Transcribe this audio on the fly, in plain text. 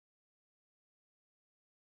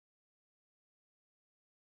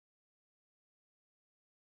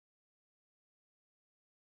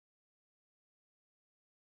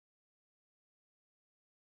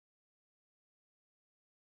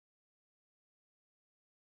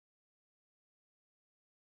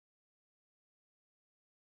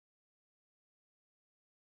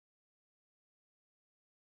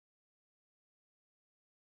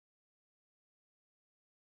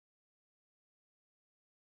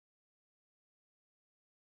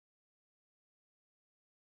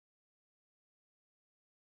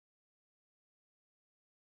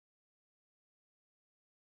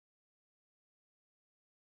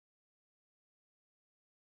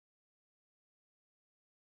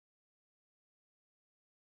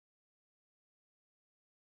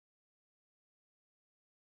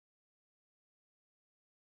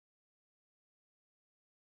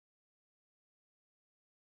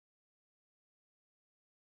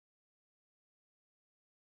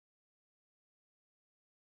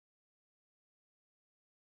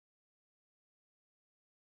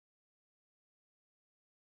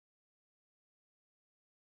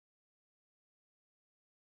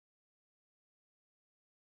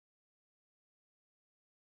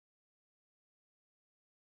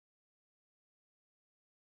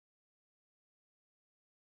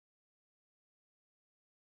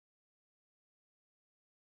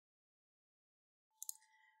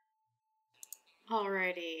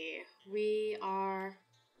Alrighty, we are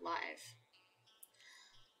live.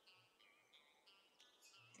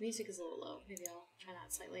 The music is a little low. Maybe I'll try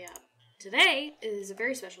that slightly up. Today is a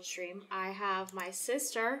very special stream. I have my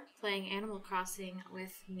sister playing Animal Crossing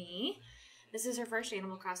with me. This is her first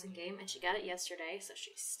Animal Crossing game, and she got it yesterday, so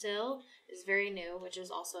she still is very new, which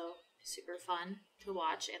is also super fun to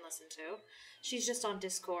watch and listen to. She's just on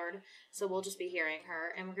Discord, so we'll just be hearing her,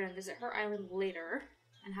 and we're going to visit her island later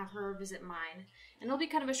and have her visit mine. And it'll be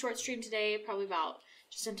kind of a short stream today, probably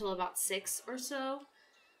just until about 6 or so.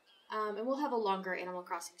 And we'll have a longer Animal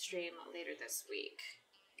Crossing stream later this week,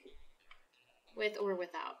 with or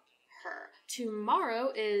without her.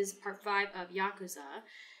 Tomorrow is part 5 of Yakuza,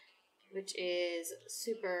 which is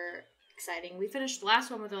super exciting. We finished the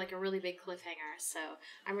last one with like a really big cliffhanger, so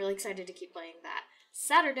I'm really excited to keep playing that.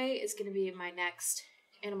 Saturday is going to be my next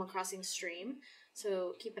Animal Crossing stream,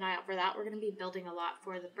 so keep an eye out for that. We're going to be building a lot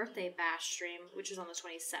for the birthday bash stream, which is on the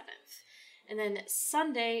 27th. And then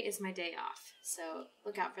Sunday is my day off, so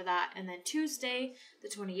look out for that. And then Tuesday, the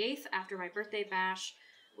 28th, after my birthday bash,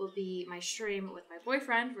 will be my stream with my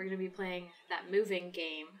boyfriend. We're going to be playing that moving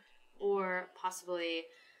game, or possibly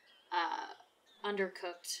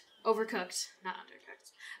Overcooked 2,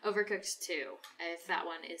 if that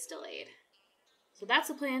one is delayed. So that's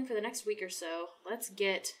the plan for the next week or so. Let's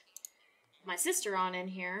get my sister on in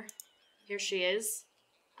here. Here she is.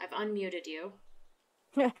 I've unmuted you.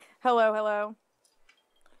 Hello.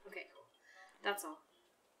 Okay, cool. That's all.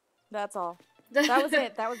 That was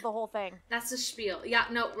it. That was the whole thing. That's the spiel. Yeah,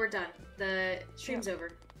 no, we're done. The stream's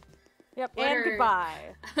over. Yep,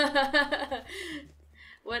 goodbye.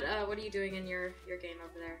 What are you doing in your game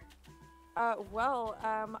over there?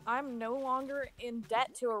 I'm no longer in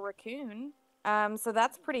debt to a raccoon. So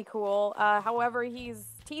that's pretty cool. However,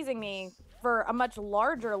 he's teasing me for a much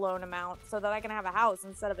larger loan amount so that I can have a house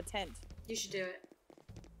instead of a tent. You should do it.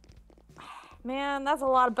 Man, that's a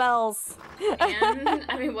lot of bells. And,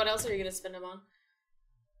 I mean, what else are you gonna spend them on?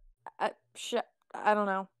 I don't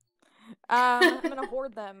know. I'm gonna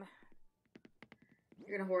hoard them.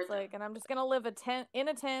 You're gonna hoard them? And I'm just gonna live in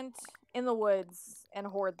a tent in the woods and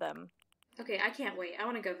hoard them. Okay, I can't wait. I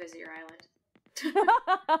want to go visit your island.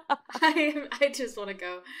 I just want to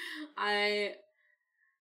go.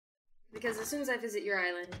 Because as soon as I visit your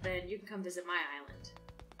island, then you can come visit my island.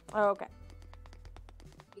 Oh, okay.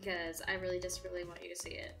 Because I really desperately want you to see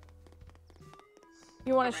it.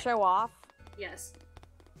 You want to show off? Yes.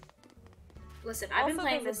 Listen, I've been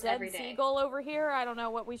playing this every day. There's a dead seagull over here. I don't know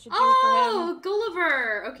what we should do for him. Oh,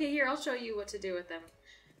 Gulliver! Okay, here, I'll show you what to do with them.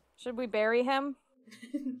 Should we bury him?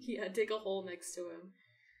 Yeah, dig a hole next to him.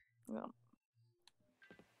 No.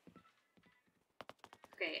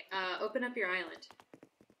 Okay, open up your island.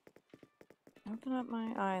 Open up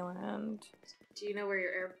my island. Do you know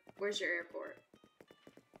where's your airport?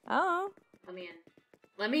 Oh. Let me in.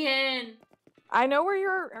 Let me in! I know where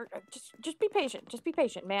you're... Just be patient. Just be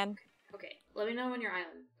patient, man. Okay, let me know when you're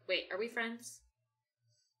island. Wait, are we friends?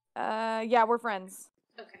 Yeah, we're friends.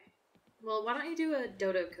 Okay. Well, why don't you do a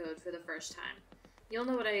dodo code for the first time? You'll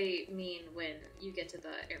know what I mean when you get to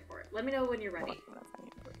the airport. Let me know when you're ready.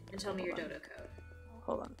 And tell me your dodo code.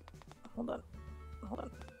 Hold on.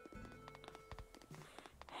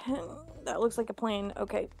 That looks like a plane.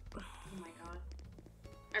 Okay. Oh my god.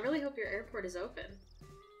 I really hope your airport is open.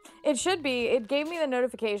 It should be. It gave me the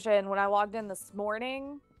notification when I logged in this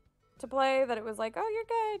morning to play that it was like, oh, you're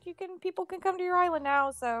good. People can come to your island now,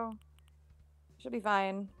 so should be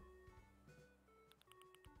fine.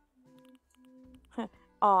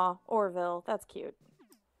 Aw, Orville. That's cute.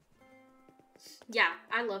 Yeah,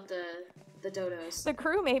 I love the dodos. The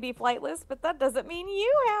crew may be flightless, but that doesn't mean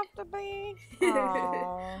you have to be.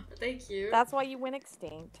 Aww. Thank you. That's why you went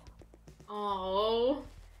extinct. Oh,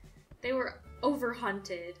 they were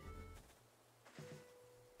overhunted.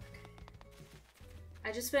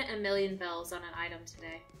 I just spent 1,000,000 bells on an item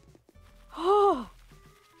today. Oh,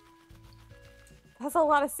 that's a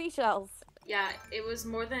lot of seashells. Yeah, it was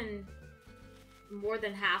more than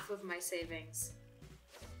half of my savings.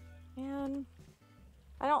 Man,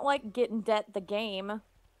 I don't like Get in Debt the game.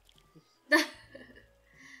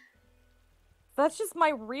 That's just my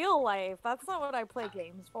real life. That's not what I play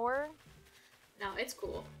games for. No, it's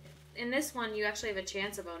cool. In this one, you actually have a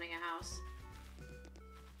chance of owning a house.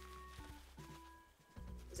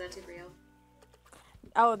 Is that too real?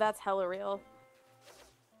 Oh, that's hella real.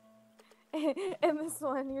 In this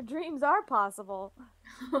one, your dreams are possible.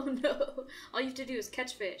 Oh no! All you have to do is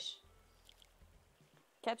catch fish.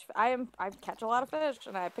 I catch a lot of fish,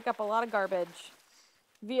 and I pick up a lot of garbage.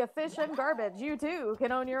 Via fish and garbage, you too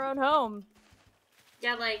can own your own home.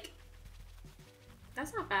 Yeah, like,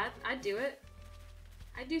 that's not bad. I'd do it.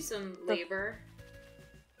 I do some labor.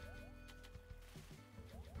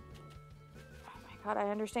 Oh my god, I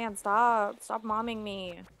understand. Stop. Stop momming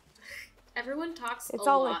me. Everyone talks It's a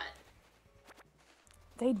all lot. like...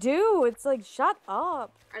 They do. It's like, shut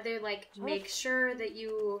up. Are they like, make sure that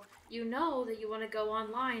you know that you want to go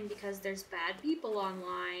online because there's bad people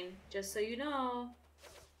online, just so you know.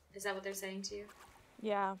 Is that what they're saying to you?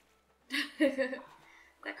 Yeah.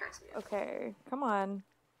 That cracks me up. Okay, come on.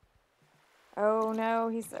 Oh no,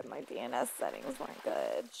 he said my DNS settings weren't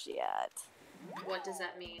good. Shit. What does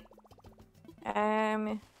that mean?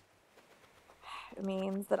 It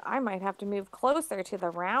means that I might have to move closer to the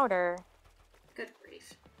router. Good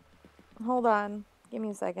grief. Hold on. Give me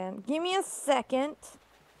a second. Give me a second.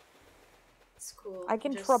 It's cool. I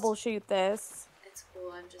can troubleshoot this. It's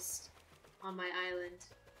cool. I'm just on my island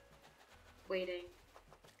waiting.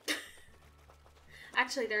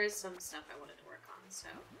 Actually, there is some stuff I wanted to work on, so.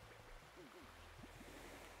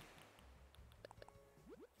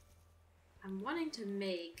 I'm wanting to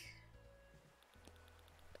make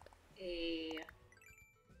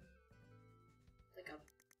like a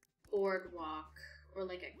boardwalk or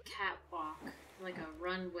like a catwalk, like a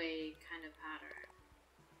runway kind of pattern.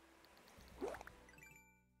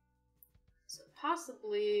 So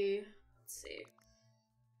possibly, let's see.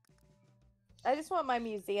 I just want my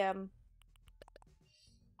museum.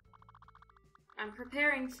 I'm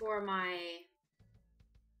preparing for my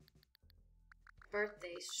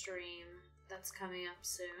birthday stream that's coming up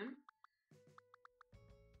soon.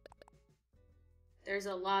 There's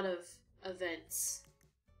a lot of events.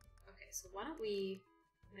 Okay, so why don't we...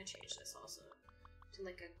 I'm gonna change this also to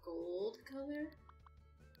like a gold color.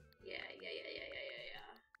 Yeah.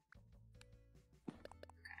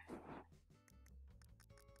 Okay.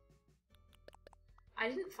 I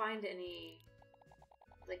didn't find any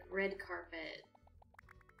like red carpet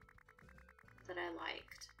that I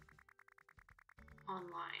liked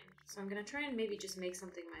online. So I'm gonna try and maybe just make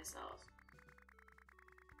something myself.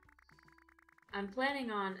 I'm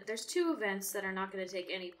planning on... There's 2 events that are not going to take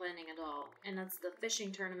any planning at all, and that's the fishing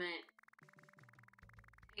tournament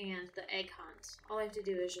and the egg hunt. All I have to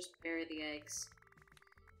do is just bury the eggs.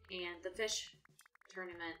 And the fish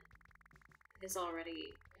tournament is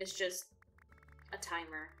already... It's just a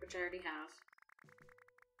timer, which I already have.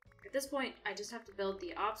 At this point, I just have to build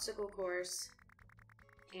the obstacle course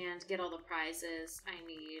and get all the prizes I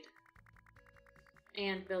need.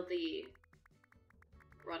 And build the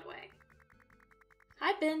runway.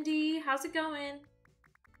 Hi, Bendy. How's it going?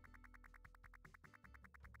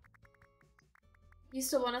 You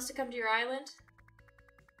still want us to come to your island?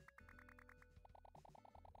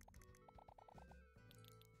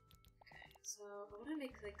 Okay, so I want to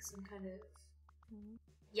make like some kind of...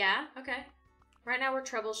 Yeah, okay. Right now we're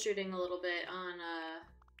troubleshooting a little bit on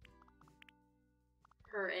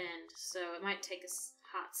her end, so it might take a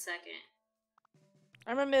hot second.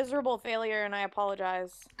 I'm a miserable failure and I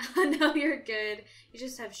apologize. No, you're good. You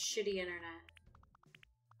just have shitty internet.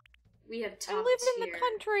 We have top I live in tier. the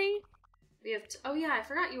country. We have... Oh yeah, I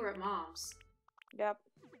forgot you were at Mom's. Yep.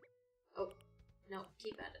 Oh, no,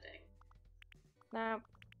 keep editing. No.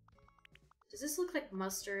 Does this look like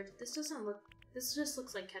mustard? This doesn't look... This just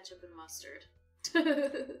looks like ketchup and mustard. Yeah,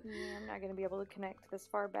 I'm not going to be able to connect this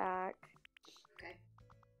far back. Okay.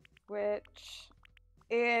 Which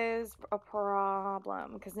is a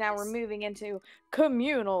problem, because now we're moving into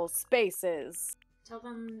communal spaces. Tell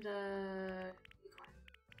them to be quiet.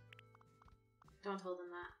 Don't tell them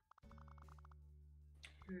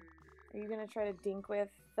that. Are you going to try to dink with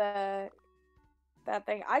that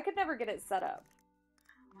thing? I could never get it set up.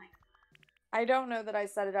 I don't like that. I don't know that I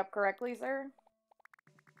set it up correctly, sir.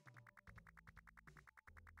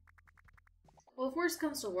 Well, if worst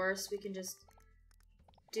comes to worst, we can just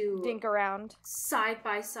do Dink around.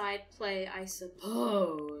 side-by-side play, I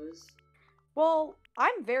suppose. Well,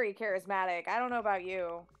 I'm very charismatic. I don't know about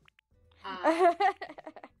you.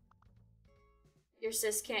 Your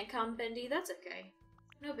sis can't come, Bendy? That's okay.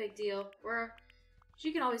 No big deal.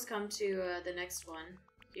 She can always come to the next one.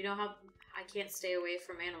 You know how I can't stay away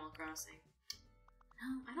from Animal Crossing.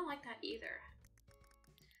 No, I don't like that either.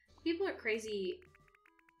 People are crazy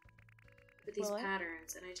with these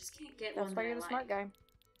patterns, and I just can't get one that I like. That's why you're the smart guy.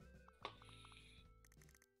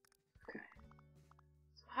 Okay.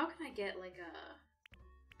 So how can I get like a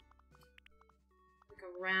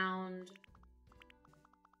round?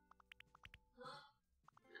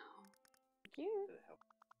 No. Cute.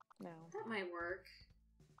 No. That might work.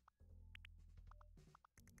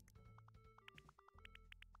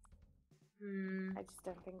 I just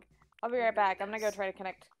don't think... I'll be right back. I'm gonna go try to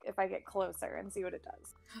connect if I get closer and see what it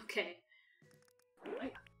does. Okay.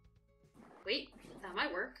 Wait, the That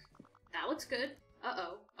might work. That looks good.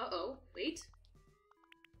 Uh-oh. Uh-oh. Wait.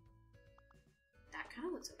 That kind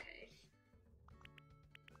of looks okay.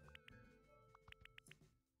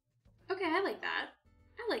 Okay, I like that.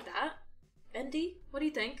 I like that. Bendy, what do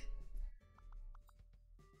you think?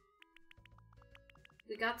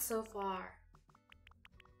 We got so far.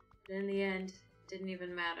 But in the end, didn't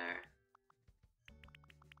even matter.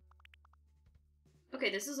 Okay,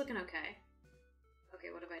 this is looking okay. Okay,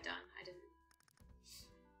 what have I done? I didn't...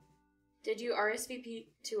 Did you RSVP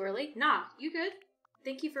too early? Nah, you good.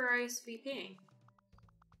 Thank you for RSVPing.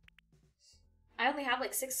 I only have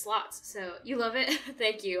like 6 slots, so you love it?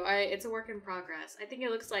 Thank you. It's a work in progress. I think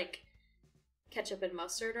it looks like ketchup and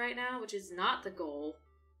mustard right now, which is not the goal.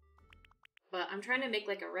 But I'm trying to make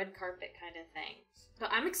like a red carpet kind of thing. So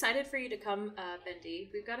I'm excited for you to come,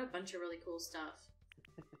 Bendy. We've got a bunch of really cool stuff.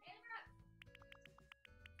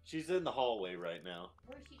 She's in the hallway right now.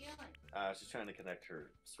 What is she doing? She's trying to connect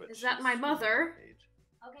her Switch. Is that my mother? Page.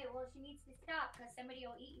 Okay, well, she needs to stop because somebody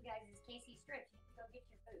will eat you guys' KC strips. You need to go get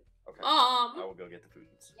your food. Okay. I will go get the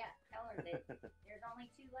foods. Yeah, tell her that there's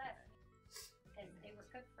only 2 left because they were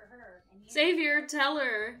cooked for her. And Savior, tell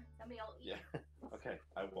her. Somebody will eat. Yeah. Okay,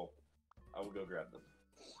 I will go grab them.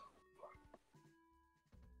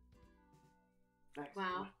 Next.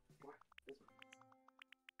 Wow. Come on. This way.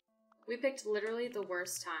 We picked literally the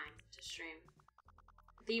worst time to stream.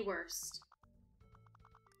 The worst.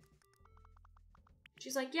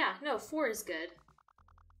 She's like, yeah, no, 4 is good.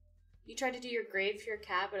 You tried to do your grave for your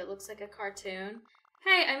cat, but it looks like a cartoon.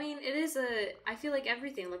 Hey, I mean, it is a... I feel like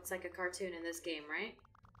everything looks like a cartoon in this game, right?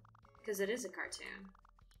 Because it is a cartoon.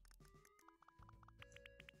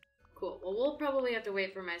 Cool. Well, we'll probably have to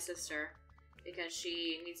wait for my sister because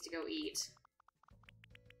she needs to go eat.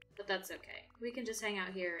 But that's okay. We can just hang out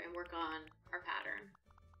here and work on our pattern.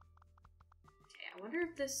 Okay, I wonder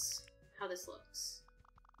if this... how this looks.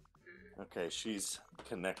 Okay, she's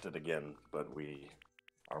connected again, but we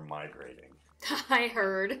are migrating. I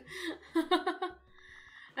heard.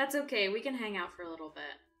 That's okay. We can hang out for a little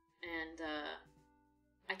bit. And,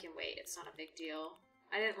 I can wait. It's not a big deal.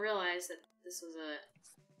 I didn't realize that this was a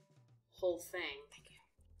whole thing. Thank you.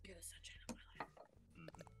 You're the sunshine of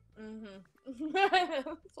my life. Mm-hmm.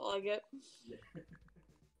 That's all I get.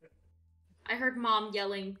 I heard Mom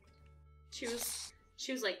yelling. She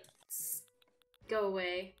was like, go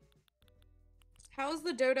away. How's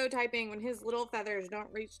the dodo typing when his little feathers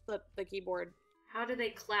don't reach the keyboard? How do they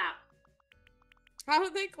clap? How do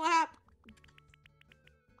they clap?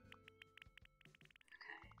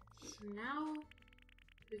 Okay. So now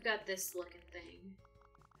we've got this looking thing.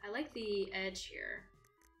 I like the edge here.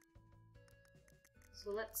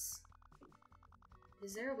 So let's...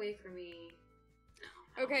 Is there a way for me...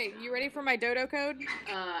 No. Okay, you ready for my dodo code?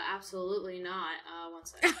 Absolutely not. One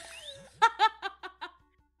second.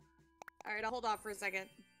 Alright, I'll hold off for a second.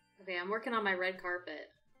 Okay, I'm working on my red carpet.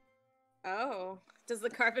 Oh. Does the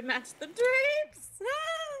carpet match the drapes?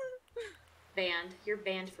 Banned. You're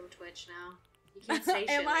banned from Twitch now. You can't say shit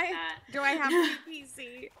Am like I? that. Do I have to be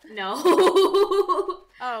PC? No.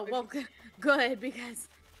 Oh, well, good, because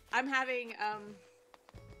I'm having,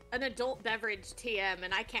 an adult beverage TM,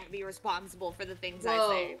 and I can't be responsible for the things I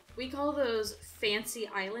say. We call those fancy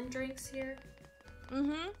island drinks here.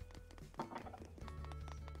 Mm-hmm.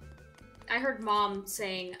 I heard Mom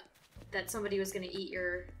saying that somebody was gonna eat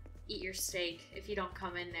your steak if you don't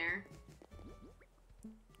come in there.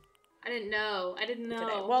 I didn't know. Today.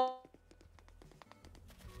 Well,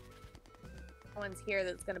 no one's here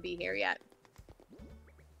that's gonna be here yet.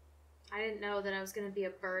 I didn't know that I was gonna be a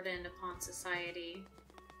burden upon society.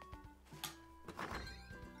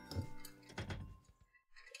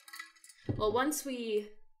 Well, once we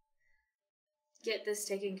get this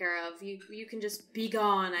taken care of, you can just be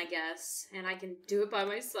gone, I guess, and I can do it by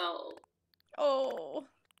myself. Oh.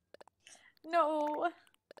 No.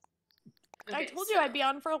 Okay, I told you I'd be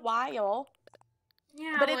on for a while.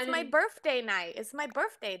 Yeah, but it's my birthday night. It's my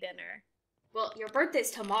birthday dinner. Well, your birthday's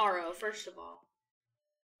tomorrow, first of all.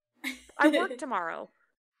 I work tomorrow.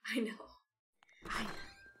 I know.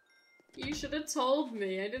 You should have told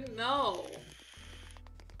me. I didn't know.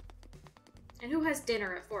 And who has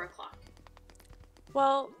dinner at 4 o'clock?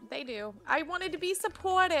 Well, they do. I wanted to be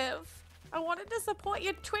supportive. I wanted to support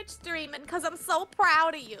your Twitch streaming because I'm so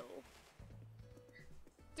proud of you.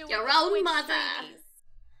 Your own mother.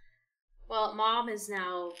 Well, Mom is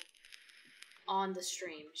now on the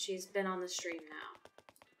stream. She's been on the stream now.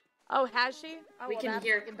 Oh, has she? Oh, We well, can that's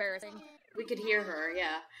hear- embarrassing. We could hear her,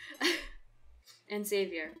 yeah. And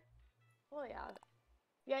Xavier. Well, yeah.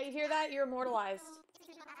 Yeah, you hear that? You're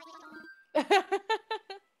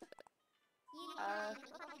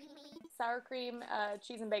sour cream,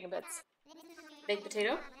 cheese, and bacon bits. Baked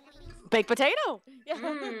potato? Baked potato. Yeah.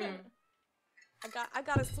 Mmm. I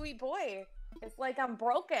got a sweet boy. It's like I'm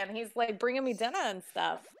broken. He's like bringing me dinner and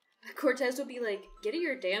stuff. Cortez would be like, get it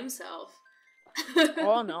your damn self.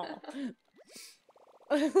 Oh no.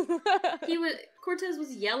 Cortez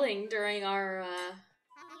was yelling during our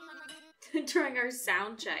during our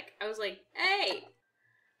sound check. I was like, hey,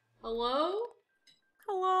 hello?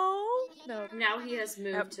 Hello? No. Now he has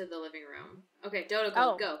moved Yep. to the living room. Okay, Dodo,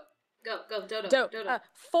 Oh. go, Dodo, Dope. Dodo.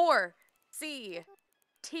 4 C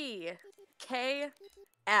T K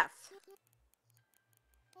F.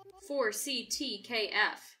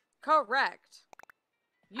 4CTKF. Correct.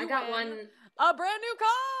 I You got win one. a brand new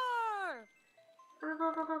car.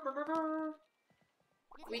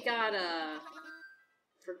 We got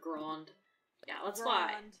for Grand. Yeah, let's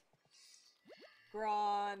fly.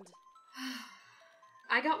 Grand.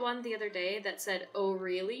 I got one the other day that said, "Oh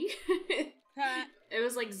really?" It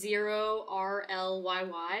was like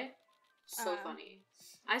 $0RLYY. So funny.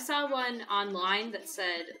 I saw one online that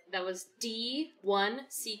said that was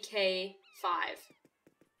D1CK5.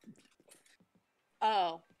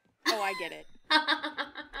 Oh, I get it.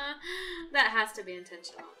 That has to be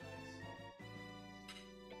intentional.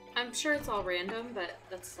 I'm sure it's all random, but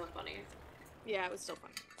that's so funny. Yeah, it was still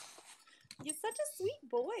fun. You're such a sweet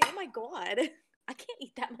boy. Oh my god. I can't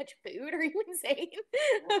eat that much food. Are you insane?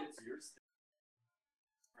 Well, it's yours.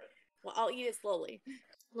 Well, I'll eat it slowly.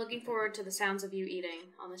 Looking forward to the sounds of you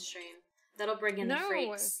eating on the stream. That'll bring in the No.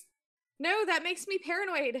 freaks. No, that makes me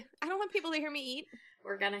paranoid. I don't want people to hear me eat.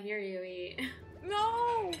 We're gonna hear you eat.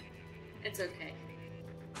 No. It's okay.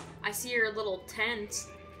 I see your little tent.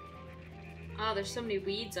 Oh, there's so many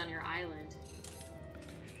weeds on your island.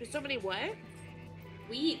 There's so many what?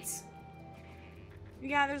 Weeds.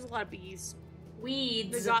 Yeah, there's a lot of bees.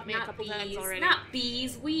 Weeds. They got me a not couple bees. times already. Not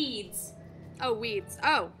bees, weeds. Oh, weeds.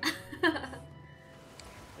 Oh.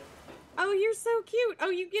 Oh, you're so cute. Oh,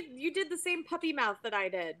 you did the same puppy mouth that I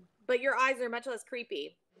did, but your eyes are much less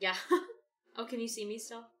creepy. Yeah. Oh, can you see me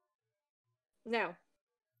still? No.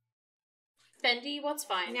 Bendy, what's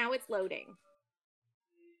fine? Now it's loading.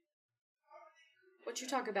 What you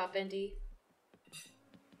talk about, Bendy?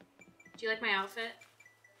 Do you like my outfit?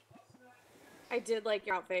 I did like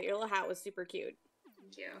your outfit. Your little hat was super cute.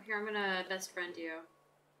 Thank you. Here, I'm gonna best friend you.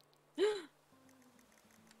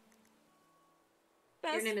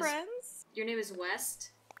 Best name is- friends? Your name is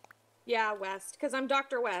West? Yeah, West. Because I'm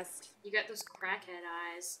Dr. West. You got those crackhead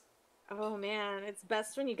eyes. Oh, man. It's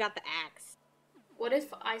best when you got the axe. What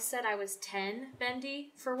if I said I was 10,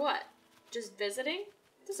 Bendy? For what? Just visiting?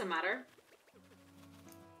 Doesn't matter.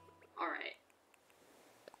 Alright.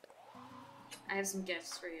 I have some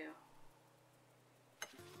gifts for you.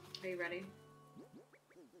 Are you ready?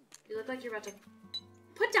 You look like you're about to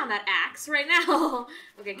put down that axe right now!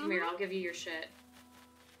 Okay, come here, I'll give you your shit.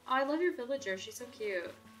 Oh, I love your villager, she's so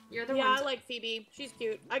cute. Your other Yeah, one's... I like Phoebe. She's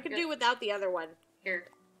cute. I could Good. do without the other one. Here.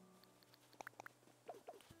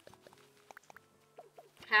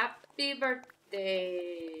 Happy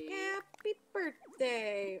birthday! Happy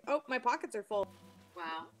birthday. Oh, my pockets are full.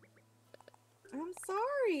 Wow. I'm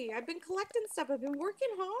sorry. I've been collecting stuff. I've been working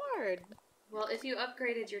hard. Well, if you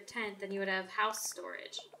upgraded your tent, then you would have house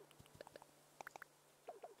storage.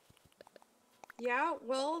 Yeah,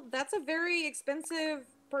 well, that's a very expensive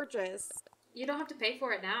purchase. You don't have to pay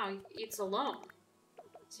for it now. It's a loan.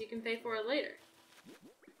 So you can pay for it later.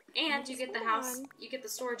 And you get the house, you get the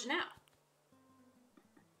storage now.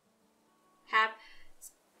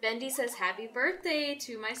 Bendy says happy birthday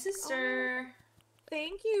to my sister.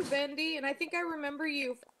 Thank you, Bendy. And I think I remember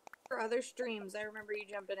you for other streams. I remember you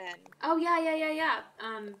jumping in. Oh, yeah.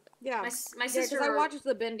 Yeah. My sister... because I watched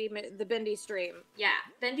the Bendy stream. Yeah,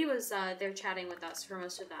 Bendy was there chatting with us for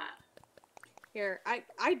most of that. Here,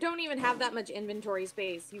 I don't even have that much inventory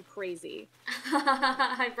space, you crazy.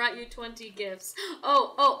 I brought you 20 gifts.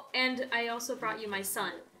 Oh, and I also brought you my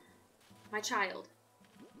son. My child.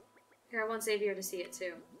 Here, I want Xavier to see it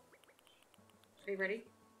too. Are you ready? Do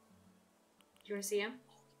you want to see him?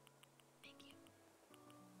 Thank you.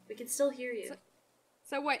 We can still hear you.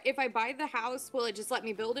 So what, if I buy the house, will it just let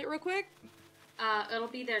me build it real quick? It'll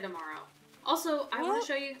be there tomorrow. Also, I want to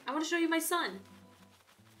show you. I want to show you my son.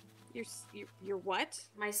 Your what?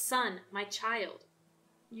 My son, my child.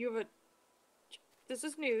 You have a... This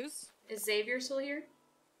is news. Is Xavier still here?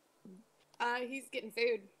 He's getting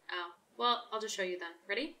food. Oh, well, I'll just show you then.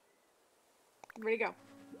 Ready? Ready to go.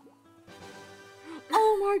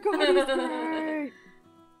 Oh my god, he's great!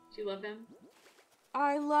 Do you love him?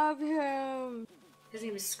 I love him. His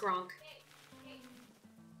name is Skronk.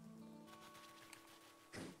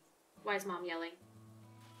 Why is Mom yelling?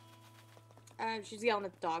 She's yelling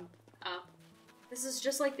at the dog. Oh. This is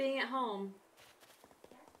just like being at home.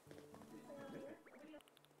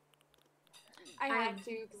 I had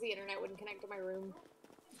to because the internet wouldn't connect to my room.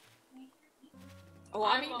 Oh,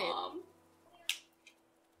 I mean Mom.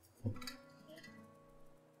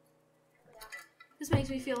 This makes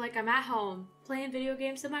me feel like I'm at home, playing video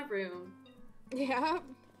games in my room. Yeah.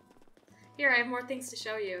 Here, I have more things to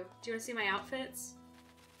show you. Do you want to see my outfits?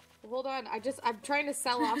 Hold on, I'm trying to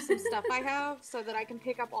sell off some stuff I have so that I can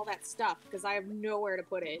pick up all that stuff because I have nowhere to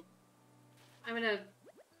put it. I'm gonna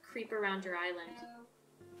creep around your island.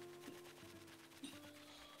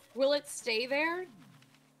 Will it stay there?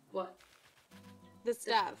 What? The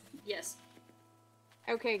stuff. Yes.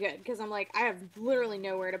 Okay, good, because I'm like, I have literally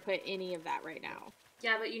nowhere to put any of that right now.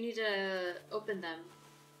 Yeah, but you need to open them.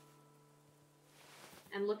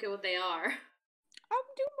 And look at what they are. I'm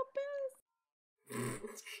doing my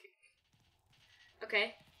best.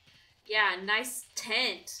 Okay. Yeah, nice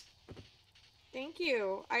tent. Thank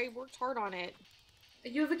you. I worked hard on it.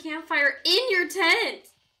 You have a campfire in your tent!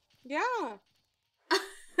 Yeah.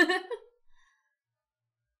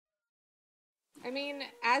 I mean,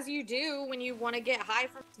 as you do when you want to get high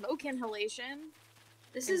from smoke inhalation.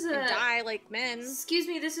 This and, is and die like men. Excuse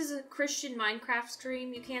me, this is a Christian Minecraft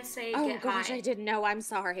stream. You can't say Oh get gosh, high. I didn't know. I'm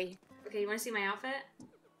sorry. Okay, you want to see my outfit?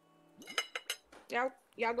 Yeah,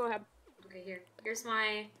 go ahead. Okay, here. Here's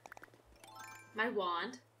my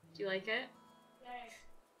wand. Do you like it?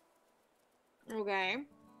 Okay.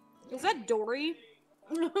 Is that Dory?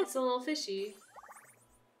 It's a little fishy.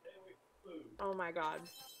 Oh my god.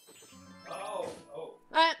 Oh.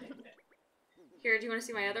 Here, do you want to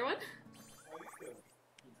see my other one?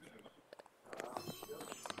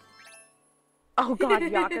 Oh god,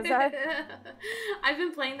 Yakuza. I've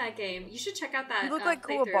been playing that game. You should check out that. You look like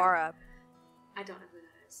playthrough. Kuwabara. I don't know who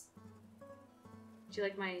that is. Do you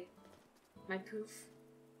like my poof?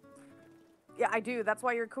 Yeah, I do. That's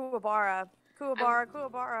why you're Kuwabara.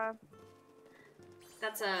 Kuwabara.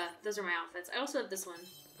 That's those are my outfits. I also have this one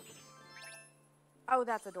Oh,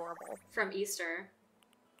 that's adorable. from Easter.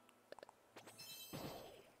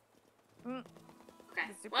 Mm. Okay.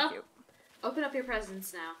 That's super Well, cute. open up your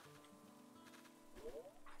presents now.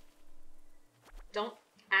 Don't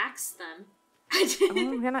axe them.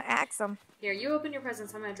 I'm gonna axe them. Here, you open your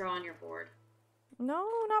presents. I'm gonna draw on your board. No,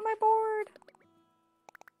 not my board.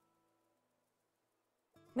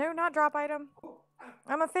 No, not drop item.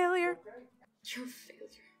 I'm a failure. You're a failure.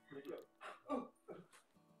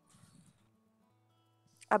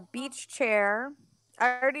 A beach chair.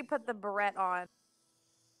 I already put the beret on.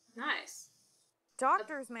 Nice.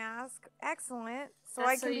 Doctor's mask. Excellent. So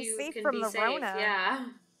That's I can be you safe can from be the safe, Rona. Yeah.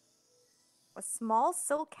 A small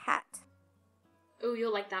silk hat. Ooh,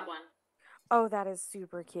 you'll like that one. Oh, that is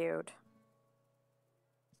super cute.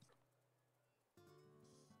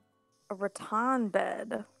 A rattan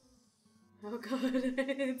bed. Oh god,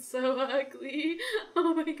 it's so ugly.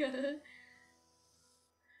 Oh my god.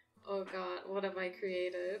 Oh god, what have I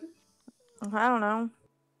created? I don't know.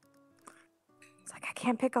 It's like I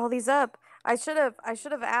can't pick all these up. I should have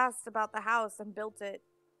asked about the house and built it.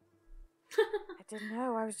 I didn't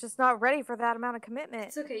know. I was just not ready for that amount of commitment.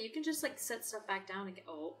 It's okay, you can just like set stuff back down and get.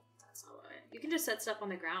 Oh, that's not what you can just set stuff on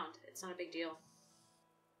the ground. It's not a big deal.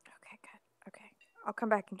 Okay, good. Okay. I'll come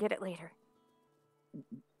back and get it later.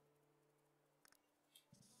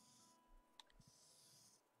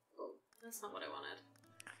 Oh, that's not what I wanted.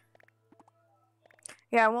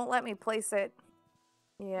 Yeah, it won't let me place it.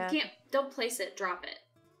 Yeah. You can't. Don't place it. Drop it.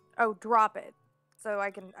 Oh, drop it. So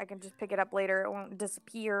I can just pick it up later. It won't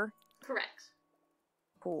disappear. Correct.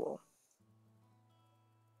 Cool.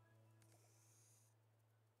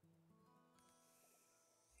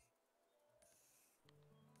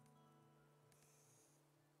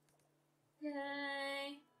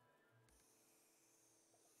 Yay.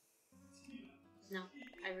 No,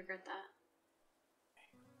 I regret that.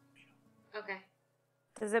 Okay.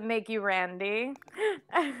 Does it make you Randy?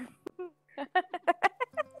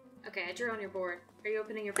 Okay, I drew on your board. Are you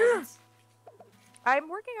opening your presents? I'm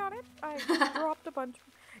working on it. I just dropped a bunch.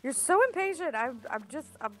 You're so impatient. I'm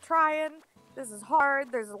trying. This is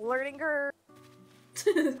hard. There's a learning curve.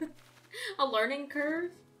 A learning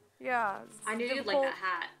curve? Yeah. I knew you'd like difficult. that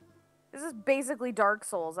hat. This is basically Dark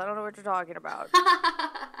Souls. I don't know what you're talking about.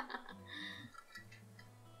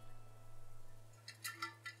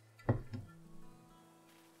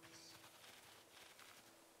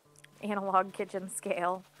 Analog kitchen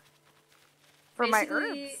scale. For my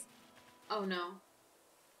Basically- herbs. Oh no.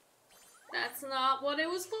 That's not what it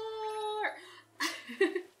was for!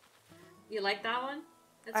 You like that one?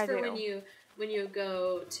 That's I for do. when you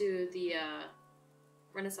go to the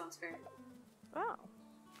Renaissance Fair. Oh.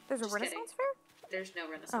 There's a Just kidding. Renaissance fair? There's no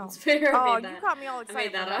Renaissance fair. I Oh, made you that. got me all I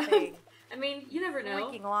excited made that for up. nothing. I mean, you never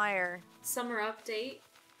know. Freaking liar. Summer update.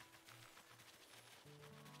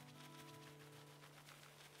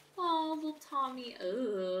 Oh, little Tommy.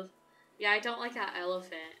 Ugh. Yeah, I don't like that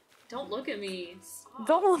elephant. Don't look at me. Stop.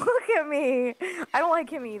 Don't look at me. I don't like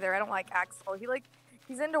him either. I don't like Axel.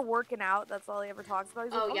 He's into working out. That's all he ever talks about.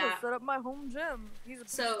 He's like, I'm gonna set up my home gym. He's a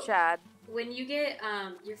piece of Chad. When you get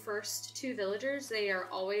your first 2 villagers, they are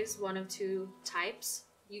always one of 2 types.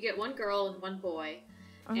 You get one girl and one boy.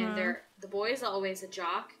 And the boy is always a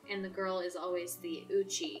jock, and the girl is always the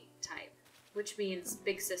Uchi type, which means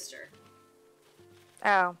big sister.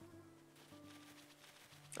 Oh.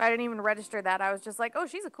 I didn't even register that. I was just like, oh,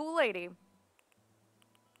 she's a cool lady.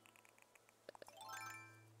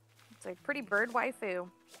 It's a pretty bird waifu.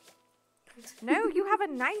 No, you have a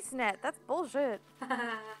nice net. That's bullshit.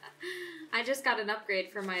 I just got an upgrade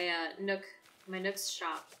for my Nook's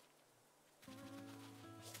shop.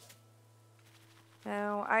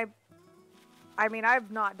 No, I mean, I've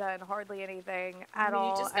not done hardly anything at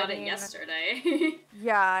all. You just got it yesterday.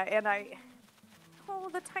 Yeah, and oh,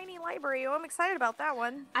 the tiny library. Oh, I'm excited about that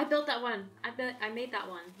one. I built that one. I made that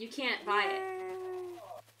one. You can't buy it.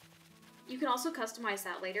 You can also customize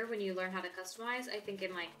that later when you learn how to customize. I think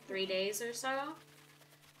in like 3 days or so.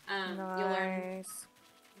 Nice.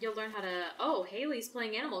 You'll learn how to. Oh, Haley's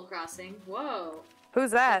playing Animal Crossing. Whoa.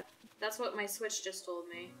 Who's that? That's what my Switch just told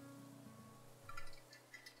me.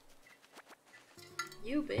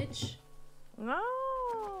 You bitch. No.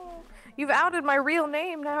 You've outed my real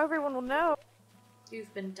name. Now everyone will know.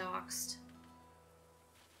 You've been doxxed.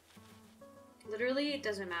 Literally, it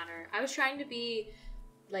doesn't matter. I was trying to be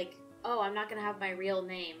like, oh, I'm not gonna have my real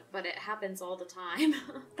name, but it happens all the time.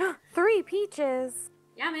 3 peaches.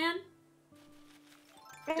 Yeah, man.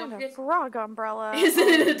 And a frog umbrella. Isn't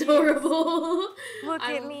it adorable? Look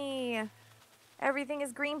at me. Everything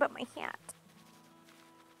is green but my hat.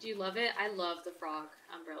 Do you love it? I love the frog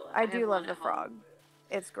umbrella. I do love the frog.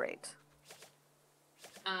 It's great.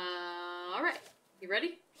 Alright. You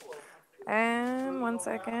ready? 1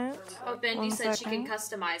 second. Oh, Bendy said she can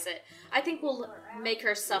customize it. I think we'll make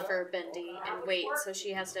her suffer, Bendy, and wait so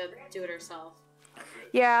she has to do it herself.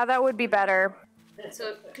 Yeah, that would be better.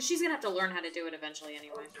 So, because she's gonna have to learn how to do it eventually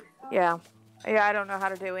anyway. Yeah. Yeah, I don't know how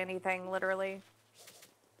to do anything, literally.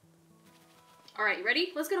 Alright, you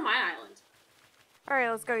ready? Let's go to my island.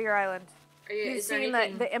 Alright, let's go to your island. You've seen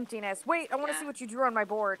the emptiness. Wait, I want to see what you drew on my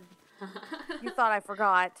board. You thought I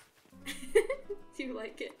forgot. Do you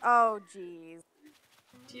like it? Oh, jeez.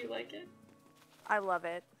 Do you like it? I love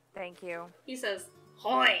it. Thank you. He says,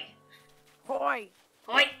 Hoi! Hoi!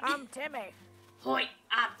 Hoi! I'm Timmy. Hoi!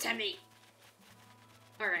 I'm Timmy!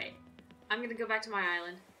 Alright. I'm gonna go back to my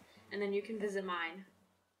island, and then you can visit mine.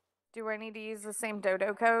 Do I need to use the same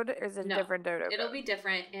dodo code, or is it a different dodo code? It'll be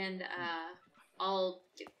different, and I'll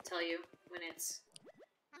tell you when it's...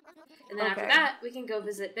 And then after that, we can go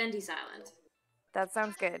visit Bendy's island. That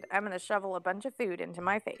sounds good. I'm gonna shovel a bunch of food into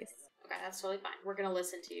my face. Okay, that's totally fine. We're gonna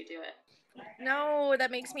listen to you do it. No,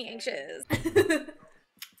 that makes me anxious.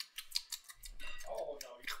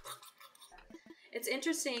 It's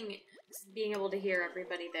interesting being able to hear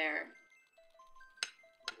everybody there.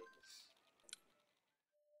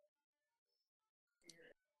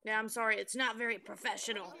 Yeah, I'm sorry. It's not very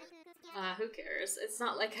professional. Who cares? It's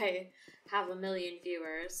not like I have a million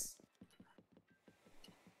viewers.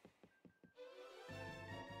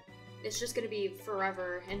 It's just gonna be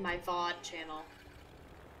forever in my VOD channel.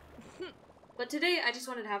 But today, I just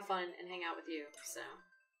wanted to have fun and hang out with you, so...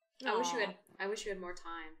 I wish you had more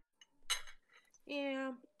time.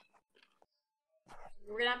 Yeah.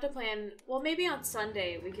 We're gonna have to plan... Well, maybe on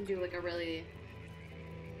Sunday, we can do, like, a really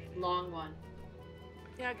long one.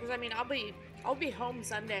 Yeah, because, I mean, I'll be home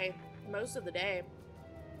Sunday most of the day.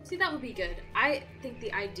 See, that would be good. I think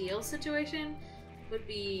the ideal situation would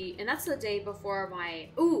be... And that's the day before my...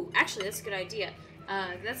 Ooh, actually, that's a good idea.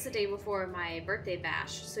 That's the day before my birthday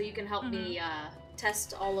bash, so you can help me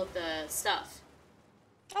test all of the stuff.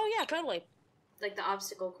 Oh, yeah, totally. Like the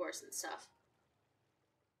obstacle course and stuff.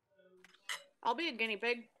 I'll be a guinea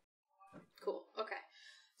pig. Cool, okay.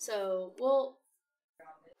 So,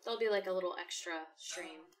 there'll be like a little extra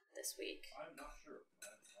stream this week.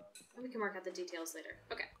 And we can work out the details later.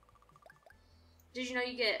 Okay. Did you know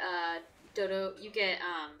you get,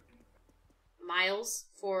 miles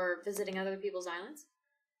for visiting other people's islands?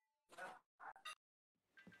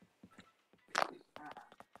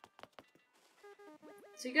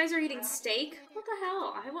 So you guys are eating steak? What the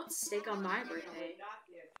hell? I want steak on my birthday.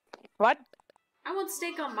 What? I want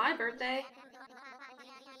steak on my birthday.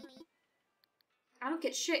 I don't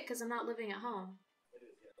get shit because I'm not living at home.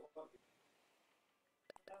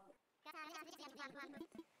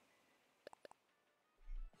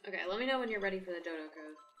 Okay, let me know when you're ready for the dodo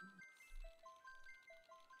code.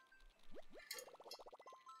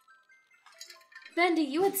 Bendy,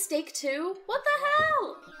 you had steak too? What the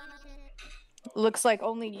hell? Looks like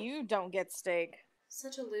only you don't get steak.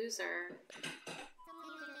 Such a loser.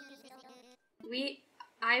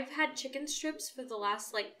 I've had chicken strips for the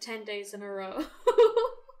last, like, 10 days in a row.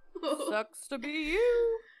 Sucks to be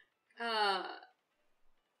you.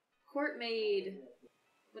 Court made...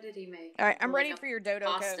 What did he make? Alright, I'm Like ready a for your dodo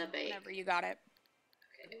pasta code bake. whenever you got it.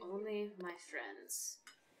 Okay, only my friends.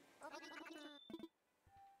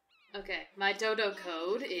 Okay, my dodo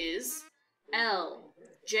code is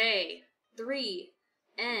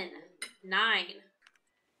LJ3N9.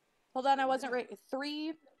 Hold on, I wasn't right.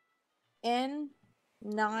 3N9.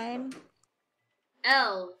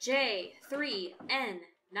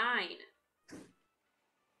 LJ3N9.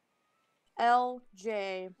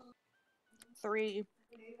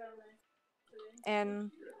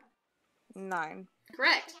 LJ3N9.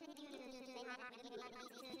 Correct.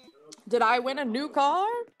 Did I win a new car?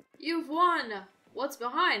 You've won! What's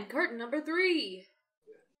behind curtain number 3?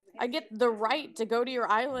 I get the right to go to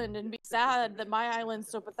your island and be sad that my island's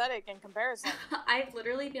so pathetic in comparison. I've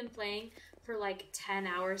literally been playing for like 10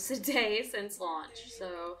 hours a day since launch,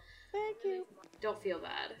 so Thank you. don't feel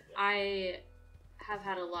bad. I have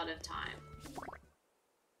had a lot of time.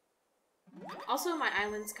 Also, my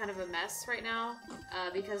island's kind of a mess right now,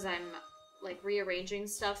 because I'm like rearranging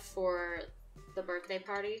stuff for the birthday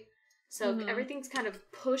party. So everything's kind of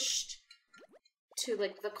pushed to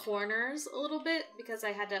like the corners a little bit because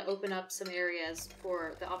I had to open up some areas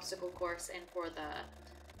for the obstacle course and for the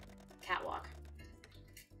catwalk.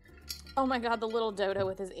 Oh my god, the little dodo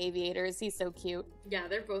with his aviators. He's so cute. Yeah,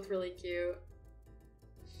 they're both really cute.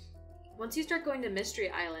 Once you start going to Mystery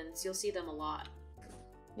Islands, you'll see them a lot.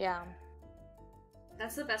 Yeah.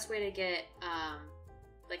 That's the best way to get,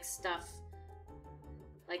 like, stuff,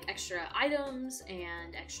 like extra items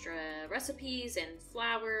and extra recipes and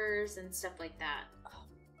flowers and stuff like that.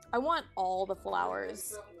 I want all the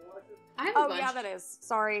flowers. I have a Oh, bunch. yeah, that is.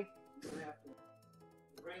 Sorry. The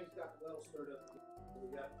rain's got the well stirred up. We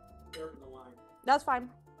got dirt in the line. That's fine.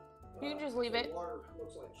 You can just leave so it. The water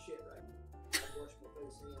looks like shit right now. I washed my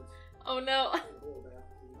face, hands, Oh no. and a whole bath.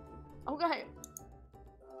 Okay. I'd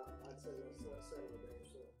say that's 7 a day,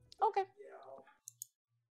 so Okay. yeah.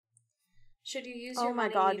 Should you use Oh your my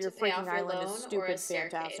money God, to your pay off freaking your island is loan or stupid a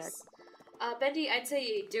staircase? fantastic. Bendy, I'd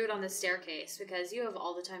say do it on the staircase because you have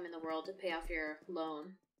all the time in the world to pay off your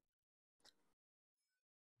loan.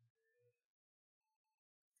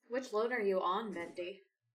 Which loan are you on, Bendy?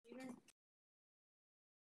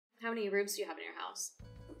 How many rooms do you have in your house?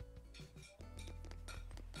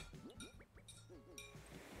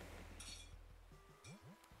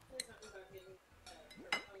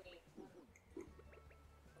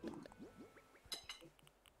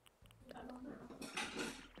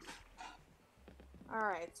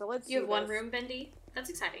 Alright, so let's You have do one this. room, Bendy? That's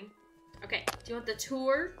exciting. Okay, do you want the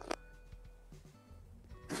tour?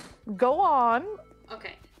 Go on.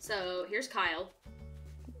 Okay, so here's Kyle.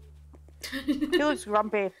 He looks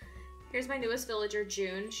grumpy. Here's my newest villager,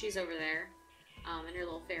 June. She's over there, in her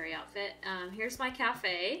little fairy outfit. Here's my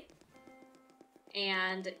cafe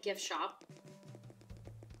and gift shop.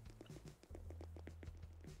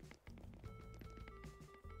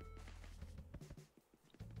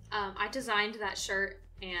 I designed that shirt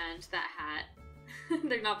and that hat.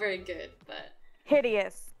 They're not very good, but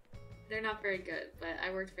Hideous. they're not very good, but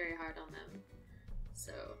I worked very hard on them.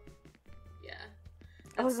 So, yeah.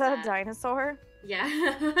 Oh, is That's that a dinosaur? Yeah.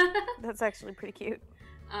 That's actually pretty cute.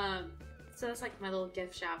 So that's like my little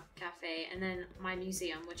gift shop cafe, and then my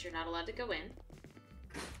museum, which you're not allowed to go in.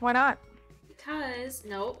 Why not? Because,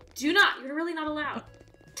 no, do not! You're really not allowed.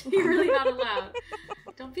 You're really not allowed.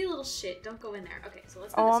 Don't be a little shit. Don't go in there. Okay, so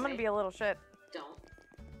let's go Oh, this I'm gonna way. be a little shit. Don't.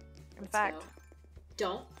 In Let's fact. go.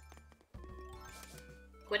 Don't.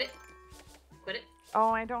 Quit it. Quit it. Oh,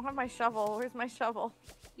 I don't have my shovel. Where's my shovel?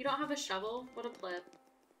 You don't have a shovel? What a pleb.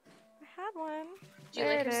 I had one. Do you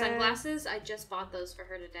There like her it is. sunglasses? I just bought those for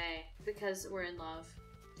her today because we're in love.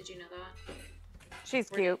 Did you know that? She's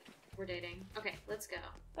We're cute. We're dating. Okay, let's go.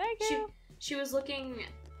 Thank She you. she was looking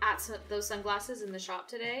at those sunglasses in the shop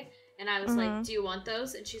today, and I was like, "Do you want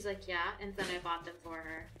those?" And she's like, "Yeah." And then I bought them for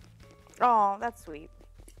her. Oh, that's sweet.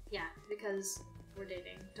 Yeah, because we're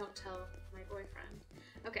dating. Don't tell my boyfriend.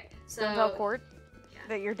 Okay, so Don't tell Court yeah.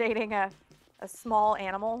 that you're dating a small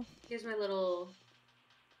animal. Here's my little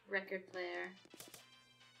record player.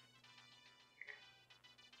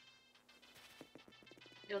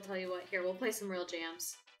 It'll tell you what. Here, we'll play some real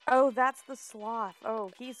jams. Oh, that's the sloth.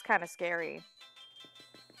 Oh, he's kind of scary.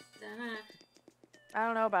 Da-na. I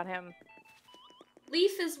don't know about him.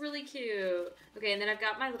 Leaf is really cute. Okay, and then I've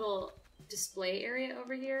got my little display area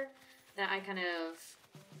over here that I kind of...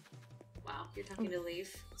 Wow, you're talking to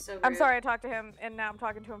Leaf. So rude. I'm sorry I talked to him, and now I'm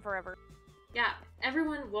talking to him forever. Yeah,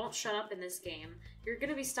 everyone won't shut up in this game. You're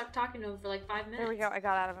gonna be stuck talking to him for like 5 minutes. There we go, I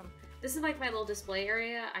got out of him. This is like my little display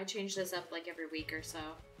area. I change this up like every week or so.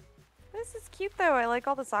 This is cute though, I like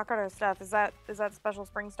all the Sakura stuff. Is that special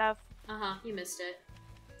spring stuff? Uh-huh, you missed it.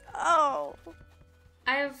 Oh!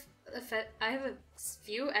 I have a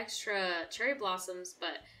few extra cherry blossoms,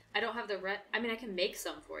 but I don't have the I mean, I can make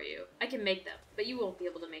some for you. I can make them, but you won't be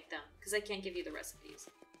able to make them because I can't give you the recipes.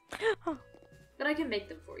 But I can make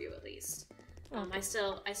them for you at least. I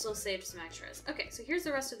still saved some extras. Okay, so here's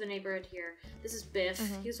the rest of the neighborhood here. This is Biff.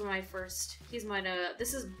 He's one of my first. He's my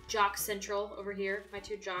this is Jock Central over here. My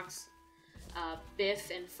two jocks, Biff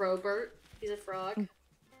and Frobert. He's a frog.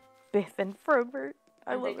 Biff and Frobert.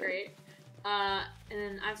 I love it. Great. And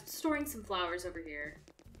then I'm storing some flowers over here.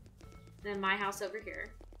 Then my house over here.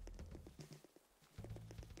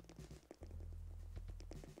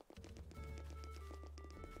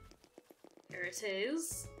 There it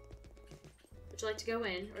is. Would you like to go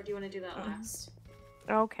in, or do you want to do that last?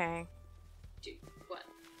 Okay. What?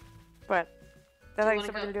 But I thought you wanna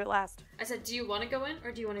said we were go? gonna do it last. I said, do you want to go in,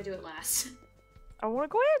 or do you want to do it last? I wanna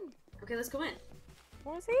go in! Okay, let's go in. I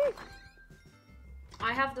wanna see.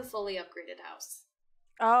 I have the fully upgraded house.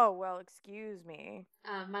 Oh, well, excuse me.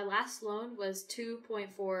 My last loan was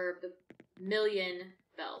 2.4 million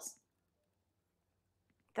bells.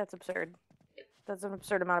 That's absurd. Yep. That's an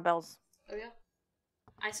absurd amount of bells. Oh yeah?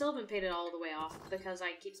 I still haven't paid it all the way off because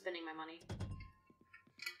I keep spending my money.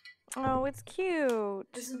 Oh, it's cute.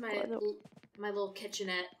 This is my little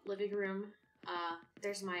kitchenette living room.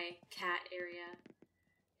 There's my cat area.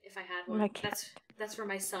 If I had one. My cat. That's for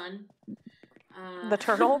my son. The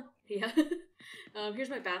turtle? Yeah. Here's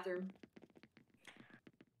my bathroom.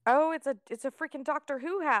 Oh, it's a freaking Doctor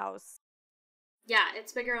Who house. Yeah,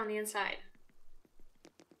 it's bigger on the inside.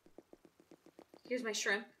 Here's my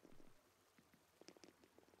shrimp.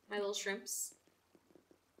 My little shrimps.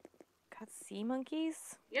 Got sea monkeys?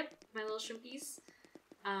 Yep, my little shrimpies.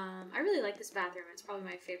 I really like this bathroom. It's probably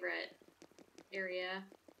my favorite area.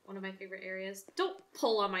 One of my favorite areas. Don't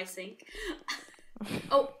pull on my sink.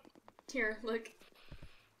 Oh, here, look.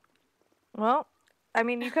 Well, I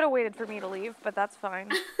mean, you could have waited for me to leave, but that's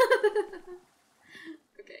fine.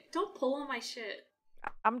 Okay, don't pull on my shit.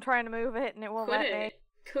 I'm trying to move it and it won't let me.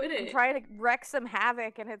 Could it? I'm trying to wreak some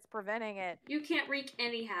havoc and it's preventing it. You can't wreak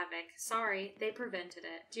any havoc. Sorry, they prevented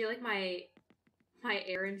it. Do you like my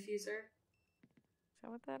air infuser? Is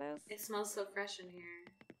that what that is? It smells so fresh in here.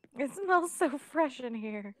 It smells so fresh in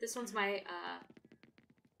here. This one's my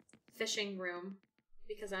fishing room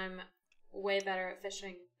because I'm way better at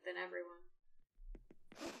fishing than everyone.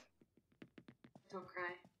 Don't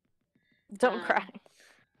cry. Don't cry.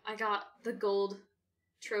 I got the gold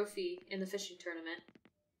trophy in the fishing tournament.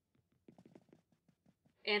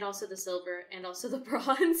 And also the silver, and also the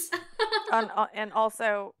bronze. And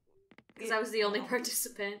also... Because I was the only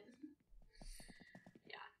participant.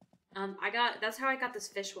 Yeah. That's how I got this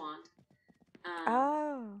fish wand.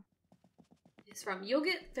 Oh. It's from, you'll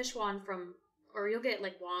get fish wand from, or you'll get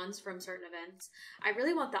like wands from certain events. I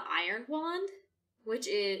really want the iron wand, which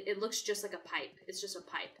it looks just like a pipe. It's just a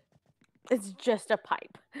pipe. It's just a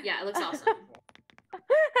pipe. Yeah, it looks awesome.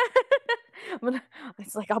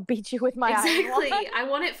 It's like, I'll beat you with my iron Exactly. wand. I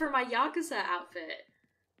want it for my Yakuza outfit.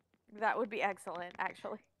 That would be excellent,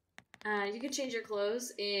 actually. You can change your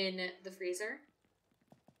clothes in the freezer.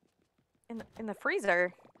 In the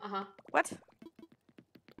freezer? Uh-huh. What?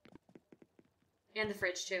 And the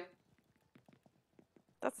fridge, too.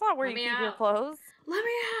 That's not where Let you me keep your out. clothes. Let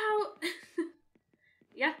me out!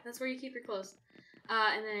 Yeah, that's where you keep your clothes.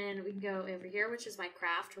 And then we can go over here, which is my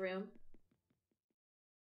craft room.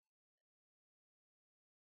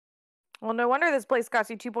 Well, no wonder this place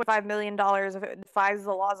cost you $2.5 million if it defies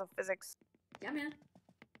the laws of physics. Yeah, man.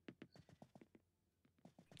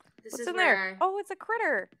 This What's is in where there? Oh, it's a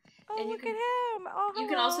critter. Oh, And you look can- at him. Oh, you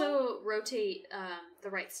can hello. also rotate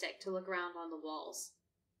the right stick to look around on the walls.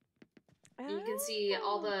 And you can see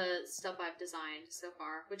all the stuff I've designed so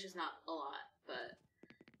far, which is not a lot, but...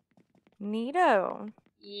 Neato.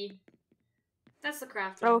 Yeah. That's the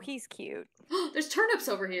craft room. Oh, he's cute. There's turnips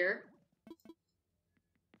over here!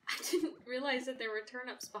 I didn't realize that there were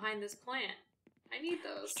turnips behind this plant. I need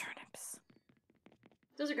those. Turnips.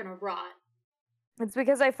 Those are gonna rot. It's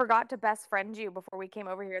because I forgot to best friend you before we came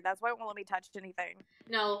over here. That's why it won't let me touch anything.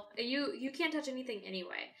 No, you can't touch anything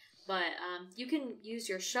anyway. But you can use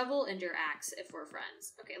your shovel and your axe if we're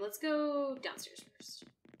friends. Okay, let's go downstairs first.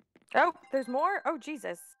 Oh, there's more? Oh,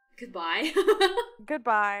 Jesus. Goodbye.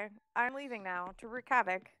 Goodbye. I'm leaving now to wreak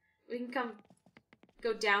havoc. We can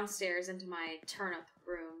go downstairs into my turnip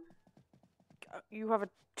room. You have a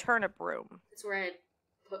turnip room. It's where I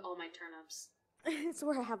put all my turnips. It's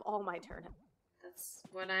where I have all my turnips.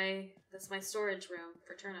 That's my storage room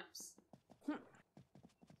for turnips.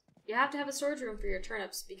 You have to have a storage room for your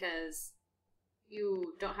turnips because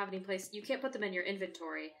you don't have any place. You can't put them in your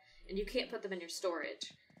inventory, and you can't put them in your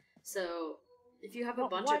storage. So if you have a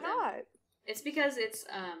bunch of them, why not? it's because it's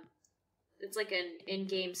like an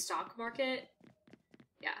in-game stock market.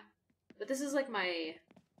 Yeah, but this is like my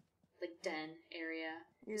den area.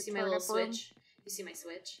 You see my little switch? You see my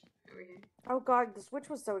switch over here? Oh God, the Switch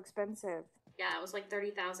was so expensive. Yeah, it was like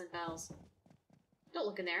 30,000 bells. Don't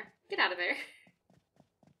look in there. Get out of there.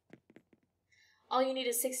 All you need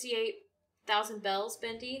is 68,000 bells,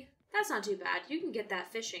 Bendy. That's not too bad. You can get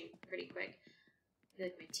that fishing pretty quick. You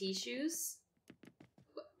like my tea shoes?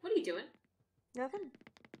 What are you doing? Nothing.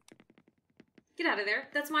 Get out of there.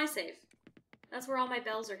 That's my safe. That's where all my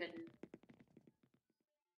bells are hidden.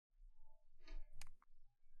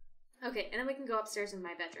 Okay, and then we can go upstairs in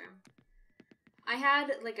my bedroom. I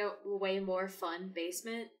had like a way more fun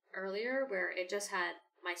basement earlier where it just had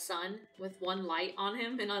my son with one light on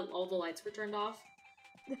him and all the lights were turned off.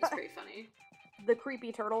 It was pretty funny. The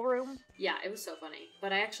creepy turtle room? Yeah, it was so funny.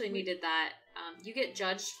 But I actually needed that. You get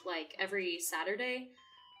judged like every Saturday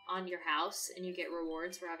on your house and you get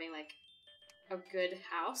rewards for having like a good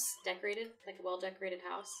house decorated, like a well-decorated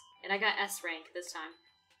house. And I got S rank this time.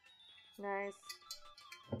 Nice.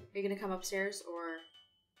 Are you gonna come upstairs or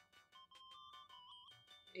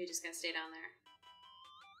are you just gonna stay down there?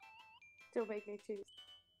 Don't make me choose.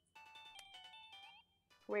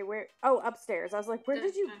 Wait, where? Oh, upstairs. I was like, where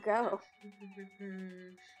did you go?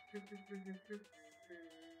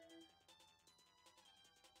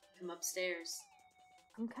 Come upstairs.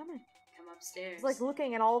 I'm coming. Come upstairs. It's like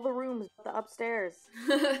looking at all the rooms but the upstairs.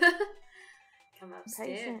 Come upstairs.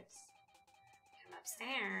 Patience. Come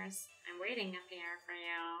upstairs. I'm waiting up here for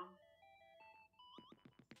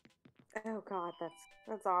you. Oh God,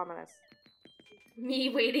 that's ominous. Me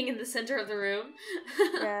waiting in the center of the room?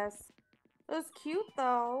 Yes. It was cute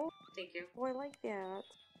though. Thank you. Oh, I like that.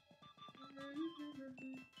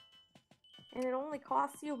 And it only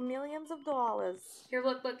costs you millions of dollars. Here,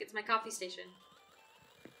 look, it's my coffee station.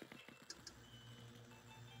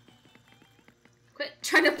 Quit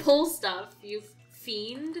trying to pull stuff, you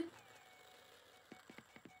fiend.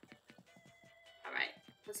 Alright,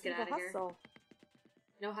 let's get out of here. Hustle.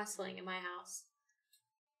 No hustling in my house.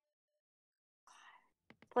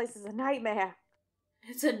 Place is a nightmare.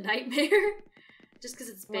 It's a nightmare? Just because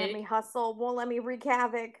it's Won't big? let me hustle, won't let me wreak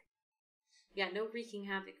havoc. Yeah, no wreaking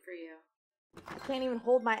havoc for you. I can't even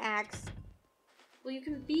hold my axe. Well, you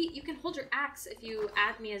can hold your axe if you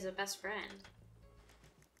add me as a best friend.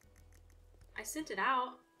 I sent it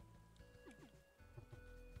out.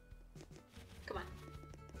 Come on.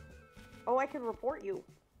 Oh, I can report you.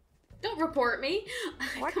 Don't report me!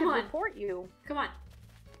 Oh, I Come can on. report you. Come on.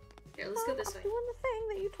 Here, let's go this I'm way. doing the thing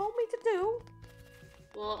that you told me to do.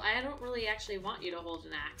 Well, I don't really actually want you to hold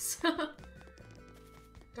an axe.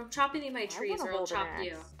 Don't chop any of my trees wanna or I'll hold an chop axe.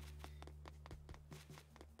 you.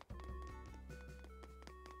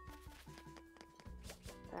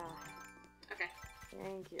 Okay.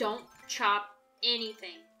 Thank you. Don't chop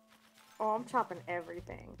anything. Oh, I'm chopping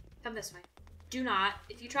everything. Come this way. Do not.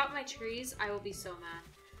 If you chop my trees, I will be so mad.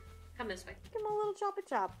 Come this way. Give him a little chop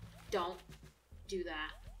chop. Don't do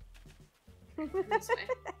that. Come this way.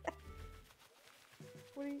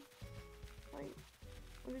 What are you... Wait.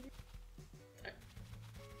 What did you...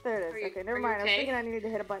 There it Are is. you- Okay, are never you mind. I was okay? thinking I needed to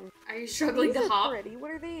hit a button. Are you struggling These to are hop? pretty.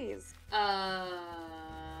 What are these?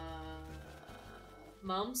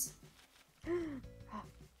 Mums?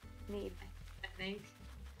 Need. I think.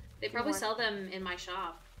 They probably More. sell them in my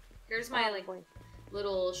shop. Here's my, Probably.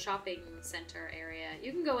 little shopping center area.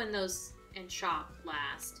 You can go in those and shop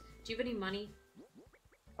last. Do you have any money?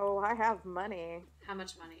 Oh, I have money. How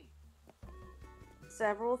much money?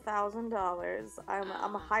 Several $1,000s.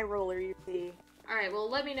 I'm a high roller, you see. Alright, well,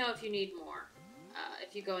 let me know if you need more.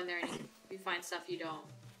 If you go in there and you find stuff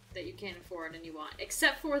that you can't afford and you want.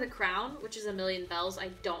 Except for the crown, which is 1,000,000 bells. I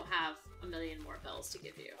don't have 1,000,000 more bells to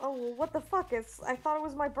give you. Oh, well, what the fuck? I thought it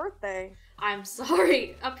was my birthday. I'm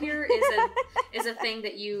sorry. Up here is a thing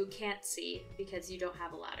that you can't see because you don't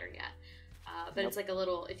have a ladder yet. But it's like a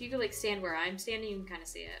little. If you could stand where I'm standing, you can kind of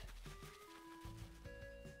see it.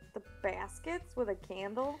 baskets with a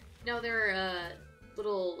candle? No, they're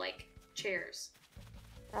little like chairs.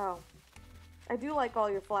 Oh. I do like all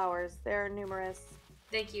your flowers. They're numerous.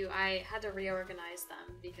 Thank you. I had to reorganize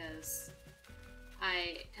them because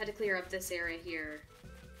I had to clear up this area here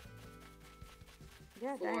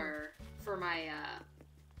Yeah, dang. for my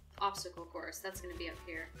obstacle course. That's gonna be up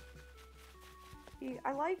here.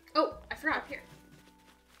 I like, Oh, I forgot up here.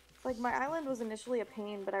 like, my island was initially a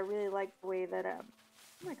pain, but I really like the way that, oh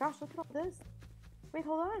my gosh, look at all this. Wait,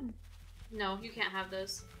 hold on. No, you can't have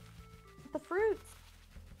those. The fruits.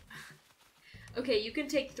 Okay, you can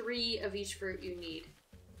take 3 of each fruit you need.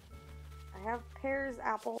 I have pears,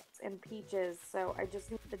 apples, and peaches, so I just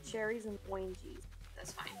need the cherries and oranges.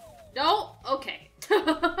 That's fine. No? Okay.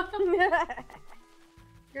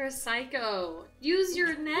 You're a psycho. Use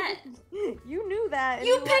your net. You knew that. And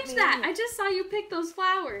You let picked me that. in. I just saw you pick those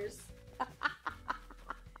flowers.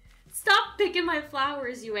 Stop picking my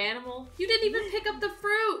flowers, you animal. You didn't even pick up the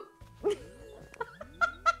fruit.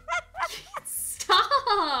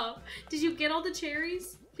 Stop. Did you get all the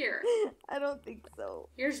cherries? Here. I don't think so.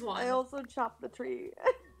 Here's one. I also chopped the tree.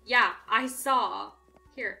 Yeah, I saw.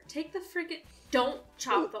 Here, take the friggin'... Don't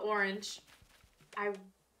chop the orange. I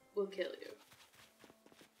will kill you.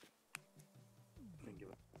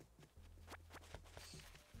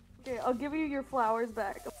 Okay, I'll give you your flowers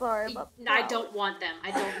back. I'm sorry about the I flowers. don't want them.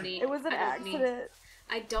 I don't need... It was an I don't need- accident.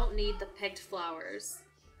 I don't need the picked flowers.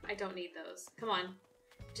 I don't need those. Come on.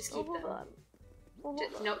 Just keep Oh, hold them. on. Well,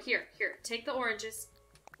 Just, hold on. no, here. Take the oranges.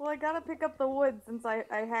 Well, I gotta pick up the wood since I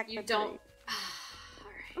hacked You the don't... tree.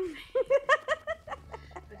 Alright.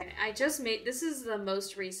 Okay, I just made... This is the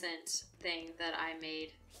most recent thing that I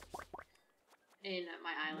made in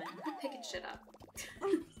my island. I'm picking shit up.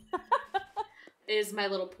 Is my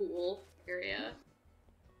little pool area.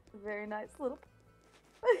 Very nice little...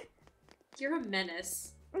 You're a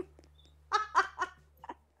menace.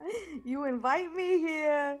 You invite me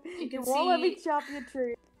here. You can won't let me see- chop your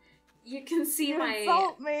tree. You can see You my...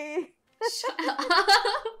 insult me. Shut up.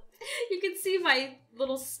 You can see my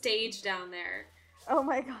little stage down there. Oh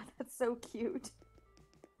my god, that's so cute.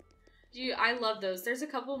 I love those. There's a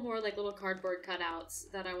couple more like little cardboard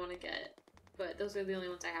cutouts that I want to get, but those are the only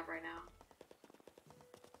ones I have right now.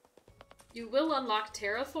 You will unlock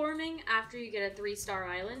terraforming after you get a 3-star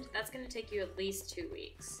island. That's going to take you at least 2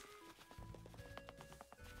 weeks.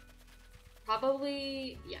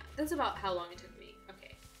 Probably, yeah, that's about how long it took me.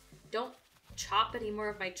 Okay. Don't chop any more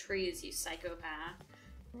of my trees, you psychopath.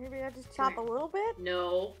 Maybe I just chop a here. little bit?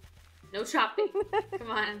 No. No chopping.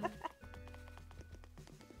 Come on.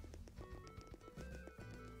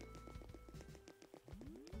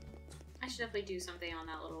 I should definitely do something on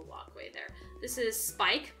that little walkway there. This is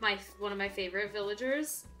Spike, one of my favorite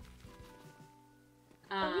villagers.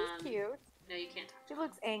 Oh, he's cute. No, you can't talk to He him.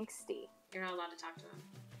 looks angsty. You're not allowed to talk to him.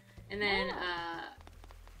 And then, Yeah.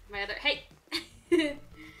 my other... Hey!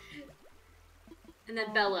 And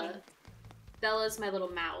then Bella. Bella's my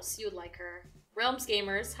little mouse. You would like her. Realms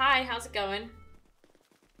Gamers. Hi, how's it going?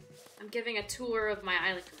 I'm giving a tour of my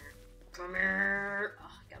island. Come here. Come here.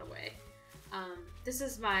 Oh, got away. This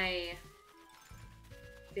is my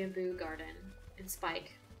bamboo garden. And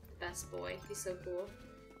Spike. The best boy. He's so cool.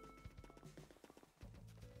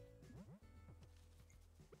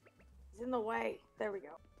 He's in the way. There we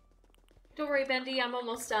go. Don't worry, Bendy. I'm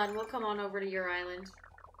almost done. We'll come on over to your island.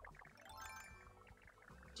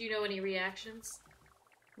 Do you know any reactions?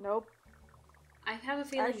 Nope. I have a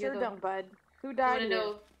feeling I sure you're the... don't, bud. Who You died want to here?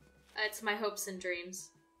 know? It's my hopes and dreams.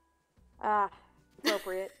 Ah,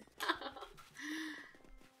 appropriate.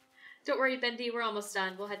 Don't worry, Bendy. We're almost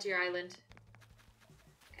done. We'll head to your island.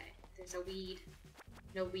 Okay. There's a weed.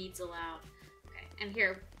 No weeds allowed. Okay. And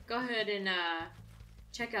here, go ahead and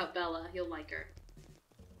check out Bella. You'll like her.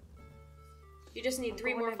 You just need I'm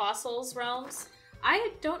 3 going more in. fossils realms.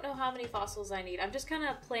 I don't know how many fossils I need. I'm just kind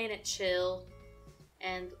of playing it chill,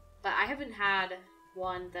 but I haven't had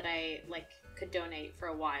one that I could donate for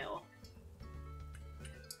a while.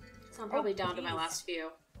 So I'm probably down to my geez. last few.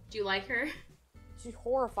 Do you like her? She's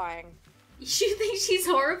horrifying. You think she's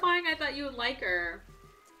horrifying? I thought you would like her.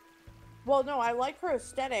 Well, no, I like her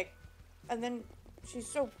aesthetic, and then she's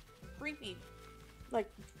so creepy. Like,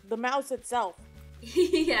 the mouse itself.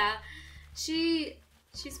 Yeah, she's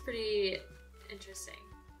pretty interesting.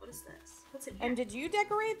 What is this? What's in here? And did you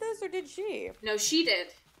decorate this, or did she? No, she did.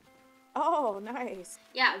 Oh, nice.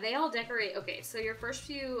 Yeah, they all decorate. Okay, so your first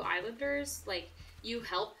few islanders, you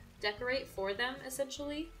help decorate for them,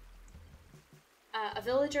 essentially. A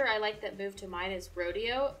villager I like that moved to mine is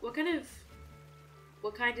Rodeo. What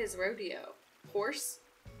kind is Rodeo? Horse?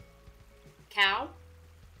 Cow?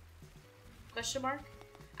 Question mark?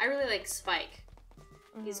 I really like Spike.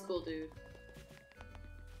 He's a Mhm. cool dude.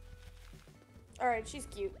 All right, she's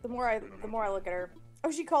cute. The more I look at her.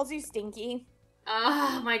 Oh, she calls you Stinky.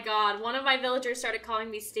 Oh my god. One of my villagers started calling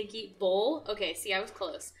me Stinky Bull. Okay, see, I was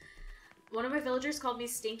close. One of my villagers called me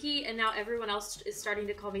Stinky, and now everyone else is starting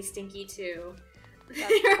to call me Stinky too.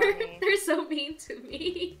 That's funny. They're so mean to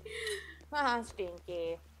me. Haha,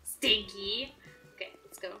 Stinky. Stinky. Okay,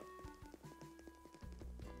 let's go.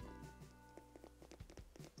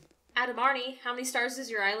 Adamarni, how many stars is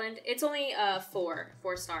your island? It's only 4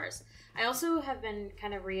 stars. I also have been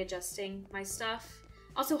kind of readjusting my stuff.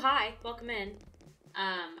 Also, hi, welcome in.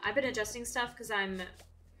 I've been adjusting stuff because I'm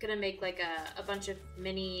gonna make like a bunch of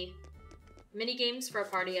mini games for a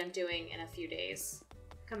party I'm doing in a few days.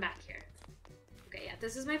 Come back here. Okay, yeah,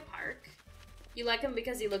 this is my park. You like him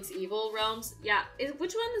because he looks evil, Realms? Yeah,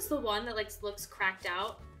 which one is the one that like looks cracked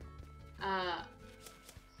out?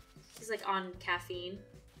 He's like on caffeine.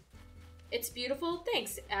 It's beautiful.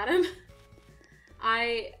 Thanks, Adam.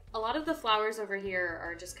 A lot of the flowers over here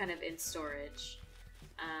are just kind of in storage.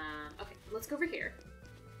 Okay, let's go over here.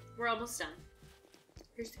 We're almost done.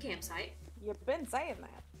 Here's the campsite. You've been saying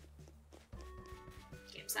that.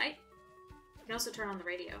 Campsite. You can also turn on the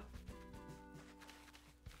radio.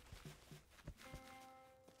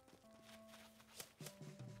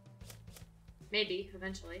 Maybe,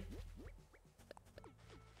 eventually.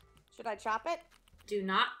 Should I chop it? Do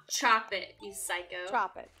not chop it, you psycho.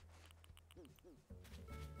 Chop it.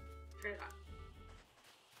 Turn it on.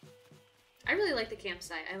 I really like the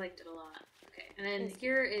campsite. I liked it a lot. Okay, and then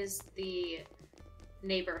here is the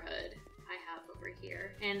neighborhood I have over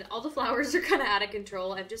here. And all the flowers are kind of out of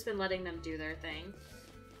control. I've just been letting them do their thing.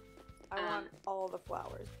 I want all the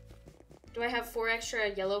flowers. Do I have 4 extra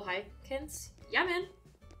yellow hyacinths? Yeah, man.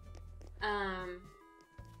 One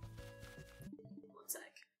sec.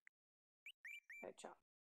 Okay, chop.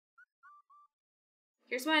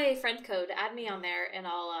 Here's my friend code. Add me on there, and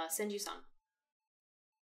I'll send you some.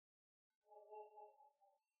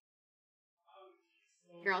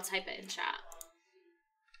 Here, I'll type it in chat.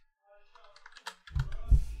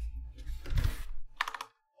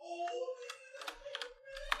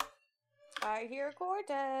 I hear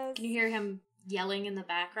Cortez. Can you hear him yelling in the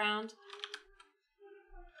background?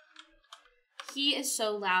 He is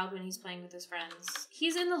so loud when he's playing with his friends.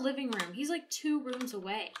 He's in the living room. He's like 2 rooms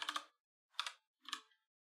away.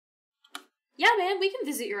 Yeah, man, we can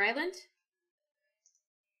visit your island.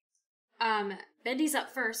 Bendy's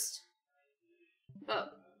up first. Oh,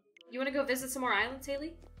 you want to go visit some more islands,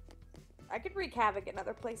 Haley? I could wreak havoc in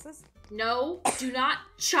other places. No, do not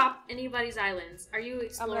chop anybody's islands. Are you I'm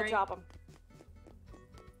exploring? gonna chop them.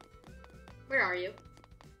 Where are you?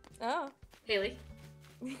 Oh. Haley?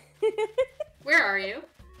 Where are you?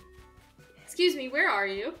 Excuse me, where are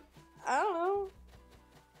you? I don't know.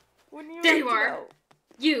 Wouldn't you There like you to are. know?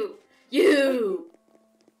 You!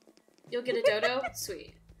 You'll get a dodo?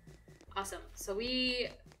 Sweet. Awesome. So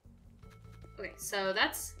okay, so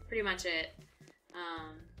that's pretty much it.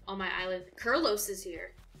 On my island. Kurlos is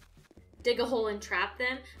here. Dig a hole and trap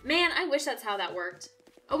them. Man, I wish that's how that worked.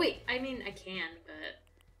 Oh wait, I mean I can, but...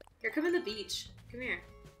 Here, come in the beach. Come here.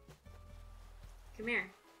 Come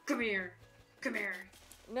here. Come here. Come here.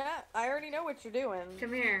 Nah, I already know what you're doing.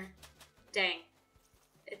 Come here. Dang.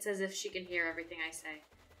 It's as if she can hear everything I say.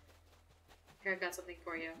 Here, I've got something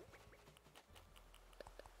for you.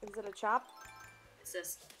 Is it a chop? It's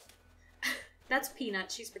this. That's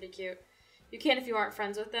Peanut. She's pretty cute. You can if you aren't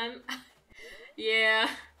friends with them. Yeah.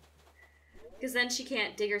 Because then she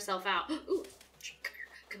can't dig herself out. Ooh.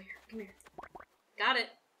 Come here. Got it.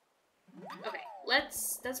 Okay,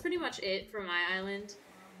 that's pretty much it for my island.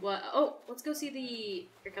 What? Oh, let's go see the...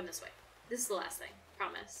 Here, come this way. This is the last thing.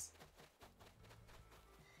 Promise.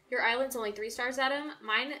 Your island's only 3 stars, Adam?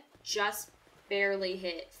 Mine just barely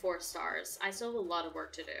hit 4 stars. I still have a lot of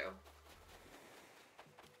work to do.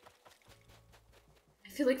 I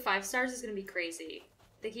feel like 5 stars is gonna be crazy.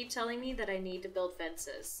 They keep telling me that I need to build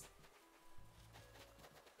fences.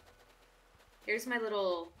 Here's my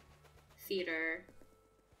little theater.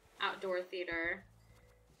 Outdoor theater.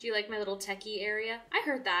 Do you like my little techie area? I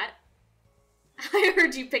heard that. I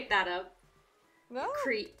heard you pick that up. No,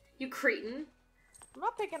 You cretin. I'm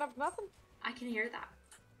not picking up nothing. I can hear that.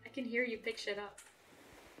 I can hear you pick shit up.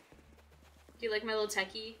 Do you like my little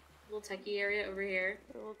techie area over here?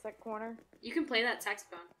 A little tech corner. You can play that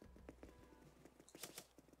saxophone.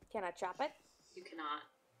 Can I chop it? You cannot.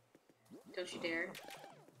 Don't you dare.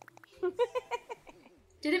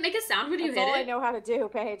 Did it make a sound when you That's hit all it? I know how to do,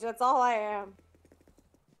 Paige. That's all I am.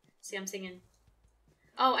 See, I'm singing.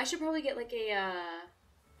 Oh, I should probably get like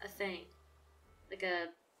a thing. Like a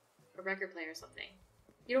record player or something.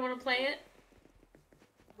 You don't want to play it?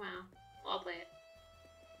 Wow. Well, I'll play it.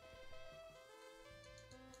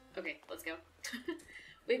 Okay, let's go.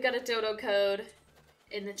 We've got a dodo code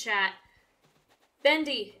in the chat.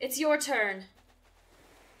 Bendy, it's your turn.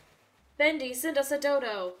 Bendy, send us a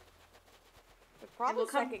dodo. They're probably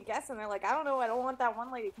second guessing. They're like, I don't know, I don't want that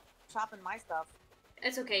one lady chopping my stuff.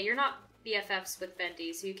 It's okay, you're not BFFs with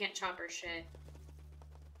Bendy, so you can't chop her shit.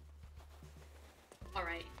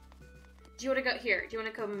 Alright. Do you want to go here? Do you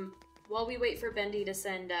want to come while we wait for Bendy to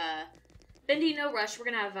send, Bendy, no rush. We're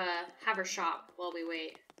gonna have her shop while we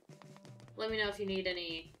wait. Let me know if you need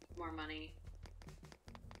any more money.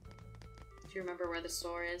 Do you remember where the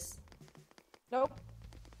store is? Nope.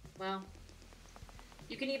 Well,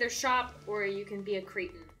 you can either shop or you can be a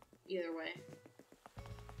cretin. Either way.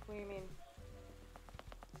 What do you mean?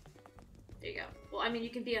 There you go. Well, I mean, you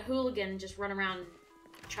can be a hooligan and just run around and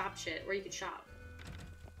chop shit, or you can shop.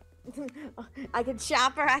 I could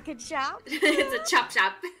shop or I could shop. It's a chop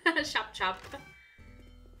chop. Shop chop.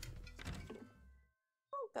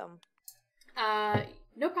 Welcome.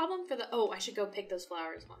 No problem for the. Oh, I should go pick those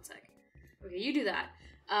flowers. 1 sec. Okay, you do that.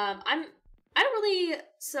 I don't really.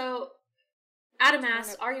 So,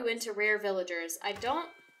 Adamas, are you into rare villagers? I don't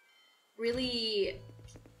really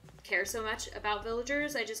care so much about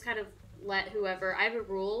villagers. I just kind of let whoever. I have a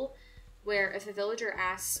rule where if a villager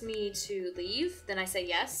asks me to leave, then I say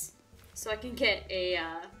yes, so I can get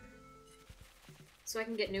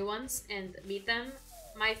new ones and meet them.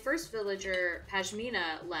 My first villager,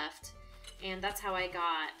 Pashmina, left, and that's how I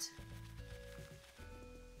got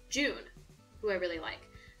June, who I really like.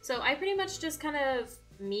 So I pretty much just kind of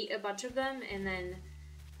meet a bunch of them, and then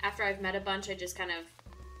after I've met a bunch, I just kind of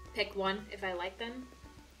pick one if I like them.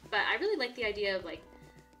 But I really like the idea of, like,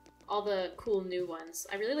 all the cool new ones.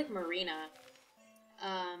 I really like Marina.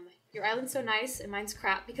 Your island's so nice and mine's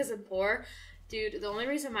crap because I'm poor. Dude, the only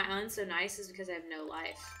reason my island's so nice is because I have no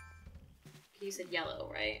life. You said yellow,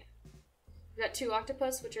 right? We got 2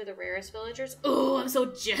 octopus, which are the rarest villagers. Oh, I'm so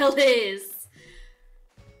jealous!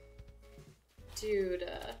 Dude,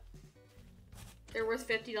 they're worth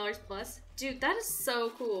 $50 plus. Dude, that is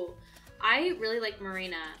so cool. I really like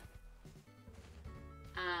Marina.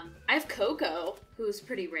 I have Coco, who's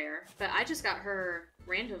pretty rare, but I just got her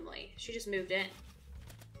randomly. She just moved in.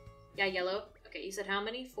 Yeah, yellow. Okay, you said how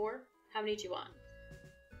many? 4? How many do you want?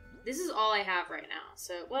 This is all I have right now,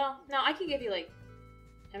 so, well, no, I can give you, like,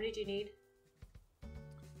 how many do you need?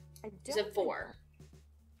 You said 4.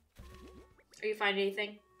 Are you finding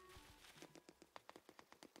anything?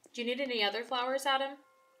 Do you need any other flowers, Adam?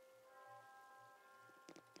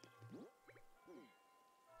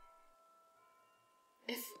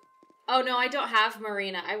 Oh no, I don't have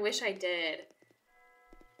Marina. I wish I did.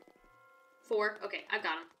 4? Okay, I've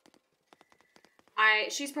got them.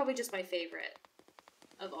 She's probably just my favorite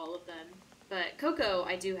of all of them. But Coco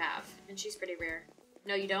I do have, and she's pretty rare.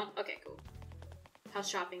 No, you don't? Okay, cool. How's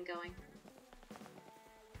shopping going?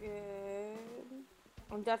 Good.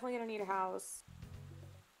 I'm definitely gonna need a house.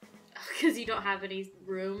 Because you don't have any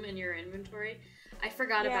room in your inventory? I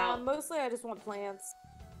forgot about... Yeah, mostly I just want plants.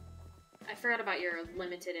 I forgot about your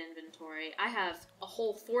limited inventory. I have a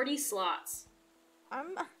whole 40 slots.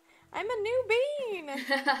 I'm a new bean!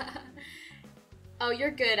 Oh,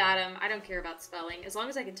 you're good, Adam. I don't care about spelling. As long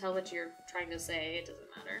as I can tell what you're trying to say, it doesn't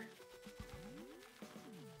matter.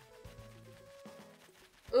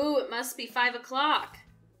 Ooh, it must be 5 o'clock.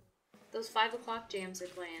 Those 5 o'clock jams are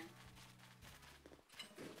playing.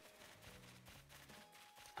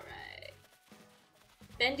 Alright.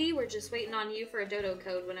 Bendy, we're just waiting on you for a dodo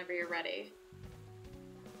code whenever you're ready.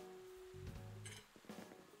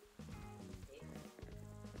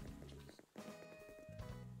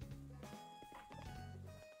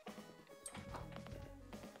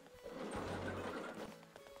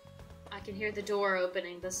 I can hear the door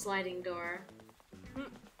opening, the sliding door.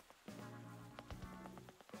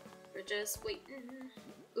 We're just waiting.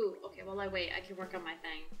 Ooh, okay, while I wait, I can work on my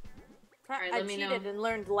thing. Alright, let me know. I cheated and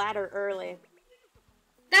learned ladder early.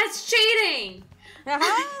 That's cheating!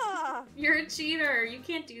 Aha! You're a cheater. You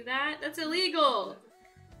can't do that. That's illegal.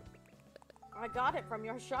 I got it from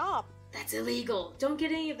your shop. That's illegal. Don't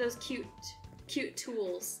get any of those cute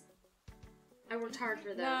tools. I worked hard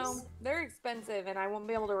for those. No, they're expensive and I won't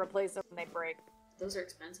be able to replace them when they break. Those are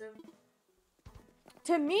expensive?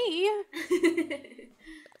 To me?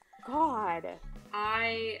 God.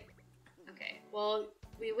 Okay, well,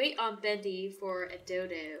 we wait on Bendy for a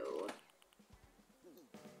dodo.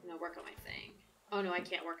 No, work on my thing. Oh no, I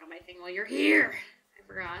can't work on my thing while you're here! I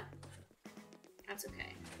forgot. That's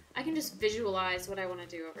okay. I can just visualize what I want to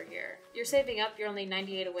do over here. You're saving up, you're only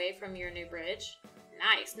 98 away from your new bridge.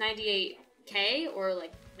 Nice, 98 K or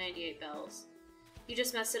like 98 bells? You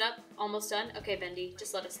just messed it up? Almost done? Okay, Bendy,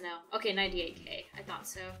 just let us know. Okay, 98K. I thought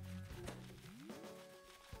so.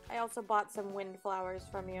 I also bought some wind flowers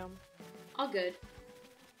from you. All good.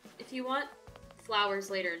 If you want flowers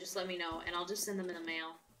later, just let me know, and I'll just send them in the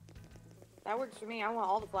mail. That works for me. I want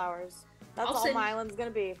all the flowers. That's I'll all send- my island's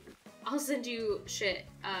gonna be. I'll send you shit.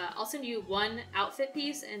 I'll send you one outfit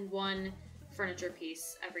piece and one furniture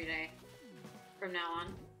piece every day from now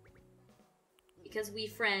on. Because we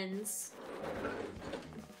friends.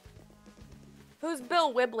 Who's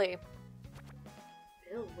Bill Wibley?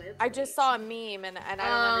 Bill Wibley. I just saw a meme and I don't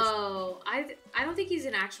understand. Oh, I don't think he's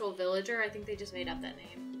an actual villager. I think they just made up that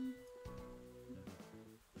name.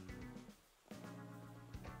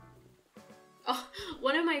 Oh,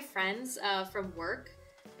 one of my friends from work,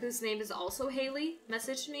 whose name is also Haley,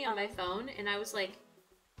 messaged me on my phone, and I was like,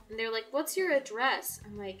 and they're like, "What's your address?"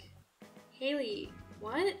 I'm like, Haley,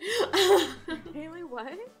 what? Haley,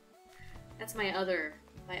 what? That's my other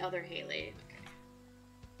Haley.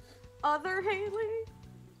 Other Haley?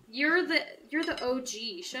 You're the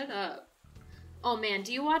OG. Shut up. Oh man,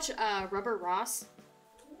 do you watch Rubber Ross?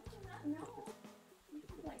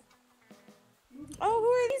 Oh, who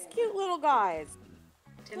are these cute little guys?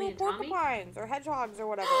 Timmy and Little Tommy? porcupines or hedgehogs or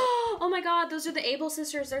whatever. Oh my god, those are the Able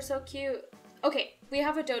sisters. They're so cute. Okay, we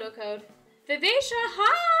have a dodo code. Vivacia,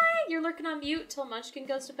 hi! You're lurking on mute till Munchkin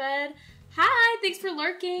goes to bed. Hi, thanks for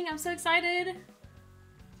lurking. I'm so excited.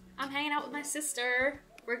 I'm hanging out with my sister.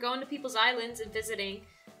 We're going to people's islands and visiting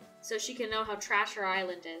so she can know how trash her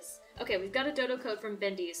island is. Okay, we've got a dodo code from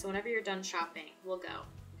Bendy, so whenever you're done shopping, we'll go.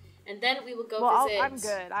 And then we will go Well, visit... I'm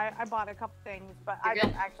good. I bought a couple things, but You're I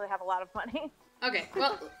don't good? actually have a lot of money. Okay,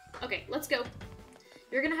 well, okay, let's go.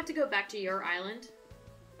 You're gonna have to go back to your island,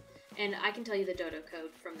 and I can tell you the dodo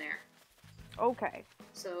code from there. Okay.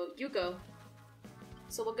 So you go.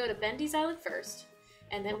 So we'll go to Bendy's island first,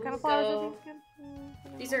 and then What kind we'll of flowers go... are these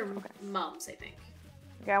again? These are Okay. mums, I think.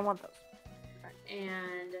 Okay, I want those.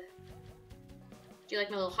 And do you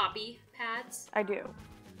like my little hoppy pads? I do.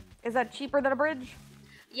 Is that cheaper than a bridge?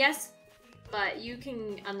 Yes, but you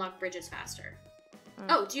can unlock bridges faster. Mm.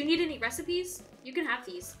 Oh, do you need any recipes? You can have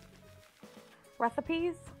these.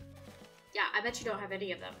 Recipes? Yeah, I bet you don't have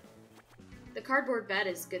any of them. The cardboard bed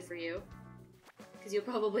is good for you, because you'll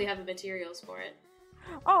probably have the materials for it.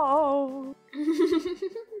 Oh,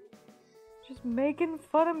 just making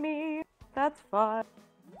fun of me. That's fun.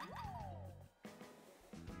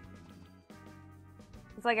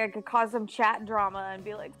 It's like I could cause some chat drama and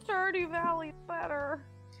be like, Stardew Valley's better.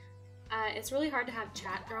 It's really hard to have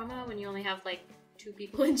chat drama when you only have like 2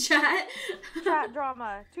 people in chat. Chat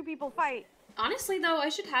drama. 2 people fight. Honestly, though, I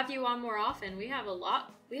should have you on more often. We had a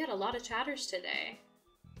lot of chatters today.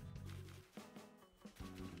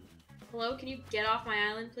 Hello, can you get off my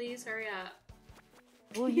island, please? Hurry up.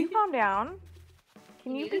 Will you calm down?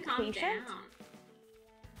 Can you need be to calm patient? down.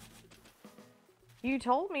 You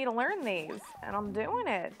told me to learn these, and I'm doing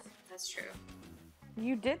it. That's true.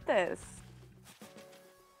 You did this.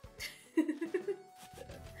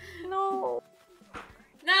 No.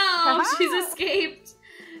 No, she's Haha. escaped.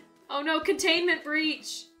 Oh no, containment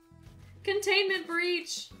breach. Containment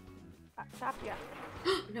breach. Stop ya.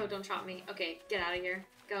 No, don't chop me. Okay, get out of here.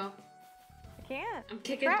 Go. I can't. I'm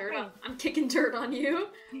kicking Trap dirt me. I'm kicking dirt on you.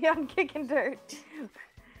 Yeah, I'm kicking dirt.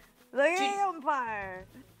 The Gee. Empire.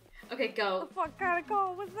 Okay, go. What the fuck kind of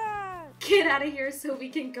call was that? Get out of here so we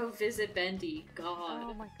can go visit Bendy. God.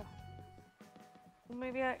 Oh my god. Well,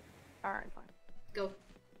 maybe I. Alright, fine. Go.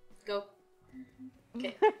 Go.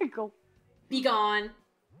 Okay. Go. Be gone.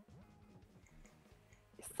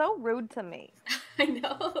 You're so rude to me. I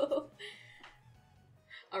know.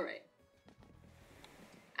 Alright.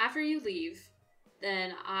 After you leave,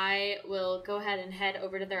 then I will go ahead and head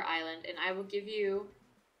over to their island, and I will give you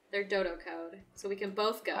their dodo code so we can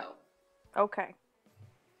both go. Okay.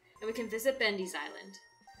 And we can visit Bendy's island.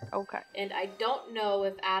 Okay. And I don't know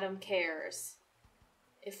if Adam cares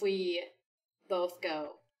if we both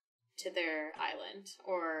go to their island,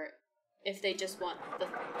 or if they just want the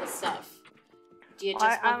stuff. Do you just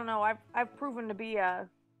I want... don't know. I've proven to be a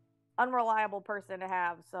unreliable person to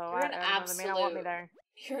have, so You're an I don't know. They may not want me absolute- there.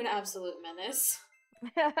 You're an absolute menace.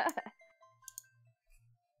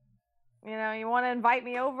 You know, you want to invite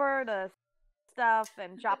me over to stuff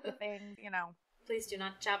and chop the things, you know. Please do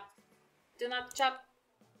not chop. Do not chop.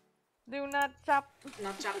 Do not chop.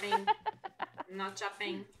 Not chopping. Not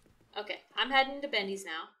chopping. Okay, I'm heading to Bendy's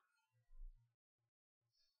now.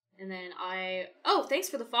 And then Oh, thanks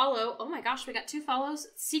for the follow. Oh my gosh, we got 2 follows.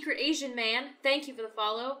 Secret Asian Man, thank you for the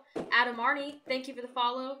follow. Adam Arnie, thank you for the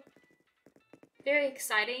follow. Very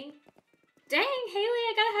exciting. Dang, Haley,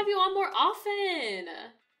 I gotta have you on more often.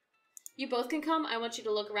 You both can come. I want you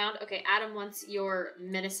to look around. Okay, Adam wants your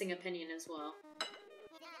menacing opinion as well.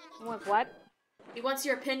 What? He wants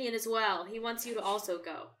your opinion as well. He wants you to also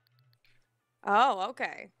go. Oh,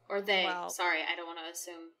 okay. Or they. Well, Sorry, I don't want to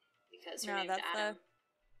assume because you're named Adam.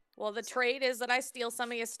 Well, the trade is that I steal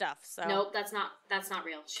some of your stuff, so... Nope, that's not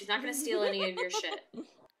real. She's not gonna steal any of your shit.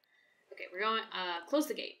 Okay, we're going, close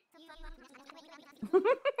the gate.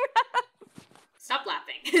 Stop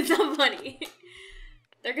laughing. It's not funny.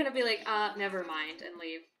 They're gonna be like, never mind, and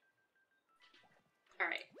leave.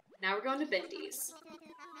 Alright, now we're going to Bendy's.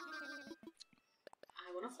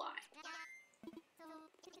 I wanna fly.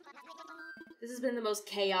 This has been the most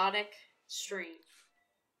chaotic stream.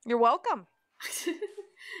 You're welcome.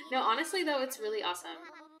 No, honestly, though, it's really awesome.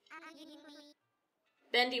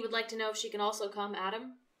 Bendy would like to know if she can also come,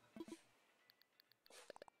 Adam.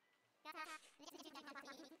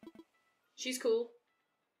 She's cool.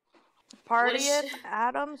 Party at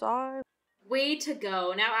Adam's are... Way to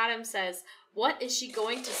go. Now Adam says, what is she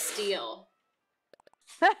going to steal?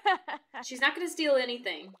 She's not going to steal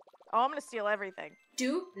anything. Oh, I'm going to steal everything.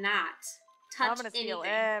 Do not touch anything. I'm going to steal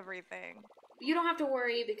everything. You don't have to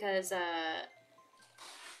worry because,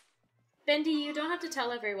 Bendy, you don't have to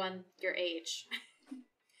tell everyone your age.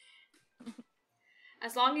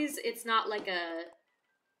 As long as it's not like a...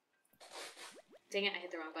 Dang it, I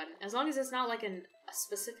hit the wrong button. As long as it's not like a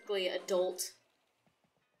specifically adult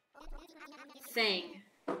thing,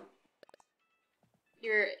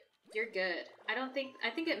 you're good. I think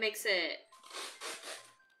it makes it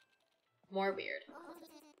more weird.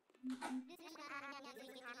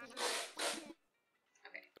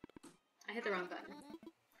 Okay. I hit the wrong button.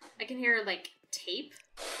 I can hear, like, tape.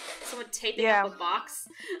 Someone taping up a box.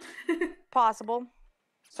 Possible.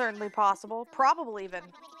 Certainly possible. Probable even.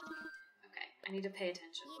 Okay, I need to pay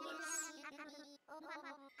attention to this.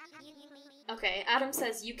 Okay, Adam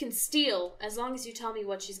says you can steal as long as you tell me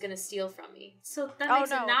what she's gonna steal from me. So that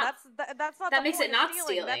makes it not. That's not. That makes it not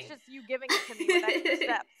stealing. That's just you giving it to me with extra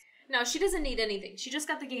steps. No, she doesn't need anything. She just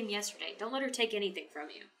got the game yesterday. Don't let her take anything from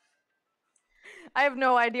you. I have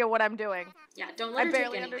no idea what I'm doing. Yeah, don't let her take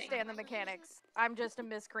anything. I barely understand the mechanics. I'm just a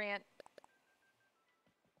miscreant.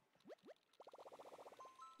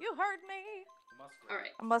 You heard me.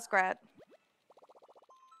 Alright. A muskrat.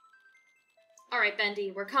 Alright,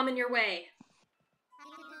 Bendy, we're coming your way.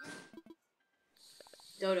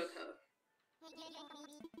 Dodo code.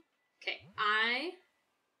 Okay,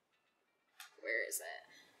 where is it?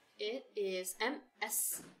 It is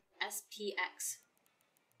MSSPX.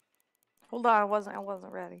 Hold on, I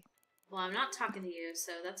wasn't ready. Well, I'm not talking to you,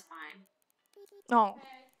 so that's fine. No.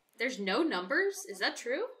 There's no numbers? Is that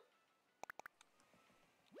true?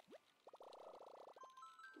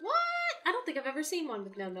 What? I don't think I've ever seen one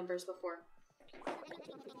with no numbers before.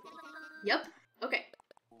 Yep. Okay.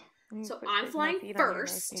 So I'm flying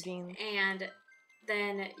first, and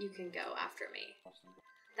then you can go after me.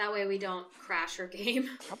 That way we don't crash your game.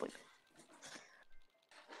 Probably.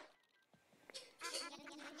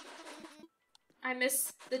 I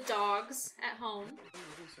miss the dogs at home.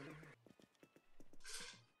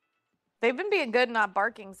 They've been being good, not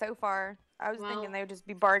barking so far. I was thinking they would just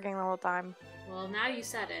be barking the whole time. Well, now you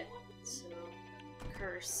said it. So,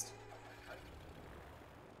 cursed.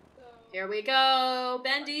 Here we go,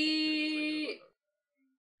 Bendy!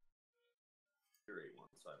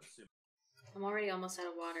 I'm already almost out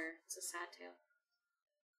of water. It's a sad tale.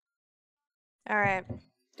 Alright.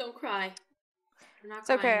 Don't cry. You're not It's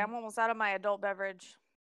crying. okay, I'm almost out of my adult beverage.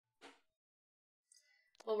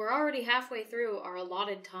 Well, we're already halfway through our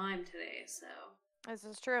allotted time today, so... This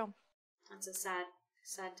is true. That's a sad,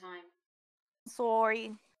 sad time.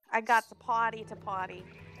 Sorry. I got to potty.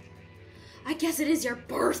 I guess it is your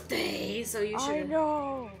birthday, so you should... I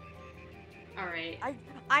know. Alright.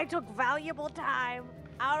 I took valuable time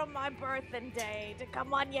out of my birthday day to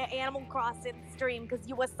come on your Animal Crossing stream because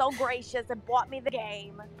you were so gracious and bought me the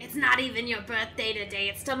game. It's not even your birthday today,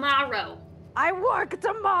 it's tomorrow. I work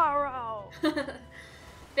tomorrow.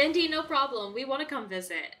 Bendy, no problem. We want to come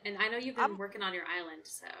visit. And I know you've been working on your island,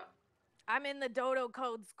 so... I'm in the Dodo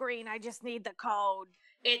code screen. I just need the code.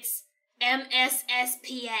 It's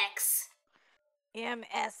MSSPX.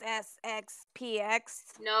 MSSXPX?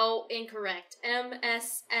 No, incorrect.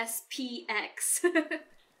 MSSPX.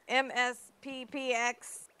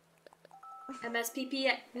 MSPPX?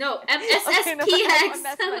 MSPPX. No, MSSPX.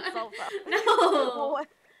 No.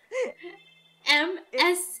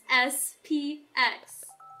 MSSPX.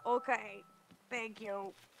 Okay. Thank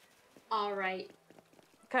you. Alright.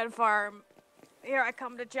 Confirm. Here I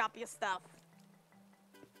come to chop your stuff.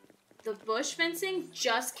 The bush fencing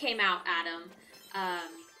just came out, Adam.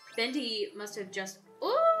 Bendy must have just...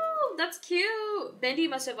 Ooh, that's cute! Bendy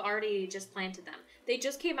must have already just planted them. They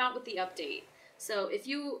just came out with the update. So if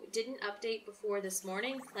you didn't update before this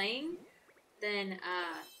morning playing, then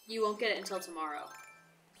you won't get it until tomorrow.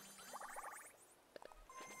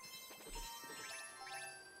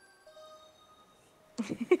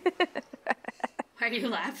 Are you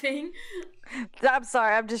laughing? I'm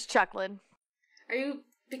sorry, I'm just chuckling. Are you...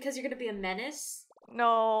 because you're gonna be a menace?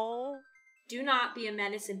 No. Do not be a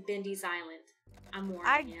menace in Bendy's Island. I'm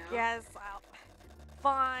warning you. I guess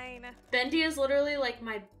fine. Bendy is literally like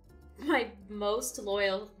my most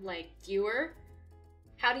loyal viewer.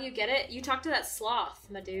 How do you get it? You talk to that sloth,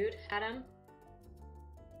 my dude, Adam.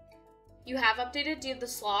 You have updated? Do you have the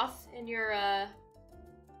sloth in your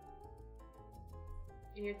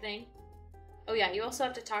thing? Oh yeah, you also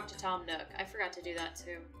have to talk to Tom Nook. I forgot to do that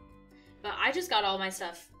too. But I just got all my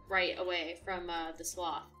stuff right away from the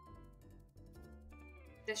sloth.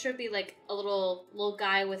 There should be like a little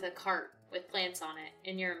guy with a cart with plants on it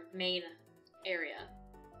in your main area.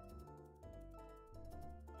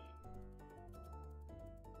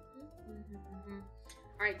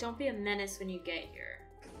 Alright, don't be a menace when you get here.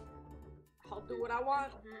 I'll do what I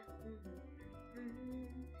want.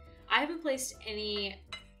 I haven't placed any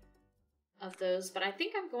of those, but I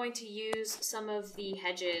think I'm going to use some of the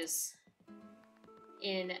hedges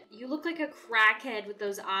in... You look like a crackhead with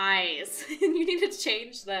those eyes. You need to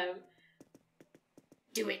change them.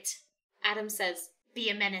 Do it. Adam says, be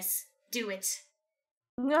a menace. Do it.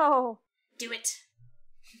 No. Do it.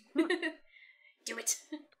 Do it.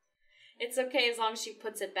 It's okay as long as she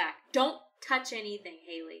puts it back. Don't touch anything,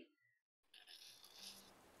 Haley.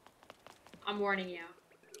 I'm warning you.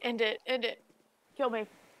 End it. End it. Kill me.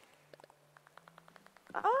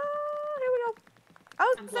 Oh, here we go.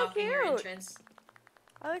 Oh, I'm it's so blocking your cute. entrance.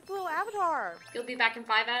 I like the little avatar. You'll be back in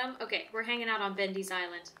 5, Adam? Okay, we're hanging out on Bendy's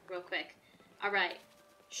Island real quick. Alright.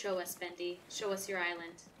 Show us, Bendy. Show us your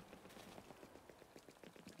island.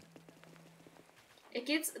 It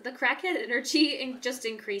gets... The crackhead energy just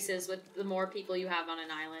increases with the more people you have on an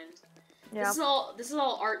island. Yeah. This is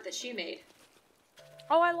all art that she made.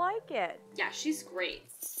 Oh, I like it. Yeah, she's great.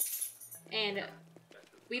 And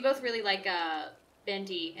we both really like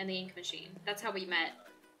Bendy and the Ink Machine. That's how we met.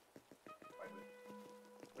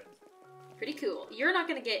 Pretty cool. You're not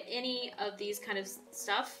going to get any of these kind of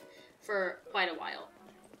stuff for quite a while.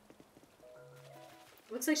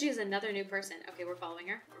 Looks like she is another new person. Okay, we're following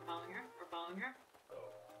her. We're following her. We're following her.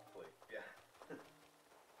 Oh, yeah.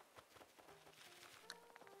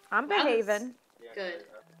 I'm Wow, behaving. Good.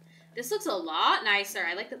 This looks a lot nicer.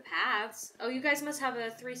 I like the paths. Oh, you guys must have a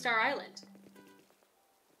 3-star island.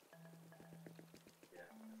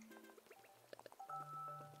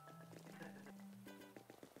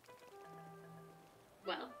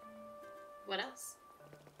 Well, what else?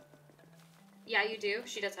 Yeah, you do.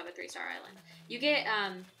 She does have a 3-star island. You get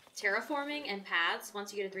terraforming and paths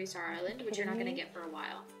once you get a 3-star island, which you're not going to get for a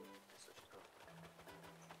while.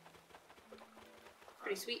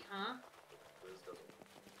 Pretty sweet, huh?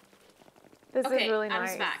 This Okay, is really Adam's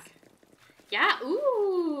nice. back. Yeah,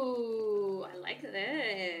 ooh, I like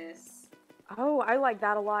this. Oh, I like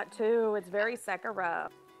that a lot too. It's very Sekiro.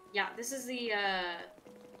 Yeah, this is the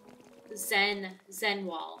Zen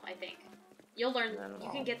wall, I think. You'll learn, Zen you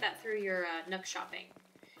wall. can get that through your Nook shopping.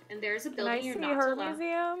 And there's a Can building I see you're not her allowed.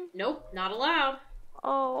 museum? Nope, not allowed.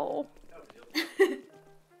 Oh, I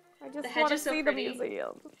The just hedge want to is so see pretty. the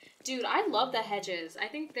museum. Dude, I love the hedges. I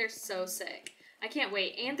think they're so sick. I can't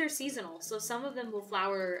wait. And they're seasonal, so some of them will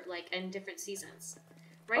flower like in different seasons.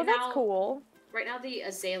 Right Oh, that's now, cool. Right now the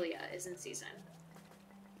azalea is in season.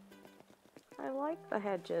 I like the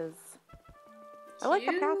hedges. I like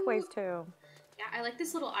the Cute. pathways too. Yeah, I like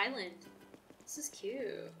this little island. This is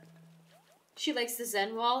cute. She likes the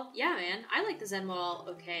Zen wall. Yeah, man, I like the Zen wall.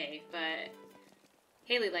 Okay, but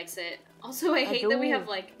Haley likes it. Also, I hate that we have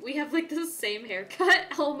like the same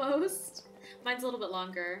haircut almost. Mine's a little bit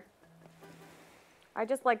longer. I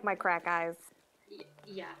just like my crack eyes.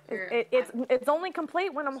 Yeah, It's only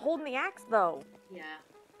complete when I'm holding the axe though. yeah.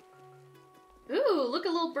 Ooh, look, a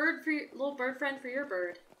little bird for little bird friend for your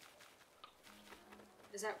bird.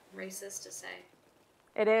 Is that racist to say?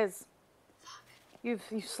 It is. Fuck. You've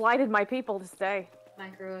slighted my people to stay.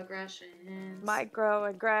 Microaggressions.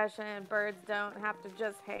 Microaggression. Birds don't have to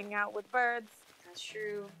just hang out with birds. That's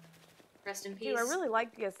true. Rest in peace. Dude, I really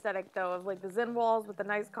like the aesthetic though of like the Zen walls with the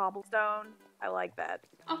nice cobblestone. I like that.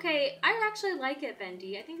 Okay, I actually like it,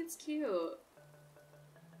 Bendy. I think it's cute.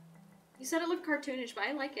 You said it looked cartoonish, but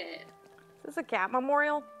I like it. Is this a cat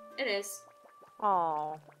memorial? It is.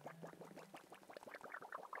 Oh.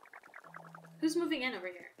 Who's moving in over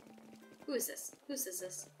here? Who is this? Whose is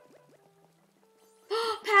this?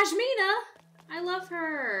 Pashmina! I love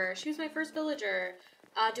her. She was my first villager.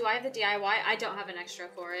 Do I have the DIY? I don't have an extra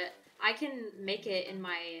for it. I can make it in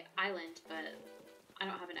my island, but I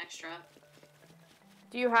don't have an extra.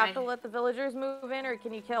 Do you have to let the villagers move in, or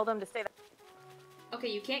can you kill them to stay there? Okay,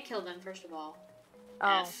 you can't kill them, first of all.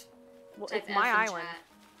 Oh. F. Well, Type it's F my in island.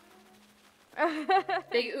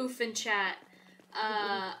 Chat. Big oof in chat.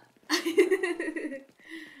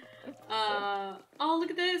 Oh, look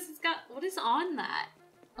at this. It's got, what is on that?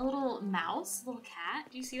 A little mouse? A little cat?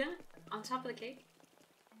 Do you see that? On top of the cake?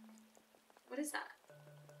 What is that?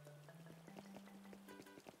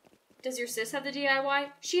 Does your sis have the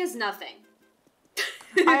DIY? She has nothing.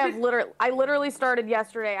 I literally started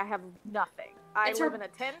yesterday. I have nothing. I live in a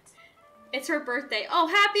tent. It's her birthday. Oh,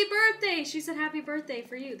 happy birthday! She said happy birthday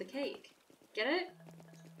for you, the cake. Get it?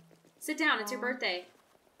 Sit down, it's your birthday.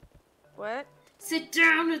 What? Sit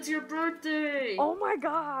down, it's your birthday! Oh my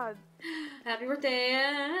god! Happy birthday,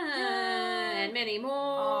 and many more!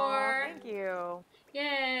 Oh, thank you.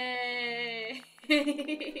 Yay!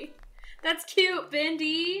 That's cute,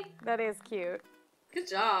 Bendy! That is cute. Good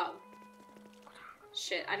job.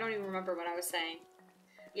 Shit, I don't even remember what I was saying.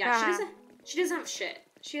 Yeah, she doesn't have shit.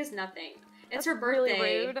 She has nothing. It's her birthday.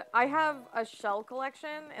 Really rude. I have a shell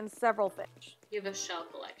collection and several fish. You have a shell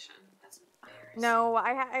collection. That's embarrassing. No,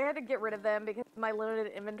 I had to get rid of them because of my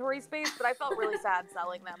limited inventory space, but I felt really sad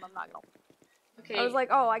selling them. I'm not gonna. Okay. I was like,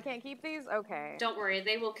 oh, I can't keep these? Okay. Don't worry,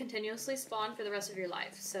 they will continuously spawn for the rest of your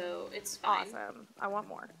life, so it's fine. Awesome. I want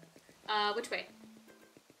more. Which way?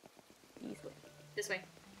 This way. This way.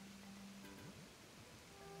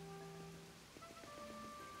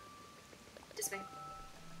 This way.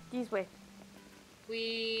 This way.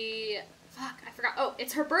 Fuck, I forgot. Oh,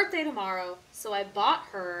 it's her birthday tomorrow, so I bought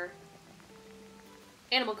her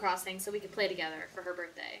Animal Crossing so we could play together for her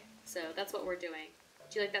birthday. So that's what we're doing.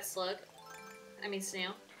 Do you like that slug? I mean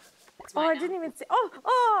snail. It's Oh, mine I now. didn't even see.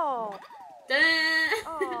 Oh! Duh.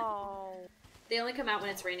 Oh! They only come out when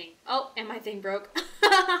it's raining. Oh, and my thing broke.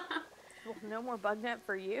 Well, no more bug net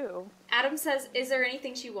for you. Adam says, is there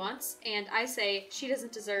anything she wants? And I say, she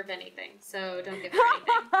doesn't deserve anything, so don't give her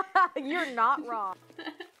anything. You're not wrong.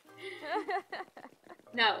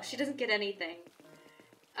 No, she doesn't get anything.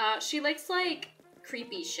 She likes, like,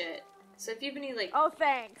 creepy shit. So if you have any, like... Oh,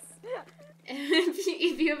 thanks.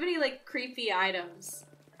 if you have any, like, creepy items.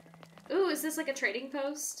 Ooh, is this, like, a trading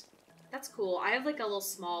post? That's cool. I have, like, a little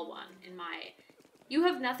small one in my... You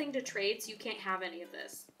have nothing to trade, so you can't have any of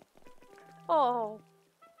this. Oh.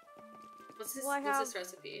 What's this, Well, what's this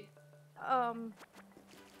recipe? I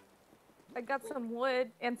got some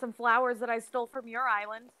wood and some flowers that I stole from your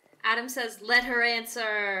island. Adam says, let her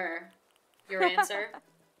answer. Your answer?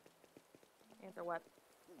 Answer what?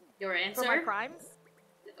 Your answer? For my crimes?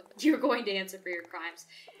 You're going to answer for your crimes.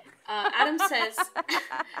 Adam says,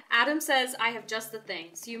 Adam says, I have just the thing,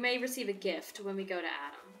 so you may receive a gift when we go to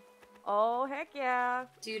Adam. Oh, heck yeah.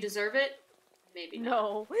 Do you deserve it? Maybe not.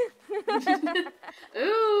 No.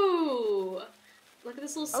 Ooh! Look at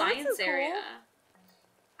this little Oh, that's so science cool. area.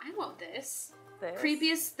 I want this. This.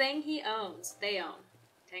 Creepiest thing he owns. They own.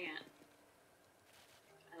 Dang it.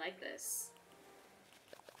 I like this.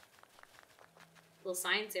 Little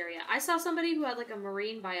science area. I saw somebody who had like a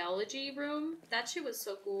marine biology room. That shit was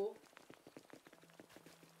so cool.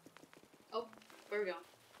 Oh, where are we going?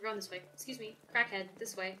 We're going this way. Excuse me. Crackhead.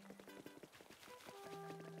 This way.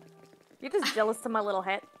 You're just jealous of my little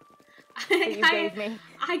hat that you gave me.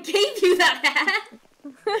 I gave you that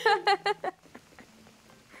hat!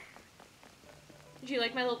 Did you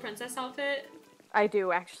like my little princess outfit? I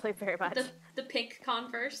do, actually, very much. The pink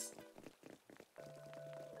Converse.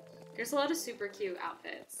 There's a lot of super cute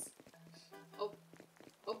outfits. Oh.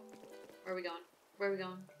 Oh. Where are we going? Where are we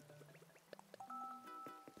going?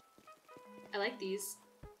 I like these.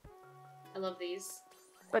 I love these.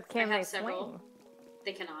 But can I have they several. swing?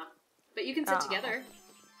 They cannot. But you can sit Oh. together.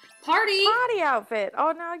 Party! Potty outfit!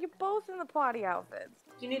 Oh, no, you're both in the potty outfits.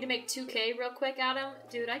 You need to make 2K real quick, Adam.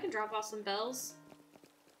 Dude, I can drop off some bells.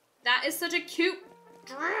 That is such a cute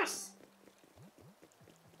dress!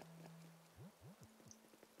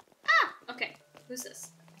 Ah! Okay. Who's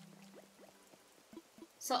this?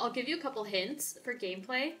 So I'll give you a couple hints for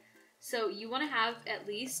gameplay. So you want to have at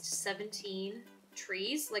least 17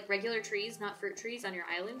 trees, like regular trees, not fruit trees, on your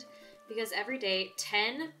island. Because every day,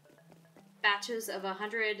 10 batches of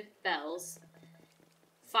 100 bells,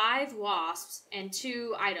 5 wasps, and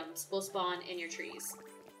 2 items will spawn in your trees.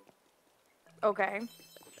 Okay.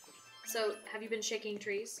 So, have you been shaking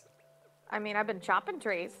trees? I mean, I've been chopping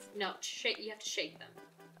trees. No, you have to shake them.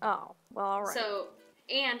 Oh, well, alright. So,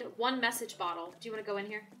 and 1 message bottle. Do you want to go in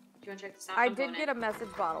here? Do you want to check this out? I I'm did going get in. a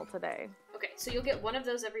message bottle today. Okay, so you'll get 1 of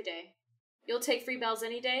those every day. You'll take free bells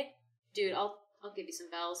any day? Dude, I'll give you some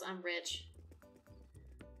bells. I'm rich.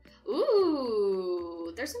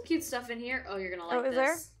 Ooh, there's some cute stuff in here. Oh, you're gonna like this. Is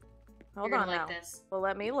there? Hold You're on gonna now. like this. Well,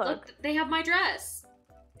 let me look. Look, they have my dress.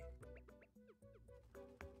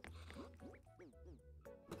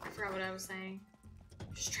 I forgot what I was saying.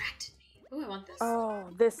 Distracted me. Ooh, I want this. Oh,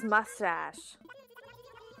 this mustache.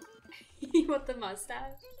 You want the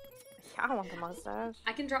mustache? Yeah, I want the mustache.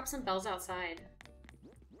 I can drop some bells outside.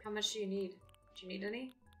 How much do you need? Do you need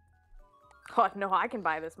any? Oh, no, I can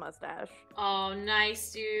buy this mustache. Oh,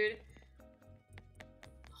 nice, dude.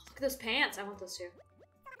 Oh, look at those pants. I want those too.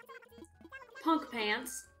 Punk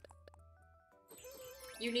pants.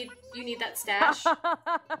 You need that stash?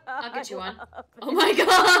 I'll get you one. Oh my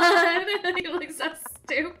god! You look so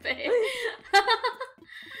stupid.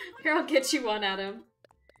 Here, I'll get you one, Adam.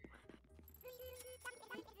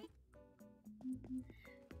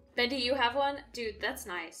 Bendy, you have one? Dude, that's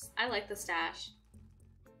nice. I like the stash.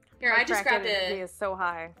 Here, I just grabbed it. it. Is so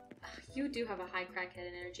high. You do have a high crackhead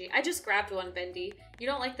energy. I just grabbed one, Bendy. You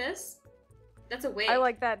don't like this? That's a wig. I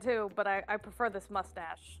like that too, but I prefer this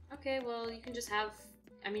mustache. Okay, well, you can just have...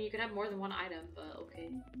 I mean, you can have more than 1 item, but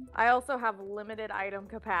okay. I also have limited item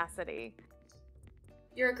capacity.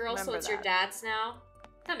 You're a girl, so Remember it's your that. dad's now?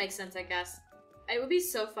 That makes sense, I guess. It would be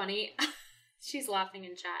so funny. She's laughing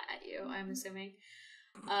in chat at you, I'm assuming.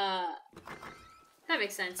 That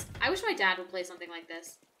makes sense. I wish my dad would play something like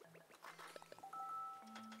this.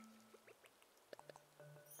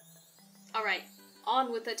 Alright,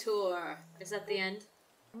 on with the tour. Is that the end?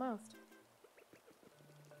 Almost.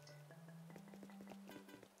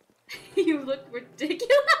 You look ridiculous.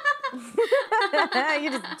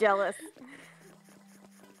 You're just jealous.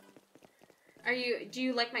 Do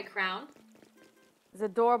you like my crown? It's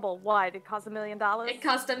adorable. Why? Did it cost $1 million? It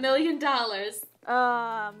cost $1 million.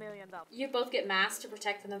 $1 million. You both get masks to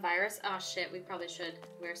protect from the virus? Oh shit, we probably should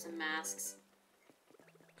wear some masks.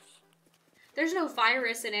 There's no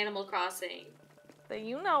virus in Animal Crossing. That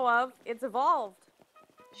you know of. It's evolved.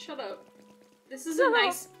 Shut up. This is a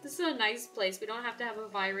nice place. We don't have to have a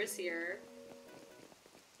virus here.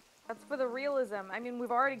 That's for the realism. I mean,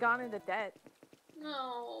 we've already gone into debt.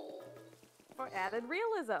 No. For added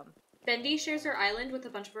realism. Bendy shares her island with a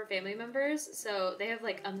bunch of her family members, so they have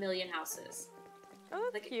like 1 million houses. Oh,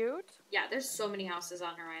 that's Like- cute. Yeah, there's so many houses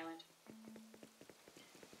on her island.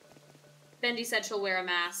 Bendy said she'll wear a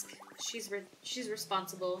mask. She's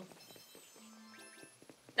responsible.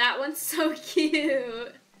 That one's so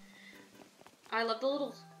cute. I love the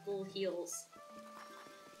little heels.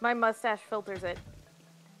 My mustache filters it.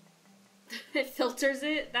 It filters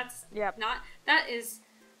it. That's Yep. not. That is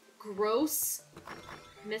gross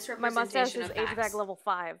My misrepresentation mustache is of facts. HVAC level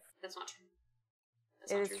 5. That's not true.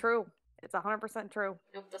 That's It not is true. It's 100% true.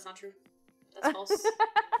 Nope, that's not true. That's false.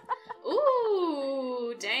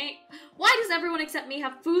 Ooh, dang. Why does everyone except me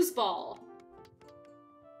have foosball?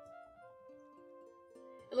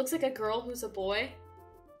 It looks like a girl who's a boy.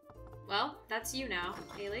 Well, that's you now,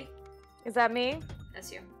 Haley. Is that me?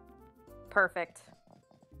 That's you. Perfect.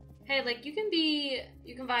 Hey, like, you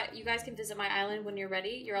guys can visit my island when you're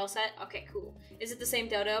ready. You're all set? Okay, cool. Is it the same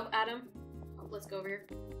dodo, Adam? Oh, let's go over here.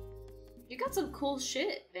 You got some cool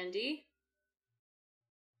shit, Bendy.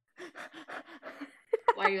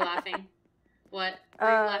 Why are you laughing? What? Why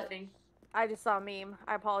are you laughing? I just saw a meme.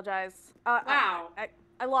 I apologize. Wow.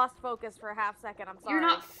 I lost focus for a half second. I'm sorry. You're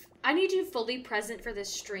not... I need you fully present for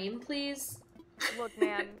this stream, please. Look,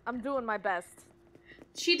 man, I'm doing my best.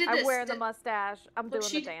 She did this. I'm wearing the mustache. I'm Look,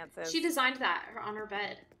 doing the dances. She designed that on her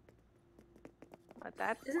bed. What,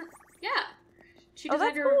 that? Isn't... Yeah. She Oh, designed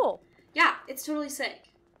that's her... cool. Yeah, it's totally sick.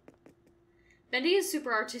 Bendy is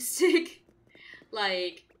super artistic.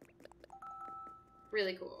 Like...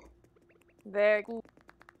 Really cool. Very cool.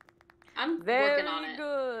 I'm Very working on it.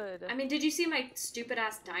 good. I mean, did you see my stupid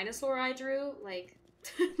ass dinosaur I drew? Like,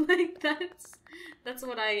 like that's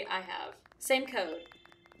what I have. Same code.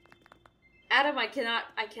 Adam, I cannot,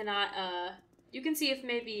 you can see if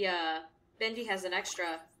maybe, Bendy has an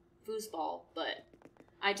extra foosball, but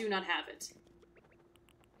I do not have it.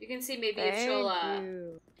 You can see maybe if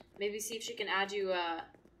she'll, maybe see if she can add you,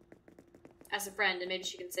 as a friend, and maybe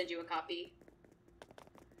she can send you a copy.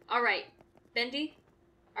 Alright, Bendy,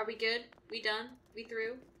 are we good? We done? We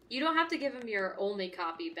through? You don't have to give him your only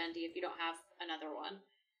copy, Bendy, if you don't have another one.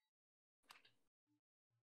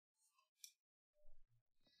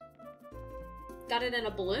 Got it in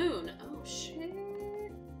a balloon. Oh, shit.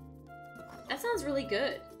 That sounds really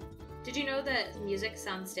good. Did you know that music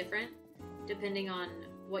sounds different depending on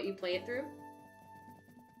what you play it through?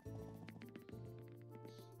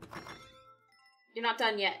 You're not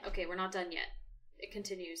done yet. Okay, we're not done yet. It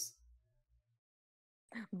continues.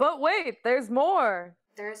 But wait, there's more.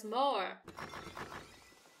 There's more.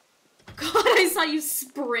 God, I saw you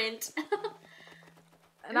sprint.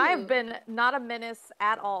 And I Ooh. have been not a menace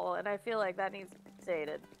at all, and I feel like that needs to be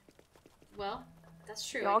stated. Well, that's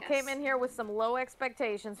true. Y'all I guess. came in here with some low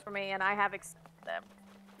expectations for me, and I have exceeded them.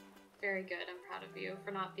 Very good. I'm proud of you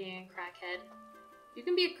for not being a crackhead. You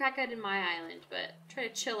can be a crackhead in my island, but try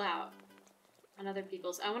to chill out on other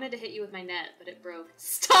people's. I wanted to hit you with my net, but it broke.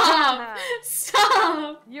 Stop!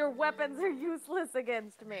 Stop! Your weapons are useless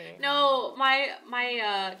against me. No, my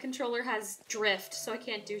controller has drift, so I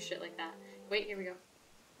can't do shit like that. Wait, here we go.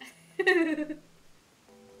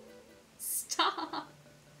 Stop!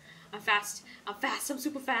 I'm fast. I'm fast. I'm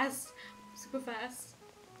super fast. Super fast.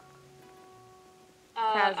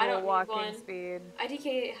 Casual I don't walking need one. speed.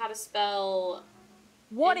 IDK how to spell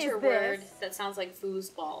What is interword this? that sounds like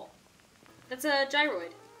foosball. That's a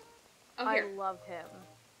gyroid. Oh, I here. love him.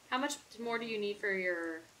 How much more do you need for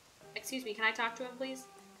your... Excuse me, can I talk to him, please?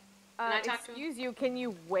 Can I talk to him? Excuse you, can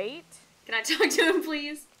you wait? Can I talk to him,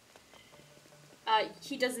 please?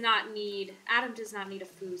 He does not need... Adam does not need a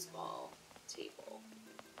foosball table.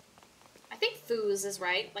 I think foos is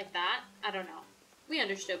right, like that. I don't know. We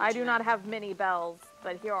understood what I you do meant. not have many bells,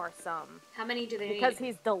 but here are some. How many do they Because need?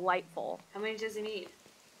 he's delightful. How many does he need?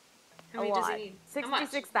 How A many lot. does he need? How much?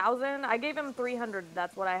 66,000? I gave him 300,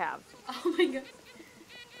 that's what I have. Oh my god.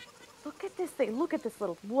 Look at this thing, look at this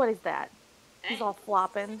little... What is that? He's Dang. all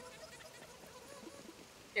flopping.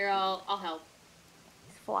 Here, I'll help.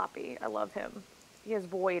 He's floppy. I love him. He has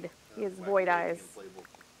void. He has void eyes.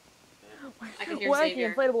 I can hear Wacky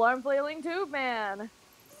Xavier. inflatable arm flailing tube man.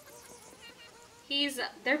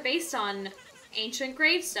 They're based on ancient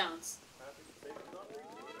gravestones.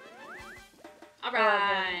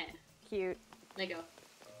 Alright. Cute. Let go.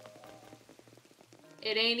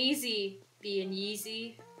 It ain't easy being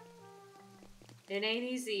Yeezy. It ain't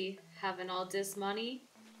easy having all this money.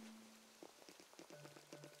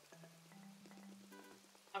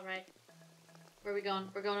 Alright. Where are we going?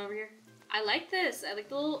 We're going over here. I like this. I like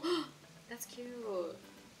the little... That's cute.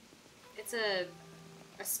 It's a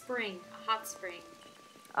spring. A hot spring.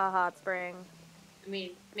 A hot spring. I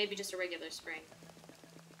mean, maybe just a regular spring.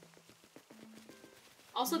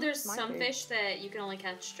 Also, there's Might some be. fish that you can only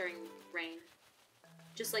catch during rain.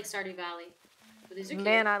 Just like Stardew Valley. But these are cute.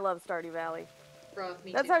 Man, I love Stardew Valley. Bro,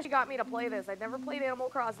 me That's too. how she got me to play this. I'd never played Animal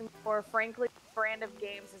Crossing before. Frankly, the brand of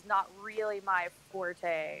games is not really my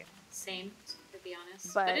forte. Same, to be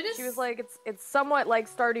honest. But it is... she was like, it's somewhat like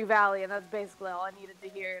Stardew Valley, and that's basically all I needed to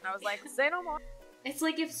hear. And I was like, say no more. It's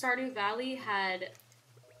like if Stardew Valley had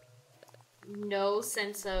no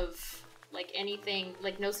sense of, like, anything,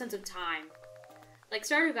 like, no sense of time. Like,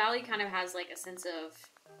 Stardew Valley kind of has, like, a sense of,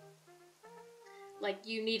 like,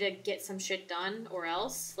 you need to get some shit done, or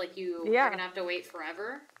else, like, you Yeah. are gonna have to wait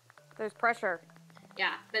forever. There's pressure.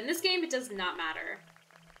 Yeah, but in this game, it does not matter.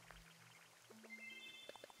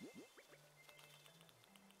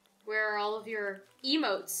 Where are all of your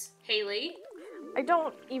emotes, Haley? I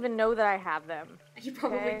don't even know that I have them. You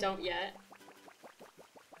probably Okay. don't yet.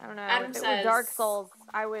 I don't know. Adam if it says- were Dark Souls,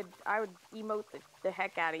 I would emote the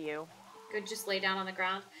heck out of you. Good, just lay down on the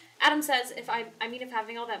ground. Adam says, if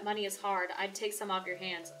having all that money is hard, I'd take some off your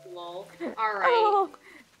hands. Lol. Alright. Oh,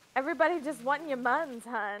 everybody just wanting your muns,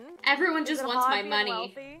 hun. Everyone Is just it wants hard my being money.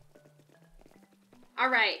 wealthy?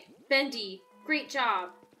 Alright, Bendy, great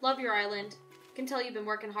job. Love your island. Can tell you've been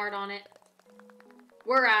working hard on it.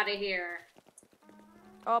 We're out of here.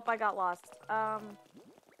 Oh, I got lost.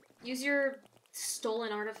 Use your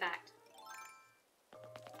stolen artifact.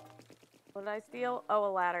 What did I steal? Oh,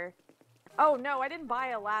 a ladder. Oh, no, I didn't buy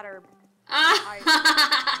a ladder.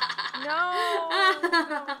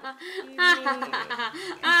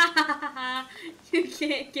 You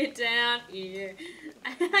can't get down here.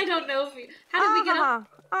 I don't know if we... How did we get up?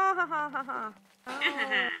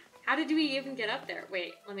 How did we even get up there?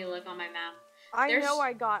 Wait, let me look on my map. I There's- know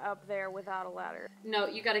I got up there without a ladder. No,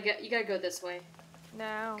 you gotta go this way.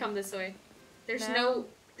 No. Come this way. There's No.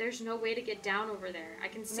 no way to get down over there. I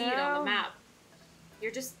can see it on No. the map.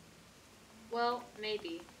 You're just... Well,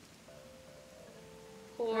 maybe.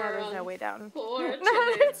 No, there's no way down.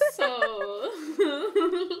 Unfortunate soul.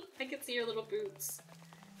 I can see your little boots.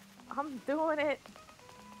 I'm doing it.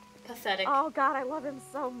 Pathetic. Oh god, I love him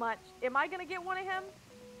so much. Am I gonna get one of him?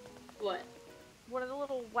 What? One of the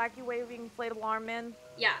little wacky waving inflatable arm men?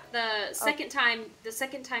 Yeah, the second time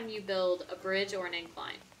you build a bridge or an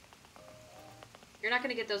incline. You're not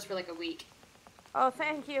gonna get those for like a week. Oh,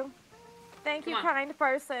 thank you. Thank you, Come on. kind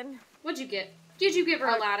person. What'd you get? Did you give her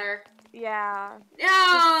a ladder? Yeah. No!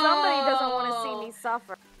 Somebody doesn't want to see me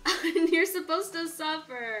suffer. You're supposed to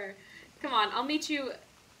suffer. Come on, I'll meet you.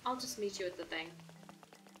 I'll just meet you at the thing.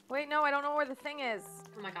 Wait, no, I don't know where the thing is.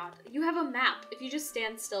 Oh my god. You have a map. If you just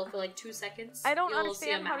stand still for like 2 seconds, I don't you'll see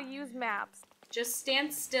a understand map. how to use maps. Just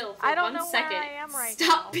stand still for I don't 1 know second. where I am right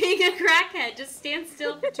Stop now. being a crackhead. Just stand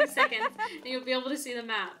still for 2 seconds, and you'll be able to see the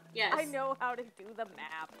map. Yes. I know how to do the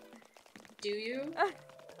map. Do you?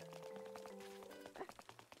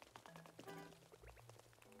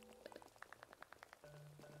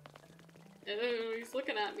 Oh, he's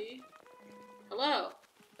looking at me. Hello.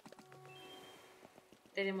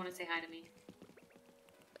 They didn't want to say hi to me.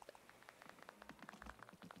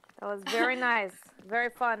 That was very nice. Very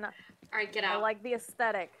fun. Alright, get I out. like the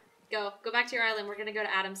aesthetic. Go back to your island. We're gonna go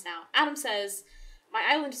to Adam's now. Adam says, my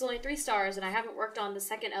island is only 3 stars and I haven't worked on the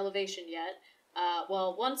 2nd elevation yet.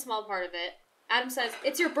 Well, one small part of it. Adam says,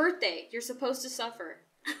 it's your birthday. You're supposed to suffer.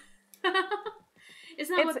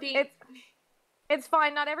 Isn't that what being... It's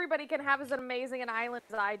fine. Not everybody can have as amazing an island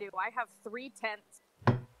as I do. I have 3 tents.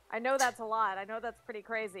 I know that's a lot. I know that's pretty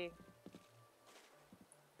crazy.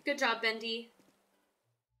 Good job, Bendy.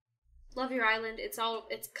 Love your island. It's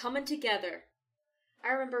coming together. I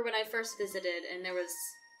remember when I first visited and there was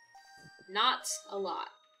not a lot.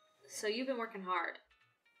 So you've been working hard.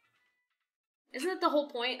 Isn't that the whole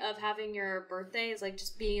point of having your birthday, is like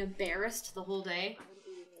just being embarrassed the whole day?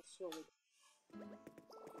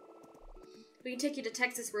 We can take you to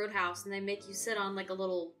Texas Roadhouse and they make you sit on like a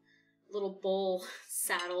little bull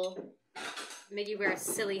saddle. Make you wear a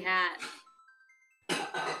silly hat.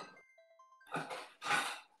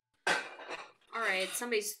 Alright,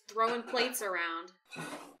 somebody's throwing plates around.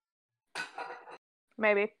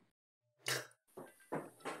 Maybe.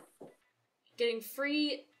 Getting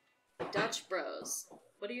free Dutch Bros.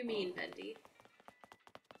 What do you mean, Bendy?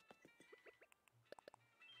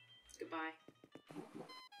 Goodbye.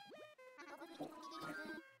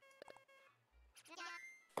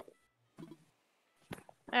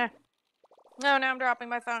 No, now I'm dropping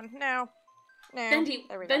my phone. No. Bendy,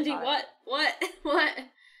 There we go, Bendy, got it. what? What? What?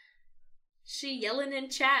 She yelling in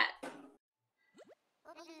chat.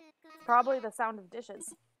 Probably the sound of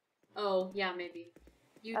dishes. Oh, yeah, maybe.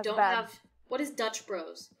 You That's don't bad. have... What is Dutch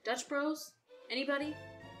Bros? Dutch Bros? Anybody?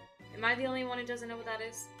 Am I the only one who doesn't know what that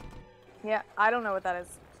is? Yeah, I don't know what that is.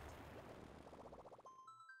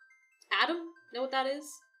 Adam? Know what that is?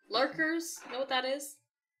 Lurkers? Know what that is?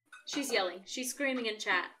 She's yelling. She's screaming in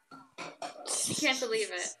chat. She can't believe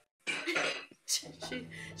it.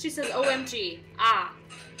 she says, OMG. Ah.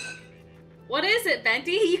 What is it,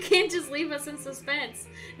 Benty? You can't just leave us in suspense.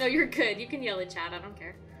 No, you're good. You can yell in chat. I don't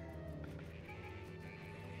care.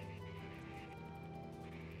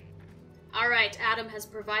 Alright, Adam has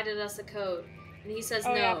provided us a code. And he says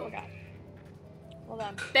no. Yeah, I forgot. Hold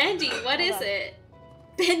on. Bendy, what Hold is on. it?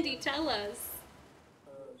 Bendy, tell us.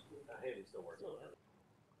 Haley's still working on it.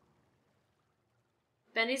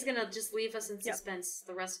 Bendy's gonna just leave us in suspense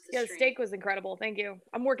the rest of the Yeah, the stream. steak was incredible. Thank you.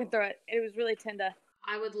 I'm working through it. It was really tender.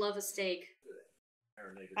 I would love a steak.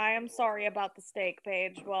 I am sorry about the steak,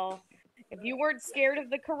 Paige. Well, if you weren't scared of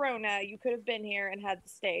the corona, you could have been here and had the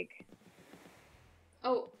steak.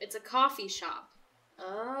 Oh, it's a coffee shop.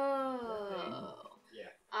 Oh.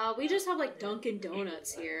 Yeah. We just have like Dunkin'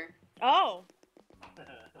 Donuts here. Oh.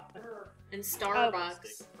 And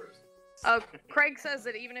Starbucks. Craig says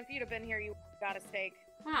that even if you'd have been here, you got a steak.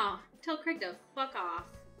 Wow. Tell Craig to fuck off.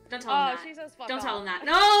 Don't tell him that. She says fuck Don't off. tell him that.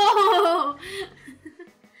 No!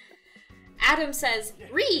 Adam says,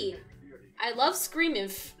 Ree! I love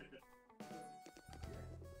Screamif.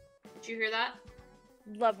 Did you hear that?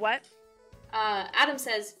 Love what? Adam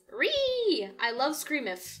says, Ree! I love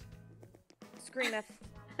Screamif. Screameth.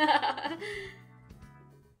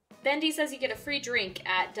 Bendy says you get a free drink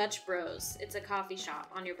at Dutch Bros. It's a coffee shop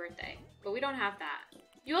on your birthday. But we don't have that.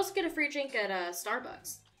 You also get a free drink at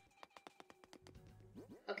Starbucks.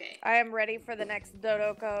 Okay. I am ready for the next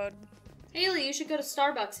dodo code. Haley, you should go to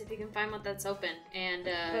Starbucks if you can find one that's open and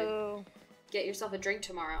Boo. get yourself a drink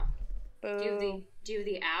tomorrow. Boo. Do you have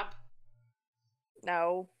the app?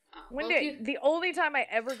 No. Oh, When well, if you- the only time I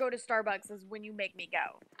ever go to Starbucks is when you make me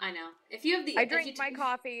go. I know. If you have the I drink my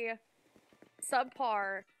coffee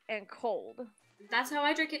subpar and cold That's how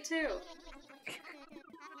I drink it too.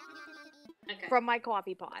 Okay. from my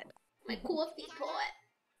coffee pot. My coffee pot.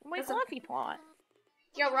 My That's a- coffee pot.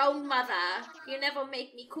 Your own mother. You never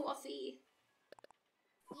make me coffee.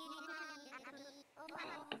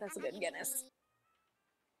 That's a good Guinness.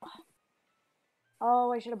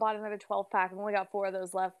 Oh, I should have bought another 12-pack. I've only got 4 of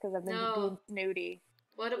those left because I've been No. being snooty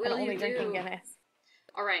What and will only you drinking do? Guinness.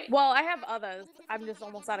 All right. Well, I have others. I'm just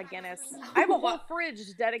almost out of Guinness. I have a whole fridge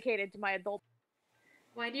dedicated to my adult.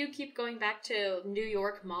 Why do you keep going back to New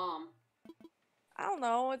York Mom? I don't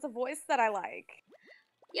know. It's a voice that I like.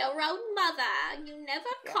 Your own mother. You never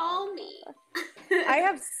call me. I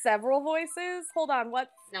have several voices. Hold on. What?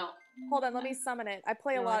 No. Hold on. Let me summon it. I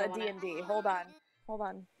play a No, I lot don't of wanna- D&D. Hold on. Hold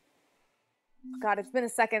on. God, it's been a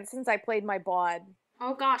second since I played my bod.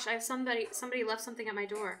 Oh gosh, I have somebody left something at my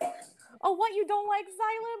door. Oh, what? You don't like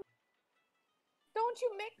Xylem? Don't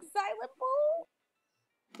you mix Xylem Bowl?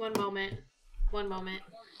 One moment.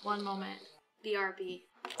 BRB.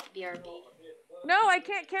 No, I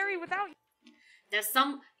can't carry without you.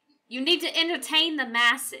 You need to entertain the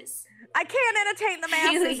masses. I can't entertain the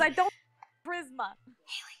masses. Haley. I don't have charisma.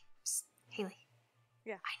 Haley.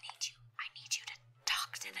 Yeah. I need you to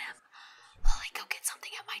talk to them while I go get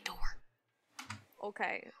something at my door.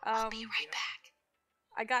 Okay. I'll be right back.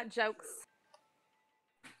 I got jokes.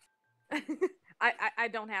 I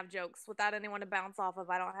don't have jokes. Without anyone to bounce off of,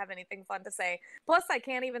 I don't have anything fun to say. Plus, I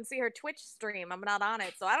can't even see her Twitch stream. I'm not on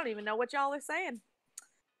it, so I don't even know what y'all are saying.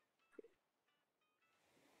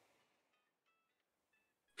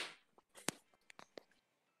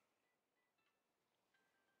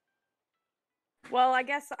 Well, I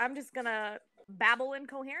guess I'm just gonna babble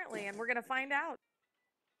incoherently, and we're gonna find out.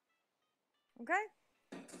 Okay?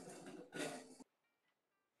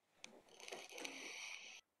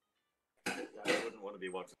 I wouldn't want to be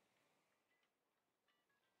watching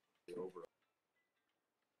over.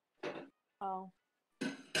 Oh.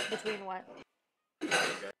 Between what? On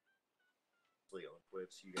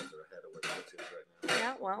Twitch, you guys are ahead of where Twitch is right now.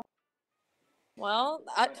 Yeah,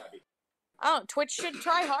 well, Twitch should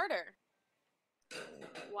try harder.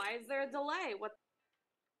 Why is there a delay? What?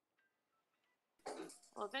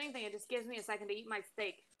 Well, if anything, it just gives me a second to eat my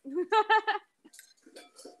steak.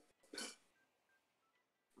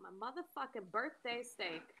 My motherfucking birthday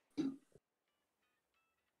steak.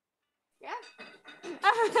 Yeah.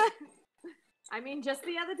 I mean, just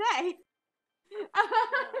the other day.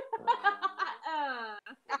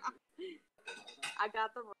 I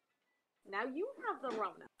got the. Now you have the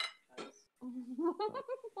Rona.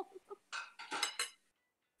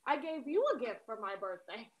 I gave you a gift for my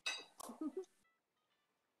birthday.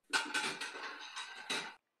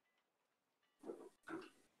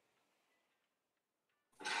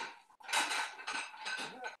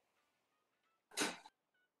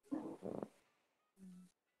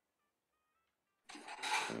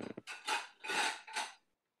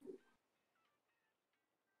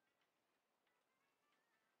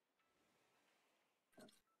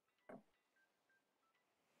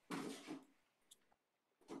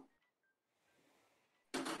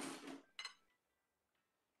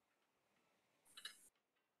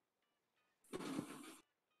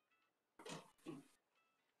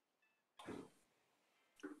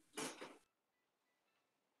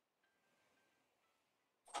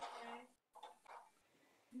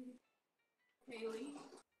 Haley,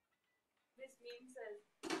 this meme says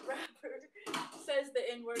rapper says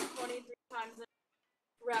the N-word 23 times in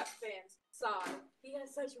rap fans. Sigh. He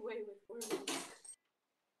has such a way with words.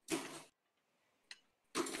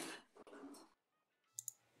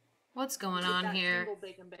 What's going Get on that here? single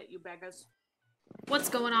bacon bit, you beggars. What's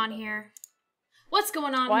going on here? What's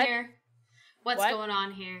going on What? here? What's What? going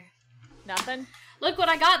on here? Nothing? Look what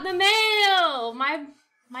I got in the mail!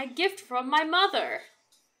 My gift from my mother.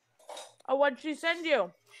 Oh, what'd she send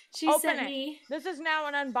you? She Open sent it. me. This is now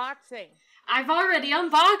an unboxing. I've already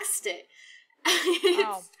unboxed it.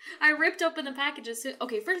 Oh. I ripped open the packages.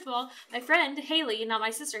 Okay, first of all, my friend Haley, not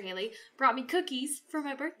my sister Haley, brought me cookies for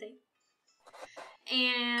my birthday.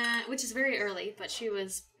 And which is very early, but she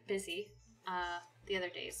was busy the other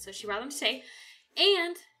days, so she brought them today.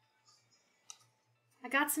 And I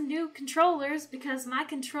got some new controllers because my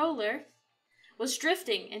controller was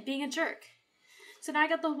drifting and being a jerk. So now I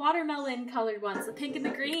got the watermelon colored ones, the pink and the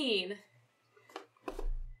green.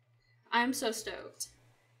 I'm so stoked.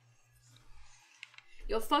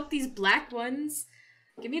 Yo, fuck these black ones.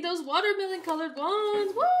 Give me those watermelon colored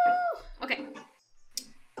ones. Woo! Okay.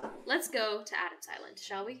 Let's go to Adam's Island,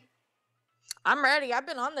 shall we? I'm ready. I've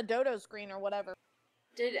been on the dodo screen or whatever.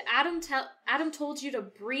 Did Adam told you to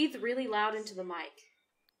breathe really loud into the mic?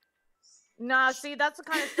 Nah, see, that's the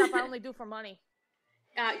kind of stuff I only do for money.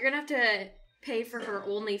 You're gonna have to pay for her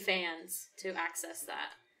OnlyFans to access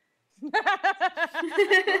that.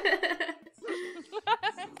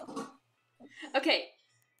 Okay,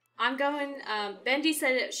 I'm going. Bendy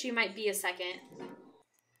said she might be a second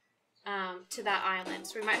to that island,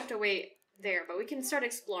 so we might have to wait there, but we can start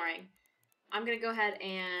exploring. I'm gonna go ahead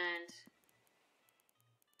and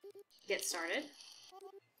get started.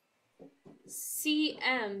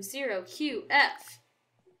 CM0QF.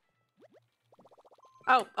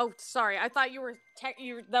 Oh, sorry. I thought you were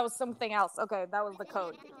that was something else. Okay, that was the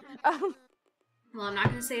code. Well, I'm not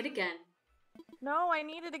gonna say it again. No, I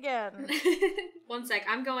need it again. 1 sec.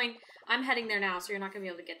 I'm heading there now, so you're not gonna be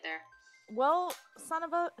able to get there. Well, son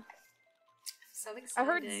of a... So I excited.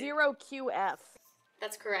 heard 0QF,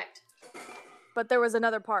 That's correct. but there was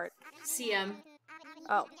another part. CM.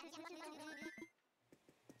 Oh.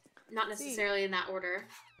 Not necessarily in that order.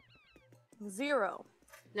 0.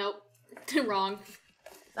 Nope. Wrong.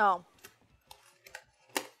 Oh.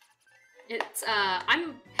 It's,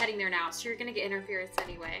 I'm heading there now, so you're gonna get interference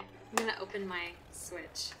anyway. I'm gonna open my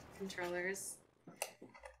Switch controllers.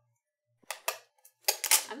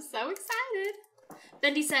 I'm so excited!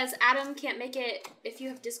 Bendy says, Adam can't make it. If you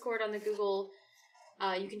have Discord on the Google,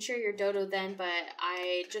 you can share your dodo then, but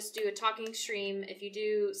I just do a talking stream. If you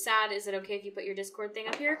do sad, is it okay if you put your Discord thing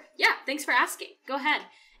up here? Yeah, thanks for asking. Go ahead.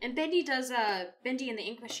 And Bendy does, Bendy and the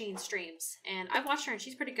Ink Machine streams, and I've watched her and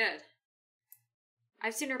she's pretty good.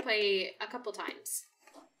 I've seen her play a couple times.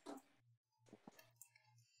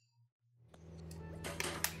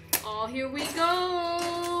 Oh, here we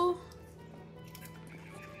go!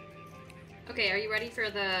 Okay, are you ready for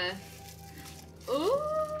the... Ooh!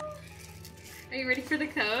 Are you ready for the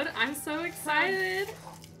code? I'm so excited!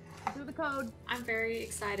 Do the code. I'm very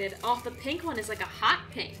excited. Oh, the pink one is like a hot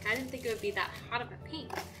pink. I didn't think it would be that hot of a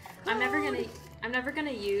pink. I'm never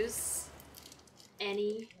gonna use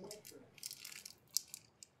any...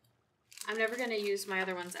 I'm never gonna use my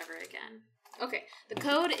other ones ever again. Okay, the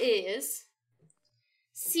code is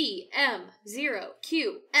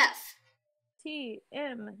CM0QF.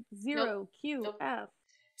 TM0QF.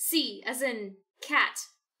 C as in cat.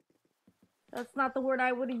 That's not the word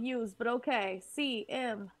I would have used, but okay.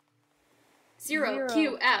 CM.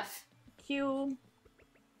 0QF. QF.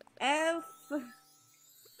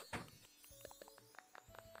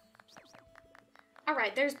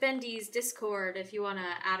 Alright, there's Bendy's Discord if you want to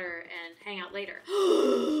add her and hang out later.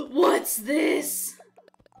 What's this?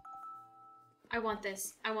 I want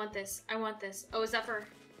this. I want this. I want this. Oh, is that for...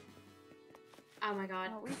 Oh my god.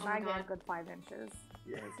 Well, at least oh my I god. get a good 5 inches.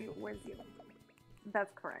 Yeah. Where's you?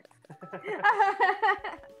 That's correct.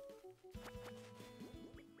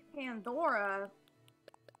 Pandora.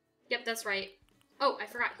 Yep, that's right. Oh, I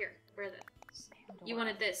forgot here. Where is it? Pandora. You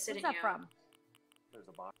wanted this, didn't What's you? that from? There's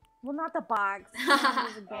a box. Well, not the box.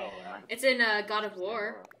 There's a game. It's in God of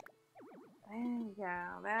War. Yeah,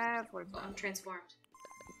 that's what it's Oh, I'm transformed.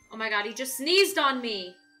 Oh my god, he just sneezed on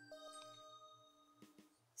me!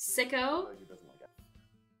 Sicko? Oh, he doesn't like it.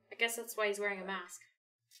 I guess that's why he's wearing a mask.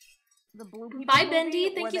 The blue people Bye, movie Bendy.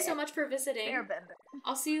 or Thank you the so much for visiting. Airbender.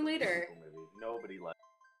 I'll see you later. Movie. Nobody likes.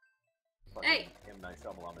 Hey. M. Night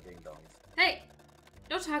Shyamalan ding dongs. Hey!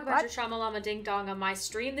 Don't talk about What? your Shamalama Ding Dong on my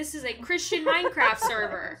stream. This is a Christian Minecraft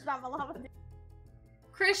server.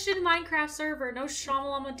 Christian Minecraft server. No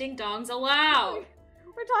Shamalama Ding Dongs allowed.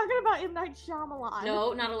 We're talking about M. Night Shyamalan.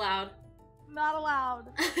 No, not allowed. Not allowed.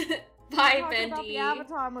 Bye, We're talking about Bendy. the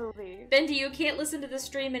Avatar movie. Bendy, you can't listen to the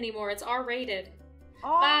stream anymore. It's R-rated.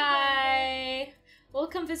 Oh, Bye. We'll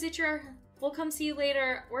come visit your... We'll come see you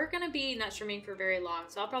later. We're gonna be not streaming for very long,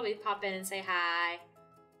 so I'll probably pop in and say hi.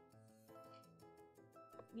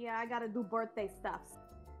 yeah, I gotta do birthday stuff.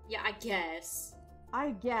 Yeah, I guess.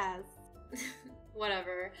 I guess.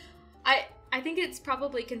 Whatever. I think it's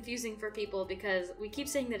probably confusing for people because we keep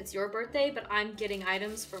saying that it's your birthday, but I'm getting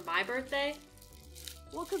items for my birthday.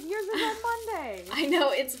 Well, because yours is on Monday. I know,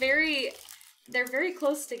 it's very... They're very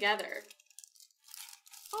close together.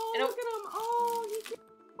 Oh, I don't- look at him. Oh, he's cute.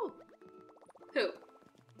 Who?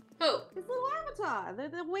 Who? His little avatar.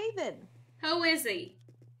 They're waving. Who is he?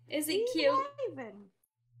 Is he He's cute? waving.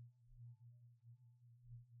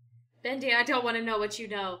 Bendy, I don't want to know what you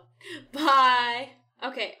know. Bye.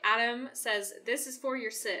 Okay, Adam says, this is for your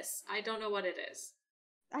sis. I don't know what it is.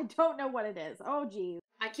 I don't know what it is. Oh, geez.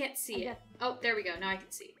 I can't see I it. guess- Oh, there we go. Now I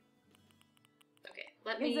can see. Okay,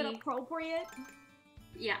 let me... Is it appropriate?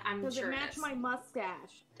 Yeah, I'm Does sure it it match is. my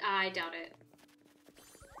mustache? I doubt it.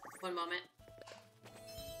 One moment.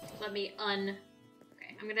 Let me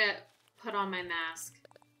Okay, I'm gonna put on my mask.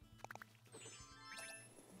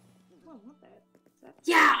 Oh, I want that.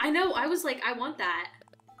 Yeah, I know! I was like, I want that.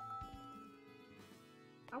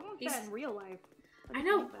 I want He's- that in real life. I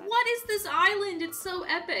know! want that. What is this island? It's so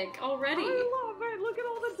epic already! I love it. Look at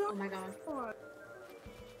all the Oh my god. god.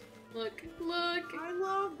 Look, look! I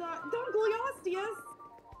love that. Dongliostius.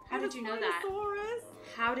 How did you know that? Spinosaurus.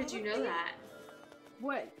 How did you know that?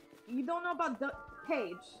 What? You don't know about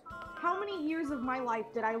Paige? How many years of my life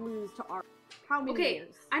did I lose to art? How many Okay,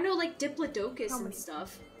 years? I know like Diplodocus How and many?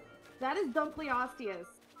 stuff. That is Dunkleosteus.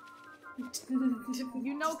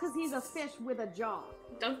 You know, because he's a fish with a jaw.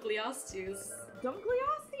 Dunkleosteus.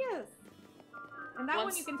 Dunkleosteus! And that one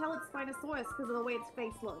Once- you can tell it's Spinosaurus because of the way its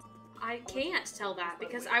face looks. I can't tell that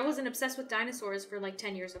because I wasn't obsessed with dinosaurs for like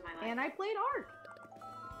 10 years of my life. And I played Ark.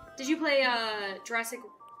 Did you play Jurassic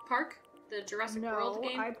Park? The Jurassic No, World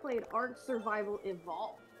game? I played Ark Survival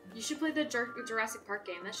Evolved. You should play the Jurassic Park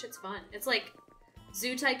game. That shit's fun. It's like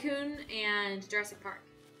Zoo Tycoon and Jurassic Park.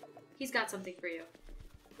 He's got something for you.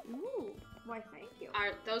 Ooh, why thank you.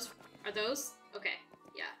 Are those okay?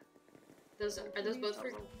 Yeah. Are those both for?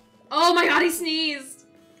 Oh my god, he sneezed.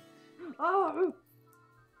 Oh!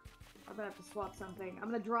 I'm gonna have to swap something. I'm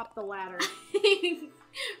gonna drop the ladder.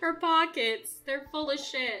 Her pockets, they're full of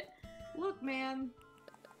shit. Look, man.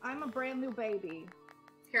 I'm a brand new baby.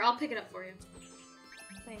 Here, I'll pick it up for you.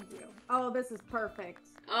 Thank you. Oh, this is perfect.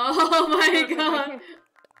 Oh my Perfect. god. Okay.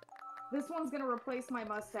 This one's gonna replace my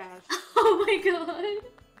mustache. Oh my god.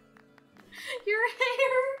 Your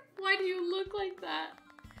hair. Why do you look like that?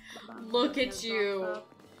 Look at you.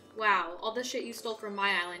 Wow, all the shit you stole from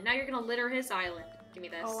my island. Now you're gonna litter his island. Give me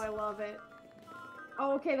this. Oh, I love it.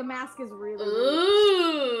 Oh, okay, the mask is really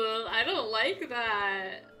Ooh, I don't like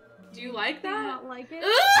that. Do you like Do you that? not like it?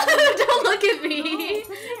 Ooh, don't look at me. No,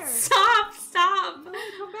 come here. Stop, stop. No,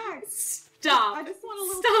 come back. Stop. I just want a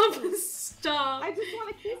little Stop, kiss. stop. I just want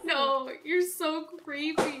to kiss you. No, you're so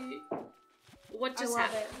creepy. What just I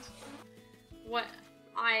love happened? What?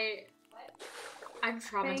 I'm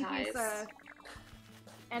traumatized. Thank you, sir.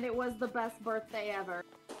 And it was the best birthday ever.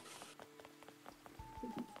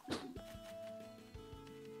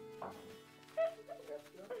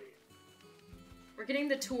 We're getting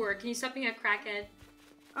the tour. Can you stop being a crackhead?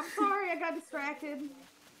 I'm sorry, I got distracted.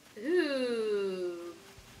 Ooh.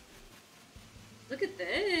 Look at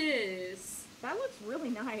this. That looks really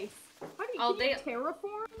nice. How do you, Oh, can you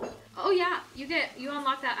terraform? Oh yeah, you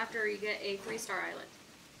unlock that after you get a 3-star island.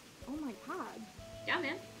 Oh my god. Yeah,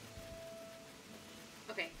 man.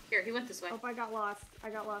 Okay, here, he went this way. Oh, I got lost. I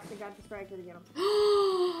got distracted again.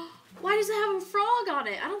 Why does it have a frog on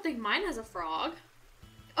it? I don't think mine has a frog.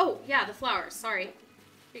 Oh, yeah, the flowers. Sorry.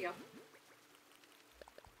 Here you go.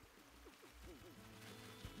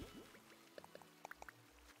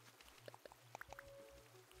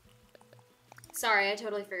 Sorry, I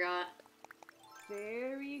totally forgot.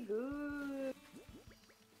 Very good.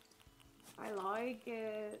 I like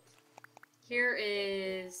it. Here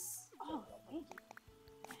is... Oh, thank you.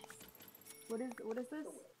 What is this?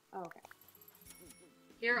 Oh, okay.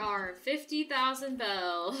 Here are 50,000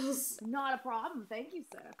 bells. Not a problem. Thank you,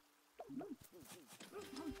 sir.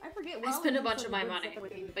 I forget. I spent a bunch of my money,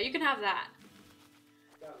 but you can have that.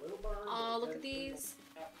 Got little birds. Oh, look at these.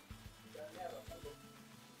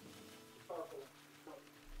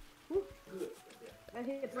 That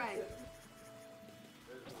hits right.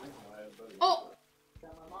 Oh!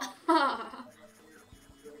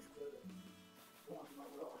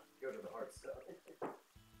 Go to the hard stuff.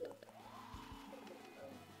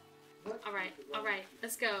 Alright,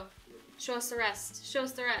 let's go. Show us the rest. Show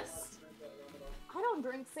us the rest. I don't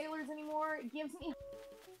drink sailors anymore. It gives me.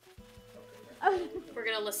 We're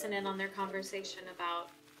gonna listen in on their conversation about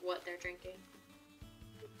what they're drinking.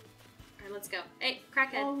 Alright, let's go. Hey,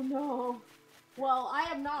 crackhead. Oh no. Well, I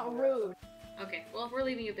am not rude. Okay, well, we're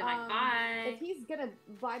leaving you behind. If Bye. he's gonna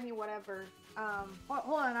buy me whatever,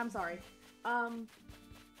 hold on, I'm sorry.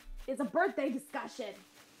 It's a birthday discussion.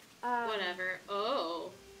 Whatever.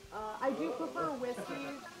 Oh. I do prefer whiskey,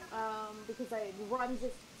 because rum's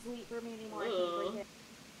just sweet for me anymore. I can't drink it.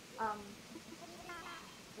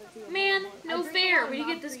 Let's see, Man, I no drink a fair. lot of When you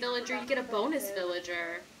get this non-sweet villager, you get a bonus beverages.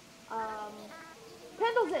 villager.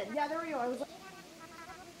 Pendleton! Yeah, there we go. I was like,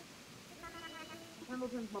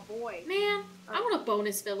 Pendleton's my boy. Man, I want a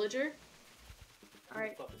bonus villager.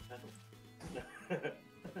 Alright.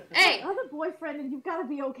 Hey! Other boyfriend, and you've gotta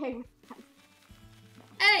be okay with that.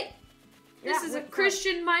 Hey! This Yeah, is a what's up?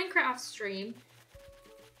 Christian Minecraft stream.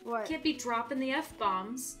 What? Can't be dropping the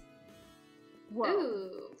F-bombs. Whoa. Ooh,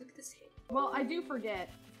 look at this. Well, I do forget.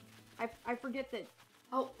 I forget that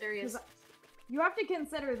Oh, there he is. you have to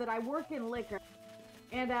consider that I work in liquor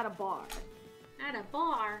and at a bar. At a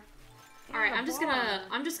bar. At Alright, a I'm just bar.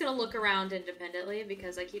 gonna look around independently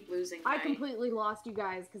because I keep losing I my... completely lost you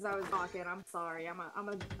guys because I was talking. I'm sorry.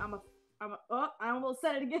 Oh, I almost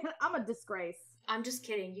said it again. I'm a disgrace. I'm just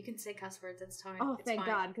kidding. You can say cuss words. It's fine. Oh, It's thank fine.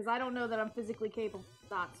 God, because I don't know that I'm physically capable of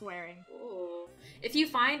not swearing. Ooh. If you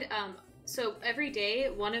find, so every day,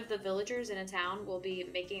 one of the villagers in a town will be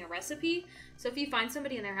making a recipe. So if you find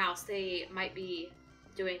somebody in their house, they might be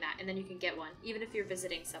doing that, and then you can get one, even if you're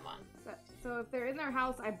visiting someone. So, So if they're in their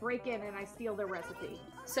house, I break in and I steal their recipe.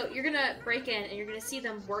 So you're gonna break in and you're gonna see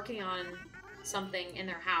them working on something in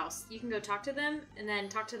their house. You can go talk to them and then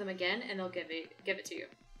talk to them again and they'll give it to you.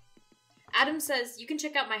 Adam says, you can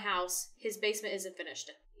check out my house. His basement isn't finished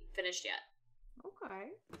yet.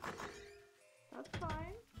 Okay. That's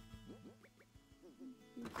fine.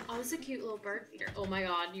 Oh, this is a cute little bird feeder. Oh my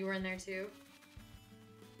god, you were in there too?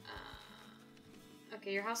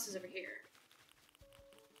 Okay, your house is over here.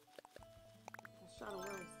 A shot of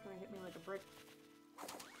worms gonna hit me like a brick.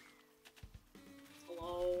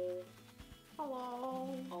 Hello?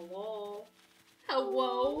 Hello. Hello?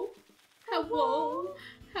 Hello? Hello?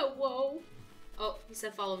 Hello? Oh, he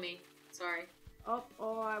said follow me. Sorry. Oh,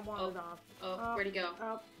 I wandered off. Oh, where'd he go?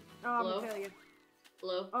 I'm Hello? a failure.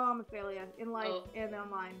 Hello? Oh, I'm a failure. In life and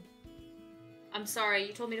online. I'm sorry,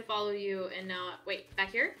 you told me to follow you and now... Wait,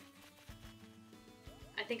 back here?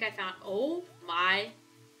 I think I found... Oh my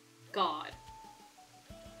god.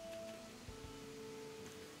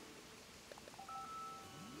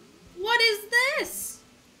 What is this?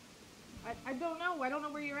 I don't know. I don't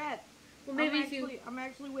know where you're at. Well, maybe I'm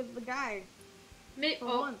actually with the guy. For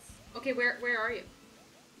Oh, once. okay, where are you?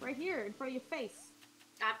 Right here, in front of your face.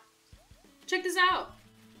 Check this out.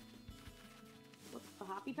 What's the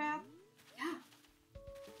hoppy path? Yeah.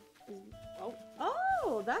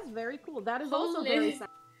 Oh, that's very cool. That is also very exciting.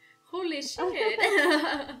 Holy shit.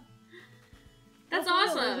 That's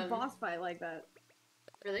awesome. There's a boss fight like that.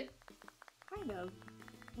 Really? Kind of.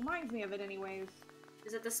 Reminds me of it anyways.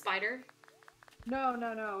 Is it the spider?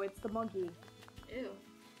 No, it's the monkey. Ew.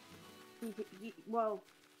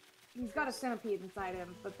 He's got a centipede inside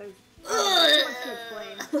him, but there's too much to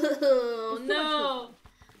explain. Oh, no.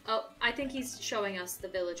 Oh, I think he's showing us the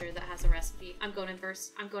villager that has a recipe. I'm going in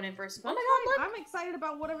first. Oh my god, look! I'm excited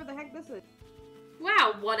about whatever the heck this is.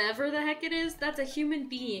 Wow, whatever the heck it is, that's a human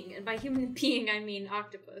being. And by human being, I mean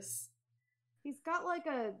octopus. He's got like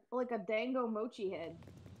a dango mochi head.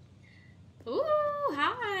 Ooh,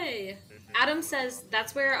 hi! Adam says,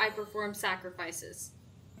 that's where I perform sacrifices.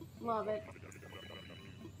 Love it.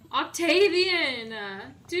 Octavian!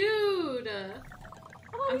 Dude!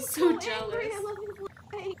 Oh, I'm he's so angry. jealous. I love his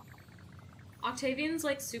face. Octavian's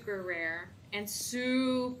like super rare and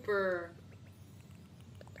super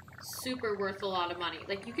worth a lot of money.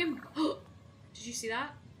 Like you can. Did you see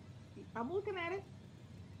that? I'm looking at it.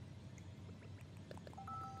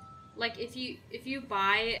 Like if you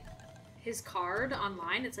buy his card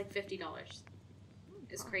online, it's like $50.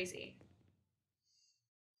 It's crazy.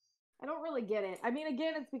 I don't really get it. I mean,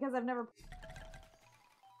 again, it's because I've never.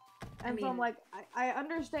 And so I'm mean- like, I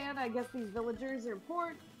understand. I guess these villagers are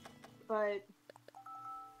important, but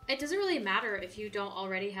It doesn't really matter if you don't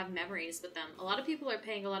already have memories with them. A lot of people are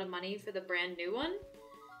paying a lot of money for the brand new one.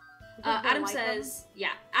 because they Adam like says,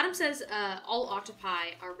 Adam says all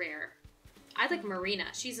octopi are rare. I like Marina.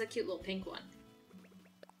 She's a cute little pink one.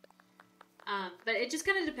 But it just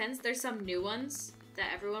kind of depends. There's some new ones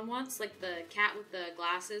that everyone wants, like the cat with the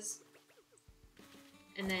glasses.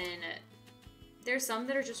 And then there's some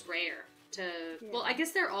that are just rare well, I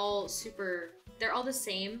guess they're all the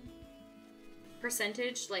same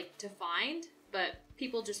percentage, like, to find, but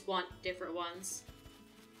people just want different ones.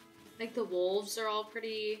 Like, the wolves are all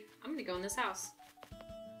pretty... I'm gonna go in this house.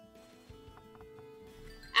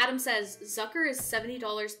 Adam says, Zucker is $70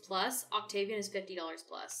 plus, Octavian is $50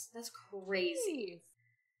 plus. That's crazy. Jeez.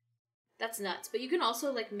 That's nuts. But you can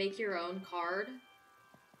also, like, make your own card,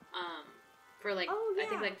 for, like, I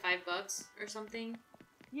think, like, $5 or something.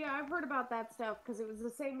 Yeah, I've heard about that stuff because it was the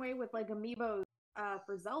same way with like amiibos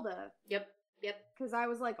for Zelda. Yep. Because I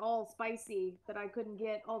was like all spicy that I couldn't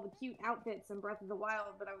get all the cute outfits in Breath of the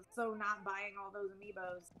Wild, but I was so not buying all those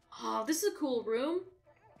amiibos. Oh, this is a cool room.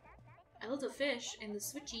 I love the fish and the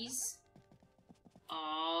switchies.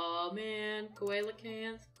 Oh man,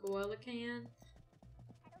 Coelacanth.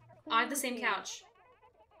 I have the same couch.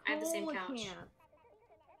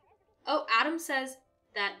 Oh, Adam says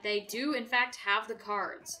that they do in fact have the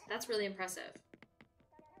cards. That's really impressive.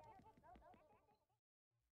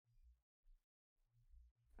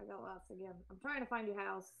 I got lost again. I'm trying to find your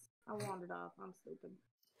house. I wandered off. I'm stupid.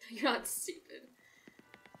 You're not stupid.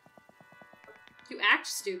 You act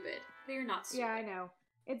stupid, but you're not stupid. Yeah, I know.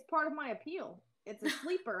 It's part of my appeal. It's a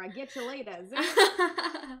sleeper. I get you later.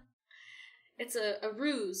 It's a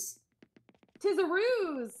ruse. 'Tis a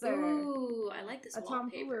ruse, sir. Ooh, I like this A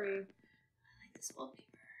wallpaper. tomfoolery. I like this wallpaper.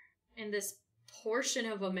 And this portion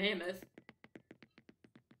of a mammoth.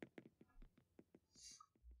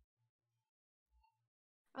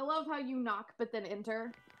 I love how you knock but then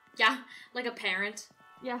enter. Yeah, like a parent.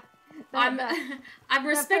 Yeah. I'm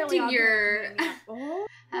respecting your... Oh.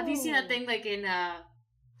 Have you seen that thing like in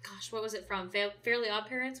gosh, what was it from? Fairly Odd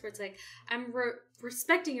Parents, where it's like, I'm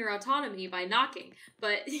respecting your autonomy by knocking,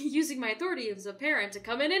 but using my authority as a parent to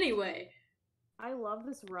come in anyway. I love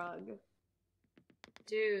this rug.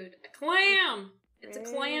 Dude, a clam! It's a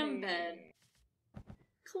clam bed.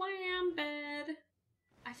 Clam bed.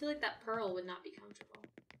 I feel like that pearl would not be comfortable.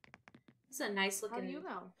 This is a nice looking How do you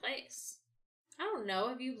know? place. I don't know.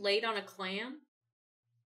 Have you laid on a clam?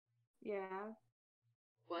 Yeah.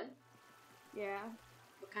 What? Yeah.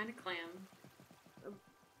 What kind of clam?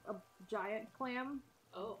 A giant clam.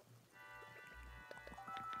 Oh.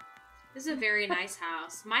 This is a very nice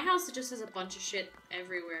house. My house just has a bunch of shit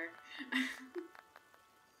everywhere.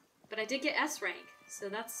 But I did get S rank, so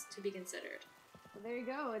that's to be considered. Well, there you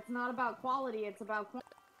go. It's not about quality, it's about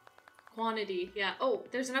Quantity, yeah. Oh,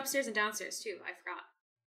 there's an upstairs and downstairs too. I forgot.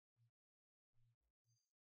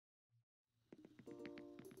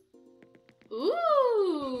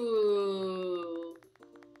 Ooh.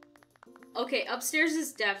 Okay, upstairs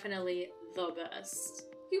is definitely the best.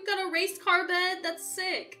 You've got a race car bed? That's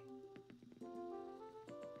sick.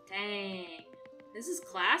 Dang. This is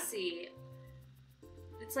classy.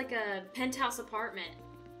 It's like a penthouse apartment.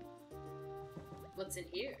 What's in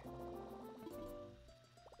here?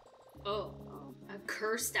 Oh, a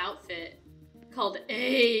cursed outfit called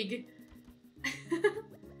Egg.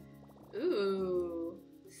 Ooh,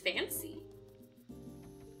 fancy.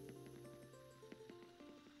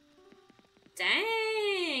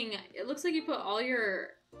 Dang! It looks like you put all your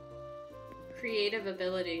creative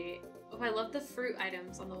ability. Oh, I love the fruit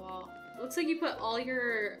items on the wall. It looks like you put all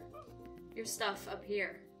your stuff up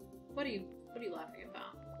here. What are you laughing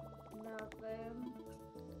about? nothing.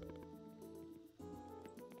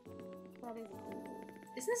 That is cool.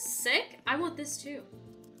 Isn't this sick? I want this too.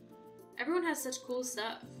 Everyone has such cool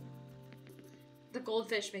stuff. The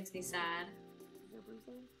goldfish makes me sad.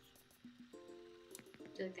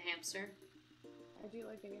 Do you like the hamster? I do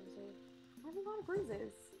like the hamster. I have a lot of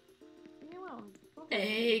bruises. Leave me alone.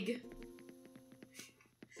 Egg.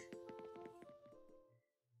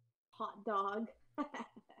 Hot dog.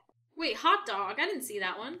 Wait, hot dog. I didn't see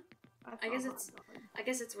that one. I guess saw it's hot dog. I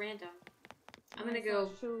guess it's random. I'm I gonna saw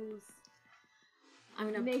go. shoes.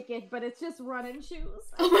 I'm gonna. Naked, but it's just running shoes.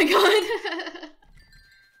 Oh my god.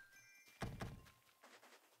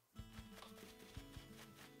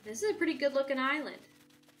 This is a pretty good looking island.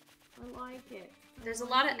 I like it. There's a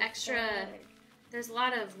lot of extra. There's a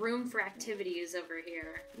lot of room for activities over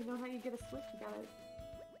here. You know how you get a switch?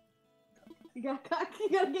 You gotta cock. You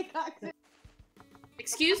gotta get cocked.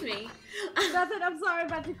 Excuse me. Nothing. I'm sorry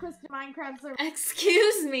about your Christian Minecraft server.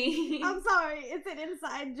 Excuse me. I'm sorry. It's an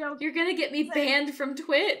inside joke. You're gonna get me banned from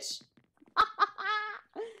Twitch. I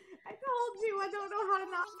told you I don't know how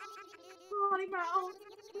to not potty mouth.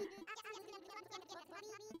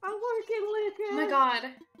 I work in liquor. Oh my god.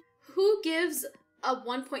 Who gives a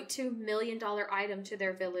 $1.2 million item to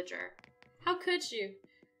their villager? How could you?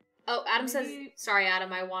 Oh, Adam says, sorry,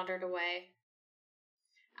 Adam, I wandered away.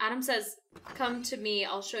 Adam says, come to me,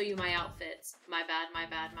 I'll show you my outfits. My bad, my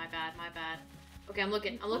bad, my bad, my bad. Okay, I'm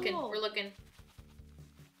looking, Cool. we're looking.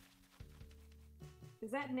 Is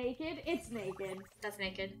that naked? It's naked. That's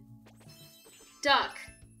naked. Duck.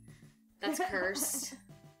 That's cursed.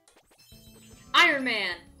 Iron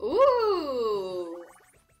Man. Ooh.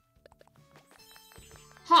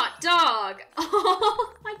 Hot dog.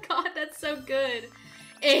 Oh my god, that's so good.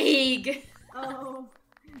 Egg. Oh,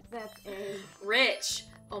 that's egg. Rich.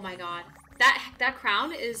 Oh my god. That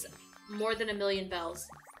crown is more than 1,000,000 bells.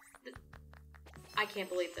 I can't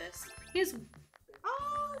believe this. He has.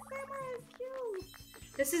 Oh, Samurai is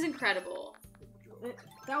cute. This is incredible.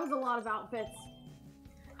 That was a lot of outfits.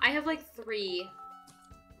 I have like 3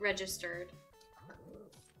 registered.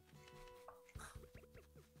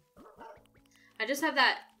 I just have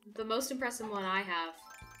the most impressive one I have.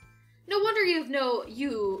 No wonder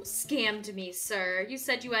you scammed me, sir. You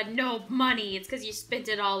said you had no money. It's because you spent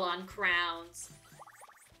it all on crowns.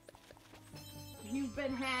 You've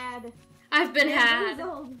been had. I've been had.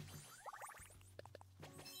 Bamboozled.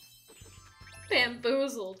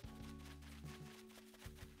 Bamboozled.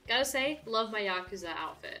 Gotta say, love my Yakuza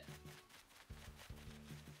outfit.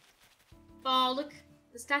 Oh, look.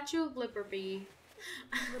 The Statue of Liberty.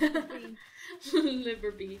 Liberty.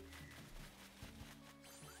 Liberty.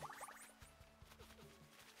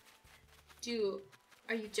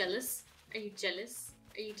 Are you jealous? Are you jealous?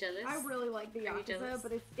 Are you jealous? I really like the Are you Yakuza, jealous?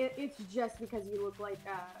 but it's just because you look like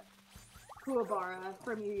Kuwabara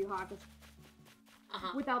from Yu Yu Hakusho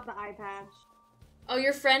Uh-huh. without the eye patch. Oh,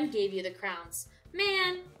 your friend gave you the crowns.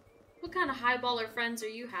 Man, what kind of highballer friends are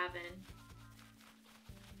you having?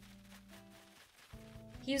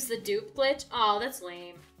 Use the dupe glitch? Oh, that's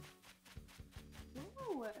lame.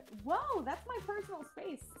 No. Whoa, that's my personal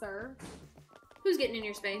space, sir. Who's getting in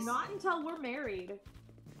your space? Not until we're married.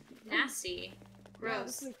 Nasty. Yeah,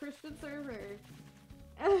 this Gross. is a Christian server.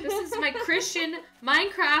 This is my Christian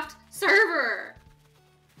Minecraft server.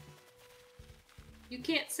 You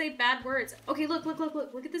can't say bad words. Okay, look.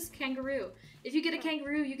 Look at this kangaroo. If you get a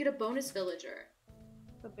kangaroo, you get a bonus villager.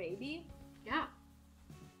 The baby? Yeah.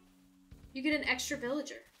 You get an extra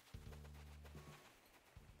villager.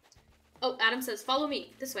 Oh, Adam says, follow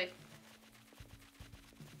me. This way.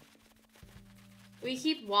 We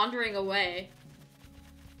keep wandering away.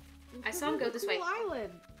 I saw him go this way. Cool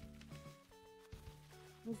island.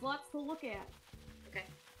 There's lots to look at. Okay.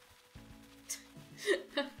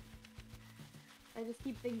 I just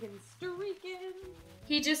keep thinking, streaking.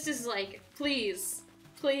 He just is like, please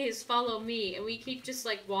follow me. And we keep just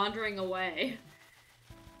like wandering away.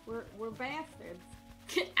 We're bastards.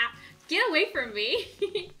 Get away from me.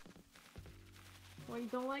 Well, you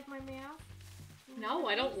don't like my mask? No,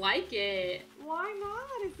 I don't like it. Why not?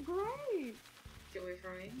 It's great. Get away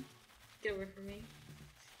from me. Get away from me.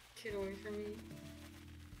 Get away from me.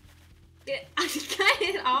 Get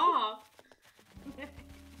it off.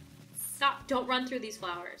 Stop. Don't run through these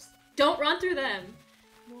flowers. Don't run through them.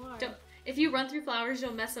 Why? Don't. If you run through flowers,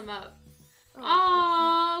 you'll mess them up.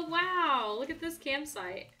 Oh, Oh, wow. Look at this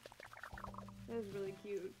campsite. that is really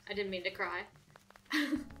cute. I didn't mean to cry.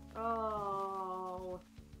 Oh.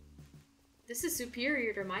 This is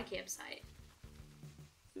superior to my campsite.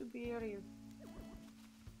 Superior.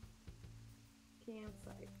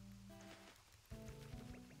 Campsite.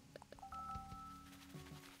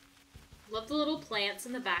 Love the little plants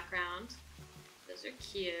in the background. Those are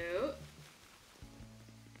cute.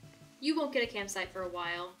 You won't get a campsite for a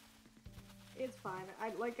while. It's fine.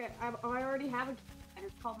 I already have a campsite.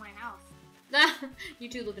 It's called my house. You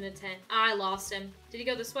two live in a tent. I lost him. Did he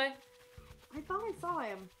go this way? I thought I saw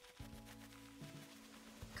him.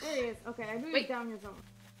 There he is. Okay, I knew he was down here somewhere.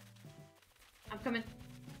 I'm coming.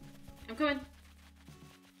 I'm coming.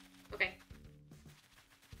 Okay.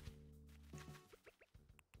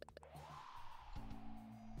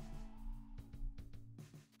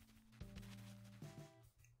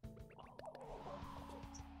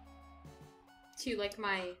 Do you like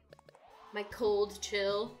my cold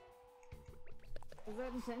chill? Is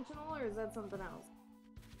that intentional or is that something else?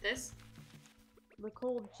 This? The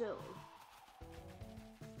cold chill.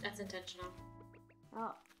 That's intentional.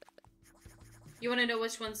 Oh. You want to know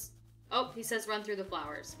which ones? Oh, he says run through the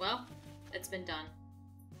flowers. Well, it's been done.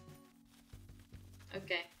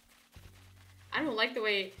 Okay. I don't like the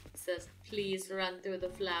way it says, please run through the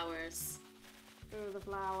flowers. Through the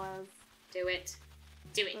flowers. Do it.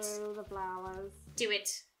 Do it. Through the flowers. Do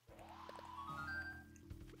it.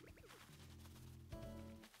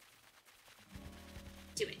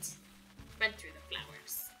 Do it. Run through the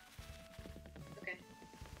flowers. Okay.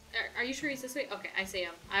 Are you sure he's this way? Okay, I see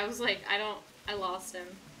him. I was like, I lost him.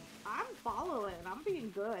 I'm following. I'm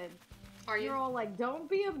being good. Are you? You're all like, don't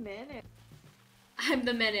be a menace. I'm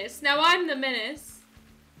the menace. Now I'm the menace.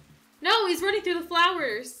 No, he's running through the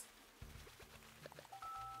flowers.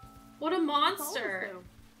 What a monster. Told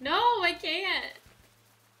No, I can't.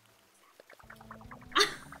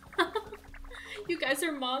 You guys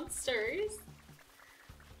are monsters.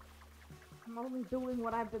 I'm only doing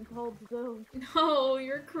what I've been told to do. No,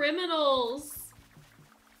 you're criminals.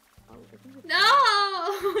 Oh, I think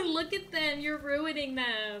it's- No! Look at them. You're ruining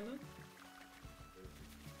them.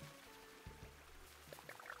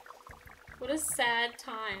 What a sad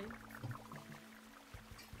time.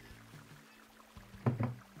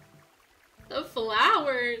 The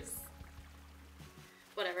flowers.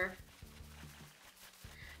 Whatever.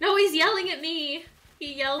 No, he's yelling at me.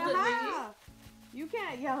 He yelled at me. Aha! You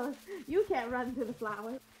can't yell. You can't run to the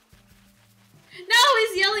flowers. No,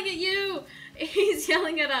 he's yelling at you. He's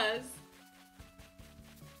yelling at us.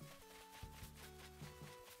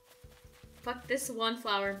 Fuck this one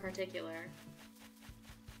flower in particular.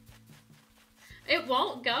 It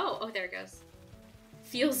won't go. Oh, there it goes.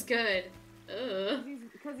 Feels good. Ugh.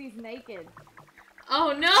 Because he's naked.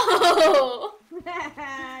 Oh no!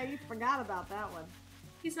 You forgot about that one.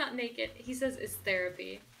 He's not naked. He says it's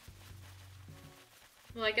therapy.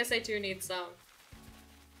 Well, I guess I do need some.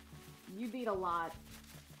 You need a lot.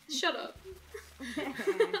 Shut up.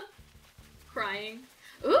 Crying.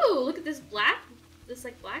 Ooh, look at this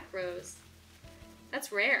like black rose.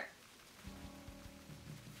 That's rare.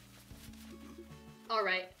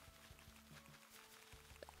 Alright.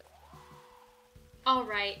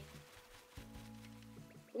 Alright.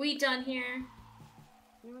 We done here.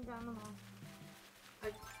 We haven't gotten them all.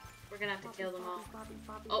 We're gonna have to kill them all.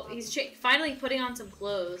 Bobby, Oh, he's finally putting on some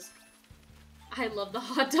clothes. I love the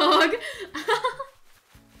hot dog.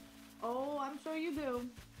 Oh, I'm sure you do.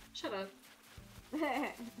 Shut up.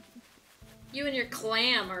 You and your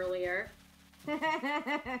clam earlier.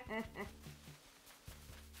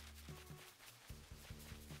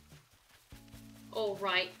 All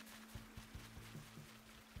right.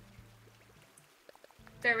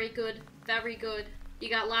 Very good. Very good. You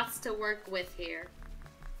got lots to work with here.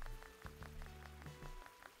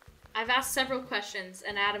 I've asked several questions,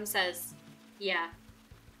 and Adam says, yeah.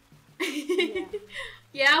 Yeah.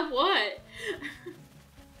 Yeah, what?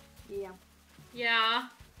 Yeah. Yeah.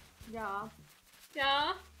 Yeah.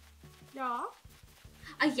 Yeah. Yeah.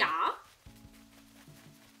 Yeah?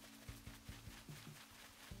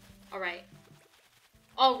 Alright.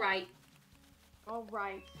 Alright. All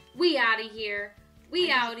right. We outta here.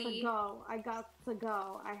 We I got to outie. go. I got to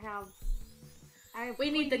go. I have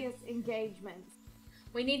We need the- previous engagements.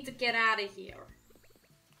 We need to get out of here.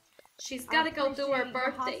 She's I gotta go do her appreciate your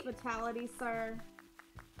birthday. hospitality, sir.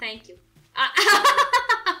 Thank you.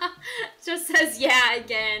 Just says yeah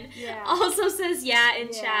again. Yeah. Also says yeah in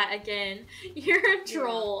Yeah. chat again. You're a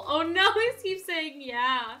troll. Oh no, he keeps saying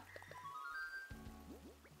yeah.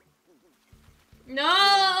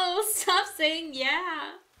 No, stop saying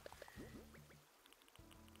yeah.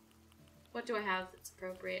 What do I have that's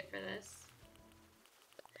appropriate for this?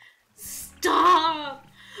 Stop!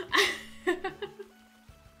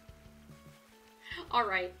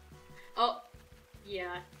 Alright. Oh,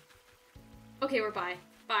 yeah. Okay, we're bye.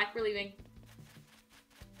 Bye, we're leaving.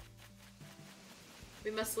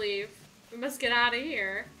 We must leave. We must get out of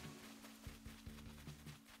here.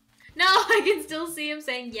 No, I can still see him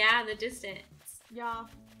saying yeah in the distance. Yeah.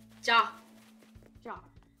 Ja. Ja.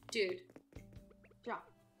 Dude, Ja.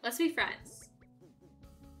 let's be friends.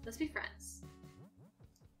 Let's be friends.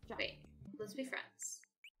 Ja. Wait, let's be friends.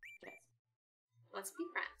 Yes. Let's be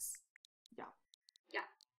friends. Ja. Yeah.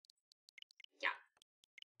 Yeah.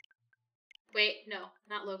 Wait, no,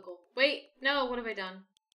 not local. Wait, no, what have I done?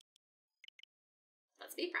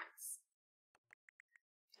 Let's be friends.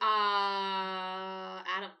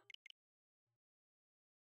 Adam.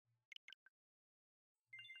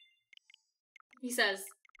 He says,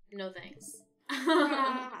 no thanks.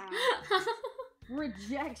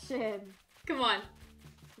 Rejection. Come on,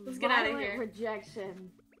 let's get out of Violent here. rejection.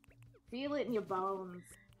 Feel it in your bones.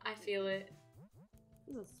 I feel it.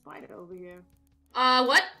 There's a spider over here.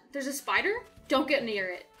 What? There's a spider? Don't get near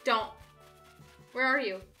it. Don't. Where are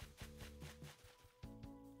you?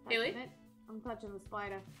 Haley? Touching it. I'm touching the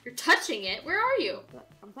spider. You're touching it? Where are you?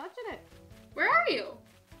 I'm touching it. Where are you?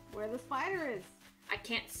 Where the spider is. I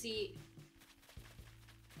can't see.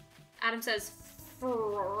 Adam says,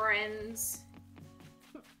 friends.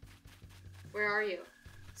 Where are you?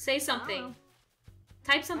 Say I don't something. know.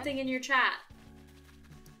 Type something in your chat.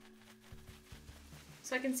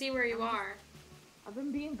 So I can see where you are. I've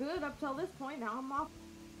been being good up till this point. Now I'm off.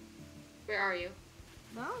 Where are you?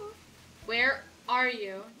 No. Where are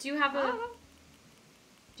you? Do you have I a don't know.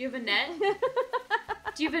 do you have a net?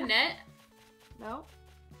 Do you have a net? No.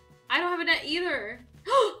 I don't have a net either.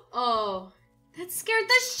 Oh, that scared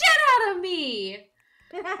the shit out of me.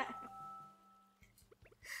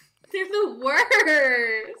 They're the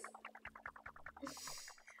worst.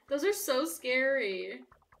 Those are so scary.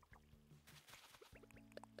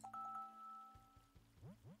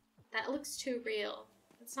 That looks too real.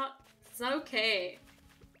 It's not okay.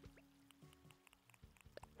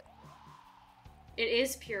 It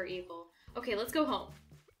is pure evil. Okay, let's go home.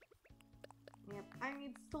 Yep. I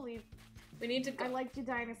need to leave. We need to go. I liked your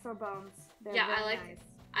dinosaur bones. They're Yeah, I very like- nice.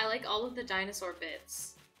 I like all of the dinosaur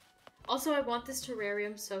bits. Also, I want this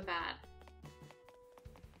terrarium so bad.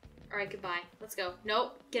 Alright, goodbye. Let's go.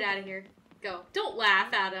 Nope. Get out of here. Go. Don't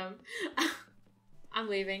laugh at him. I'm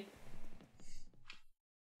leaving.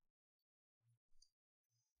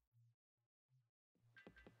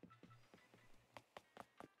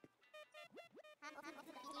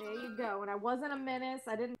 There you go. And I wasn't a menace.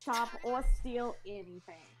 I didn't chop or steal anything.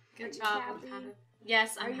 Good Are you job. happy?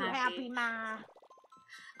 Yes, Are I'm you happy, Ma?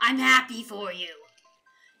 I'm happy for you.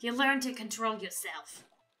 You learn to control yourself.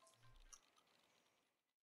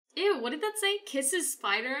 Ew, what did that say? Kisses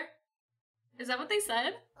spider? Is that what they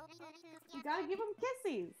said? You gotta give them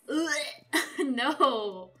kissies. Ugh.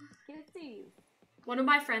 No. Kissies. One of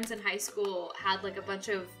my friends in high school had like a bunch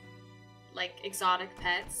of like exotic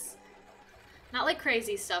pets. Not like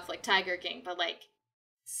crazy stuff like Tiger King, but like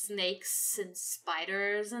snakes and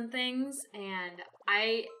spiders and things. And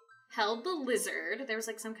I held the lizard. There was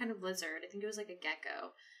like some kind of lizard. I think it was like a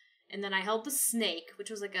gecko. And then I held the snake, which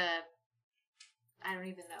was like I don't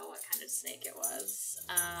even know what kind of snake it was.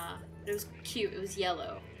 But it was cute. It was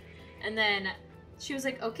yellow. And then she was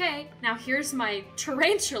like, okay, now here's my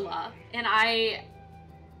tarantula. And I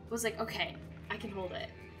was like, okay, I can hold it.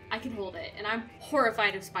 I can hold it. And I'm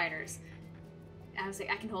horrified of spiders. I was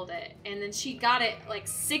like, I can hold it. And then she got it like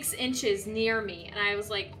 6 inches near me. And I was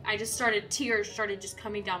like, tears started just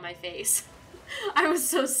coming down my face. I was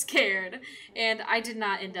so scared. And I did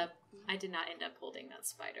not end up holding that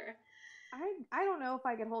spider. I don't know if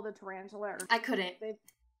I could hold a tarantula. I couldn't.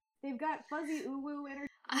 They've got fuzzy uwu energy.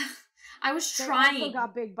 I was They trying. also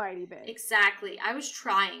got big bitey big. Exactly. I was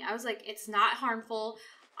trying. I was like, it's not harmful.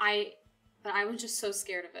 But I was just so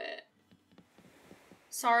scared of it.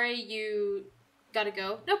 Sorry, you gotta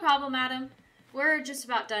go. No problem, Adam. We're just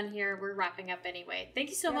about done here. We're wrapping up anyway. Thank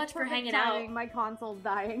you so much for hanging out. My console's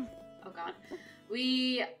dying. Oh god.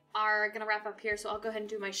 We are gonna wrap up here, so I'll go ahead and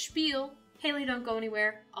do my spiel. Haley, don't go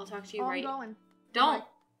anywhere. I'll talk to you right. I'm going. Don't.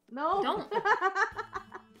 No. Don't.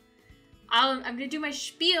 I'm gonna do my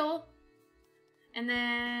spiel, and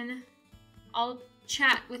then I'll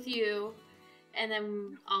chat with you, and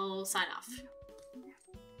then I'll sign off.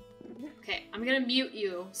 Okay, I'm gonna mute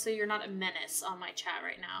you so you're not a menace on my chat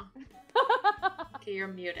right now. Okay, you're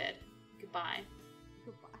muted. Goodbye.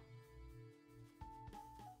 Goodbye.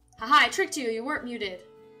 Haha, I tricked you. You weren't muted.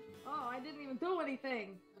 Oh, I didn't even do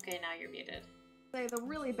anything. Okay, now you're muted. Say the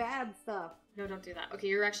really bad stuff. No, don't do that. Okay,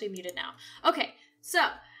 you're actually muted now. Okay, so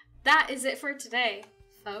that is it for today,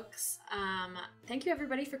 folks. Thank you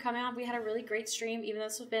everybody for coming on. We had a really great stream, even though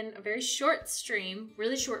this has been a very short stream.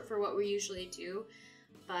 Really short for what we usually do.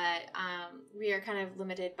 But we are kind of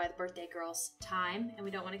limited by the birthday girl's time, and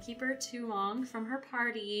we don't want to keep her too long from her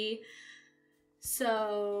party.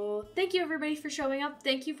 So thank you everybody for showing up.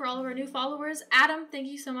 Thank you for all of our new followers. Adam, thank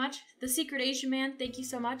you so much. The Secret Asian Man, thank you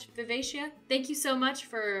so much. Vivacia, thank you so much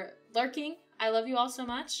for lurking. I love you all so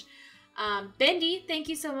much. Bendy, thank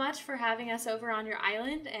you so much for having us over on your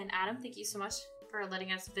island. And Adam, thank you so much for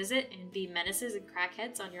letting us visit and be menaces and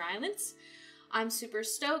crackheads on your islands. I'm super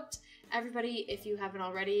stoked. Everybody, if you haven't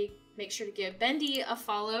already, make sure to give Bendy a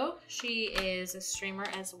follow. She is a streamer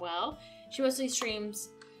as well. She mostly streams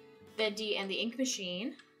Bendy and the Ink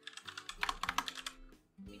Machine.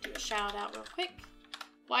 Let me do a shout out real quick.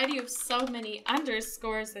 Why do you have so many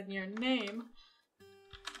underscores in your name?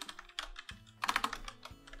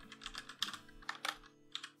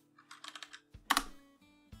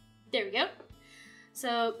 There we go.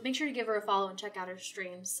 So make sure to give her a follow and check out her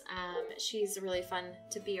streams. She's really fun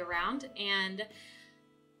to be around. And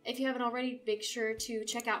if you haven't already, make sure to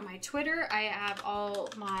check out my Twitter. I have all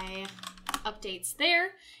my updates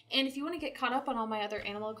there. And if you want to get caught up on all my other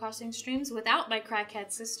Animal Crossing streams without my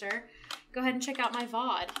crackhead sister, go ahead and check out my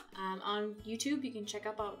VOD. On YouTube, you can check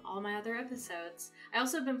up on all my other episodes. I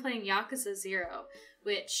also have been playing Yakuza 0,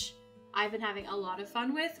 which I've been having a lot of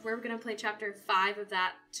fun with. We're going to play Chapter 5 of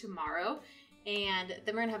that tomorrow. And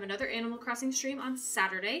then we're going to have another Animal Crossing stream on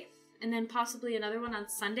Saturday. And then possibly another one on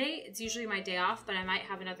Sunday. It's usually my day off, but I might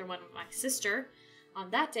have another one with my sister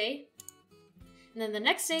on that day. And then the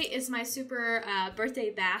next day is my super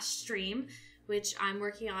birthday bash stream, which I'm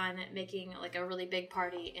working on making like a really big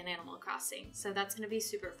party in Animal Crossing. So that's going to be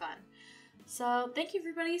super fun. So thank you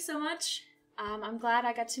everybody so much. I'm glad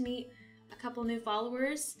I got to meet a couple new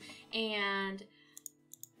followers. And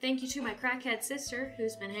thank you to my crackhead sister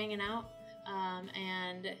who's been hanging out.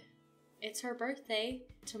 And it's her birthday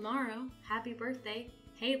tomorrow. Happy birthday,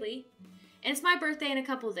 Haley. And it's my birthday in a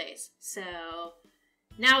couple days. So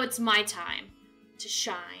now it's my time to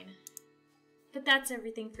shine. But that's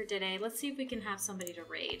everything for today. Let's see if we can have somebody to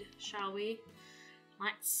raid, shall we?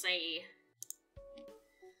 Let's see.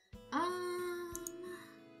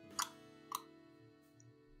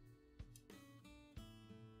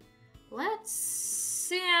 Let's see.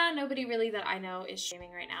 Yeah, nobody really that I know is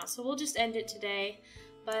streaming right now, so we'll just end it today.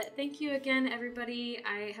 But thank you again, everybody.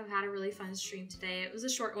 I have had a really fun stream today. It was a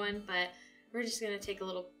short one, but we're just gonna take a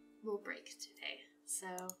little break today. So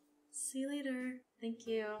see you later. Thank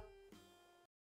you.